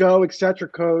Rust, Go, etc.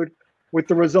 code with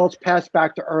the results passed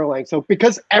back to Erlang. So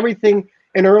because everything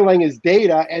in Erlang is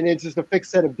data and it's just a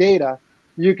fixed set of data,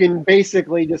 you can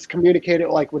basically just communicate it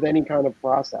like with any kind of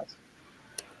process.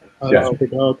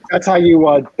 That's how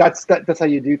you that's how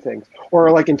you do things.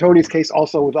 Or like in Tony's case,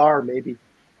 also with R maybe.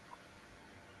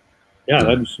 Yeah,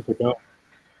 that'd be super dope.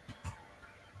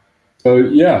 So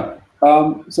yeah.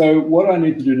 So what I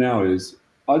need to do now is,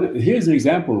 here's an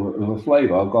example of a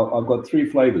flavor. I've got 3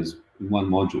 flavors in one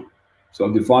module. So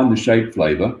I've defined the shape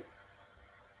flavor.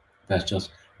 That's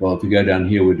just, well, if you go down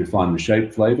here, we define the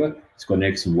shape flavor. It's got an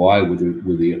X and Y with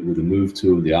the move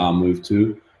to and the arm move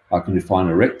to. I can define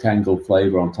a rectangle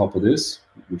flavor on top of this,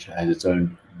 which has its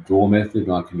own draw method,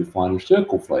 and I can define a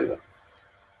circle flavor.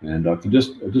 And I can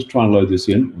just try and load this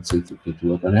in and see if it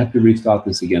will work. And I have to restart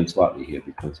this again slightly here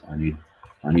because I need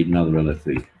another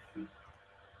LFE.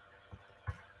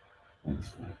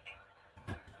 What's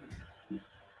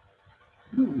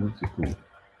it called?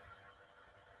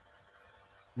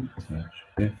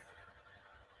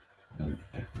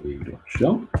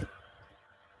 FFE.show.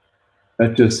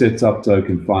 that just sets up so I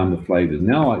can find the flavors.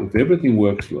 Now, if everything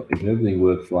works right,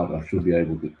 I should be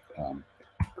able to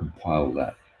compile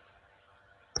that.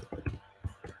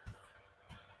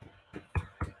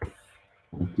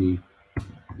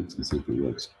 Let's see if it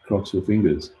works. Cross your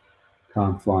fingers.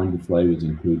 Can't find the flavors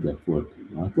include that word.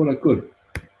 I thought I could.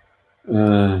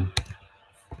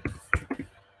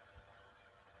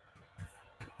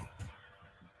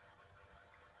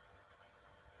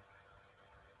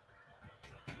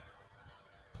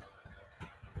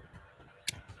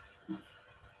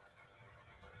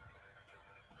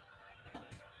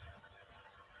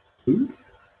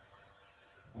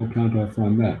 Why can't I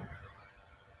find that?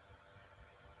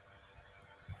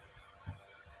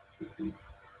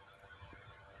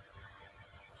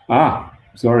 Ah,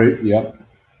 sorry. Yep.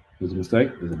 There's a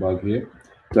mistake. There's a bug here.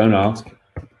 Don't ask.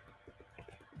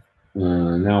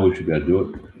 Now we should be able to do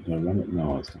it. Don't run it.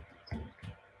 No, it's not.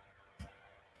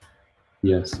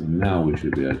 Yes, and now we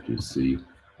should be able to see.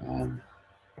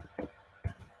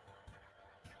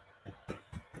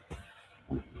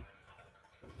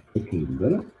 Even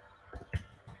better.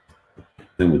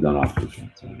 Then we're done after the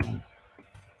chat. So,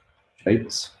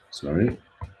 shapes. Sorry.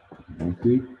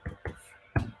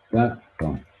 That.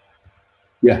 Done.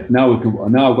 Yeah, now we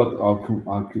can. Now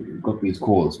I've got these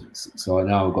cores. So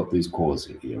now I've got these cores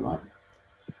here, right?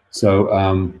 So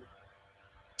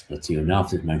let's see. Now I have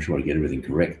to make sure I get everything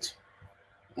correct.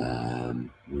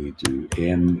 We do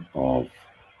M of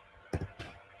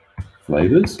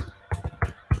flavors,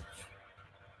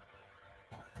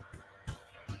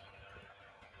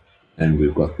 and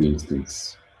we've got the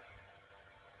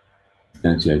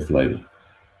instantiate flavor.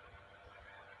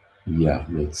 Yeah,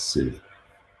 let's see.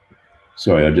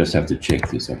 Sorry, I just have to check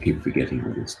this. I keep forgetting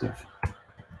all this stuff.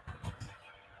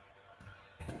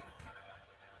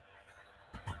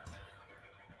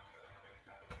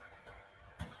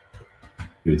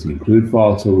 Here's an include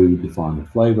file, so we define the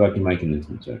flavor. I can make an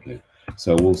instance. Okay,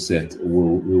 so we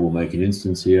will make an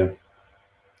instance here.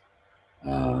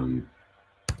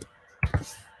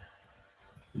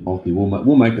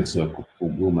 We'll make a circle.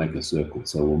 We'll make a circle.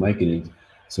 So we'll make an.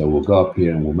 So we'll go up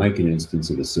here and we'll make an instance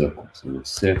of a circle. So we'll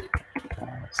set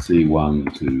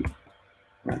C1 to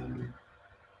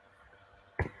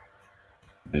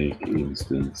make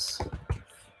instance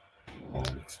of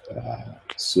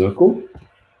circle.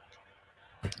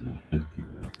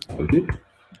 Okay.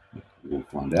 We'll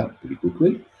find out pretty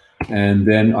quickly. And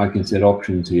then I can set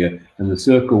options here. And the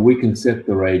circle, we can set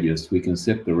the radius. We can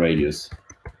set the radius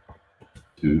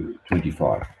to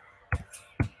 25.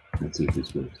 Let's see if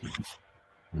this works.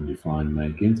 And define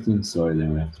make instance. Sorry,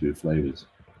 then we have to do flavors.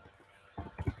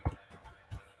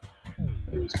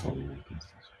 Flavors column make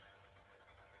instance.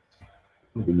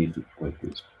 We need to wait for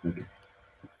this. Okay.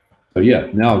 So yeah,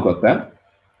 now I've got that.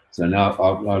 So now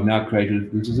I've now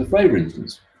created this is a flavor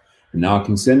instance. And now I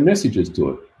can send messages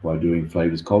to it by doing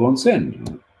flavors colon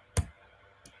send.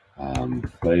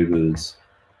 Flavors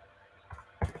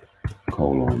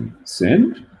colon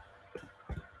send.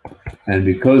 And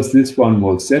because this one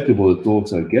was settable, it's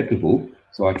also gettable.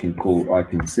 So I can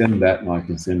send that, and I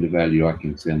can send a value. I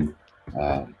can send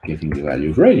getting the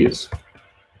value of radius,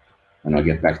 and I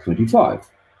get back 25.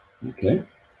 Okay.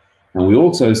 And we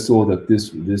also saw that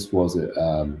this was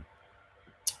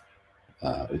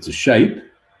it's a shape,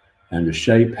 and the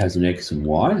shape has an x and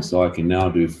y. So I can now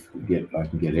get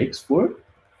x for it,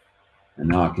 and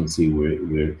now I can see where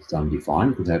it's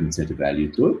undefined because I haven't set a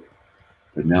value to it.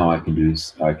 But now I can do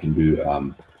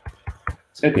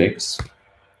set x.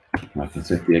 And I can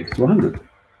set the x to 100.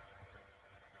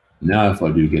 Now if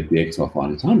I do get the x, I'll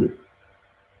find it's 100.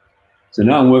 So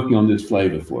now I'm working on this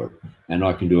flavor for it, and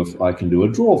I can do a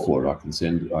draw for it. I can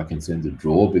send a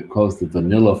draw because the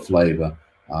vanilla flavor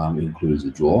includes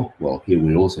a draw. Well, here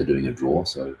we're also doing a draw,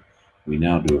 so we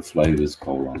now do a flavors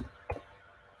colon.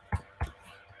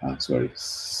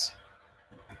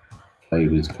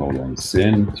 Flavors colon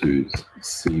send to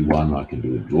C1. I can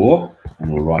do a draw,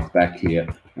 and we'll write back here,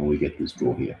 and we get this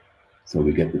draw here. So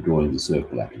we get the draw in the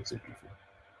circle, etc.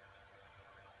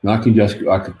 Now I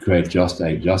could create just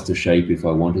a shape if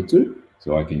I wanted to.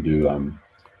 So I can do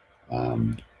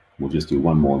we'll just do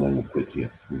one more, then we'll quit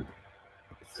here.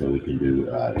 So we can do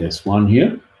S1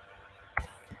 here,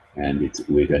 and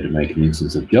we're going to make an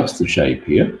instance of just the shape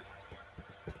here.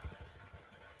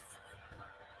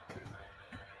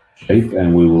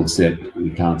 And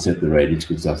we can't set the radius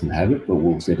because it doesn't have it, but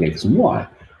we'll set x and y.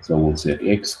 So we'll set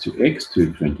x to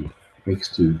 20, x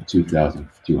to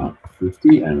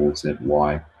 2250, and we'll set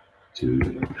y to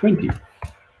 20.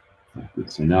 Like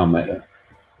this. So now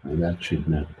that should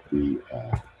not be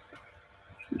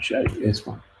shape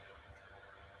S1.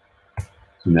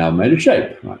 So now I've made a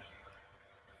shape, right?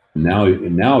 Now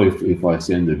if I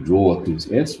send a draw to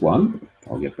S1,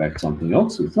 I'll get back something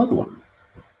else. It's another one.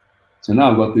 So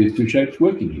now I've got these two shapes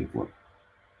working here for it.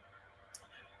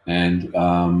 And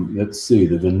let's see,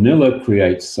 the vanilla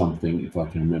creates something, if I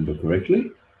can remember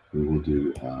correctly. We will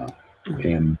do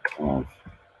M of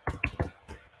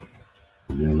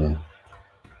vanilla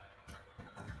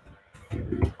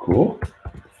core.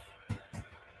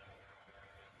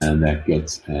 And that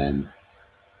gets an,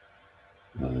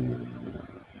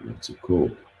 what's it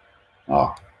called?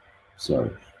 Ah,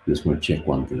 sorry. Just want to check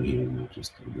one thing here, and we'll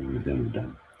just, then we're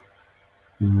done.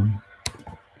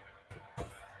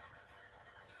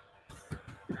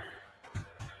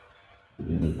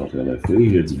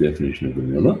 Here's the definition of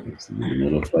vanilla. It's the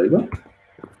vanilla flavor,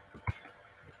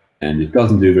 and it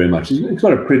doesn't do very much. It's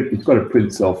got a print. It's got a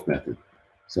print self method.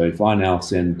 So if I now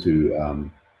send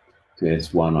to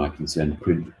S1, I can send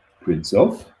print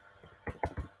self,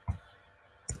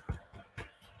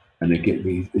 and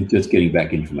it's just getting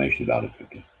back information about it.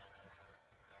 Okay.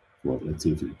 Well, let's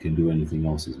see if it can do anything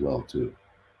else as well too.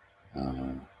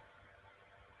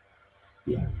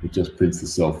 Yeah, it just prints the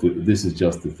self. This is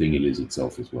just the thing it is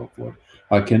itself as well for it.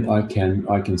 I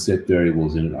can set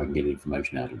variables in it. I can get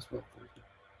information out as well for it.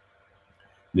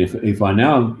 And if I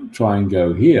now try and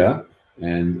go here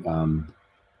and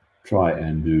try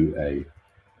and do a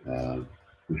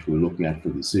which we're looking at for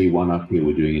the C1 up here,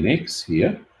 we're doing an X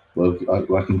here. Well,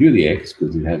 I can do the X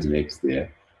because it has an X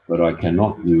there, but I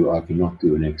cannot do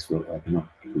an X. I cannot,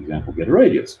 for example, get a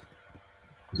radius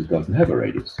because it doesn't have a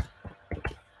radius.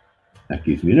 That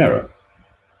gives me an error.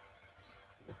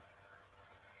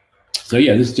 So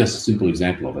yeah, this is just a simple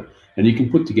example of it. And you can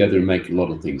put together and make a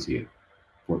lot of things here,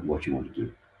 what you want to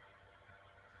do.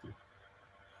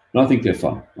 And I think they're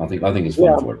fun. I think it's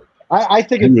fun for it. I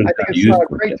think it's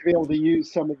great to be able to use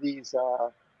some of these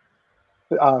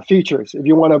features. If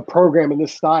you want to program in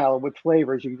this style with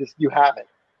flavors, you have it.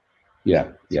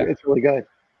 Yeah, yeah. It's really good.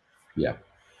 Yeah,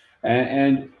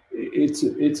 and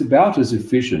it's about as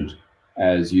efficient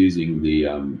as using the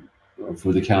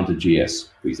for the counter GS,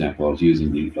 for example. I was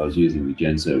using the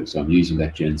gen server, so I'm using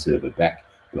that gen server back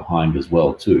behind as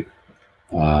well too.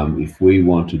 If we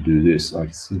want to do this, I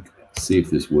think, see if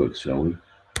this works, shall we?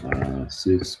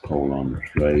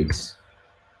 Sys:/trace.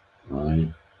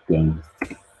 I don't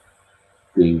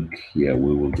think. Yeah,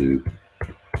 we will do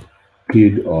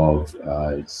PID of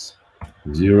it's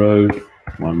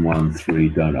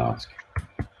 0113. Don't ask.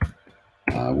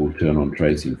 We'll turn on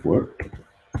tracing for it.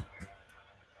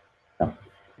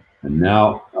 And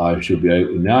now I should be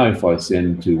able, now if I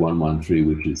send to 113,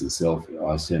 which is the self,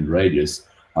 I send radius,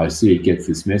 I see it gets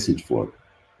this message for it.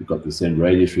 We've got the send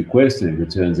radius request, and it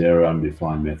returns error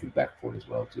undefined method back for it as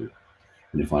well too.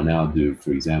 And if I now do,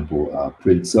 for example,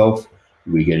 print self,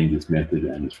 we're getting this method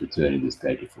and it's returning this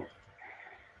data for it.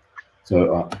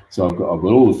 So, so I've got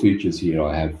all the features here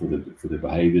I have for the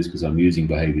behaviors, because I'm using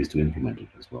behaviors to implement it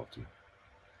as well too.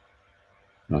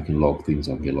 And I can log things.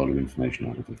 I can get a lot of information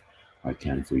out of it. I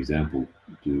can, for example,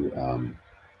 do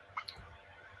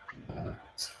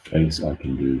space.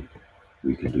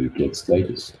 We can do get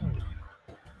status.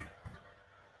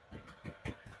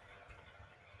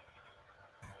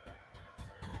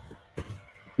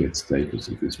 Get status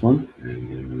of this one,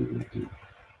 and then we will do.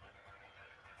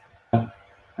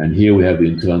 And here we have the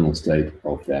internal state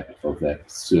of that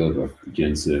server, the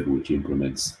gen server, which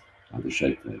implements the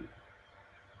shape value.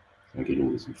 I get all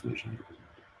this information.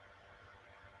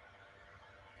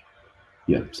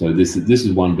 Yeah, so this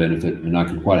is one benefit, and I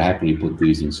can quite happily put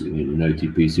these in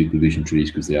OTP supervision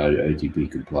trees because they are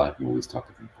OTP compliant and all this type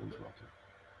of thing as well.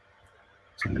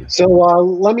 So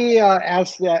let me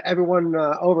ask everyone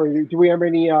over. Do we have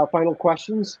any final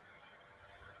questions?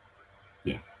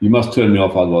 Yeah, you must turn me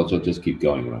off, otherwise I'll just keep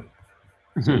going around.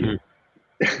 So, yeah.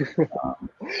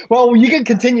 Well, you can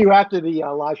continue after the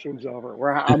live stream's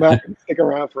over. I'm happy to stick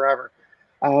around forever.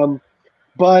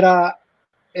 But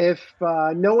if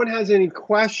no one has any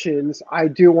questions, I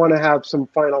do want to have some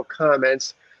final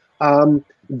comments.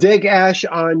 Dig Ash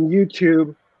on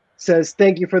YouTube says,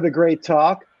 "Thank you for the great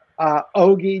talk."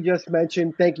 Ogie just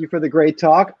mentioned, "Thank you for the great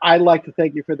talk." I'd like to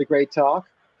thank you for the great talk.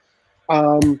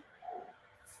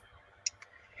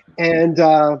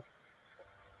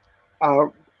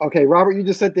 Okay, Robert, you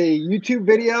just sent the YouTube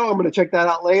video. I'm going to check that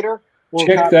out later.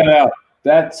 Check that out.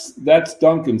 That's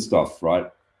Duncan stuff,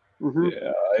 right? Mm-hmm.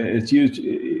 Yeah, it's used.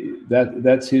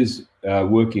 That's his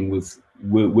working with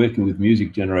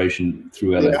music generation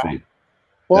through LFE. Yeah.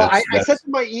 Well, I sent him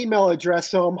my email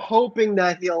address, so I'm hoping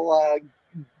that he'll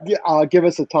give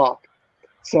us a talk.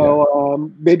 So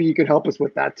maybe you can help us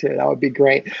with that too. That would be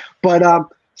great. But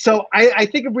so I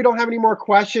think if we don't have any more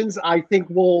questions, I think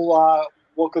we'll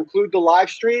we'll conclude the live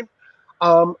stream.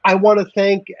 I want to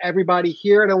thank everybody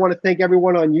here, and I want to thank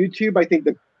everyone on YouTube. I think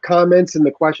the comments and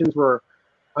the questions were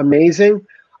amazing.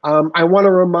 I want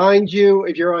to remind you,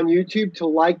 if you're on YouTube, to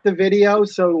like the video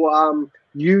so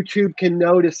YouTube can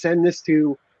know to send this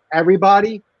to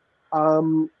everybody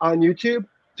on YouTube,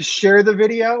 to share the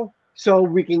video so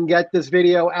we can get this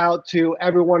video out to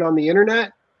everyone on the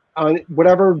internet, on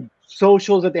whatever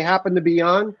socials that they happen to be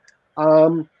on.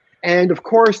 And of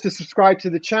course, to subscribe to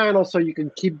the channel so you can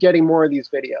keep getting more of these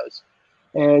videos.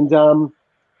 And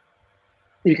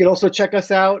you can also check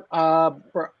us out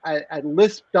at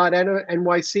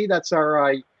lisp.nyc. That's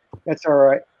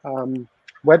our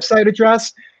website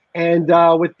address.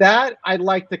 And with that, I'd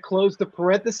like to close the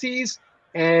parentheses,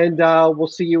 and we'll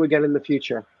see you again in the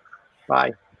future.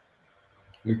 Bye.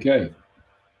 Okay.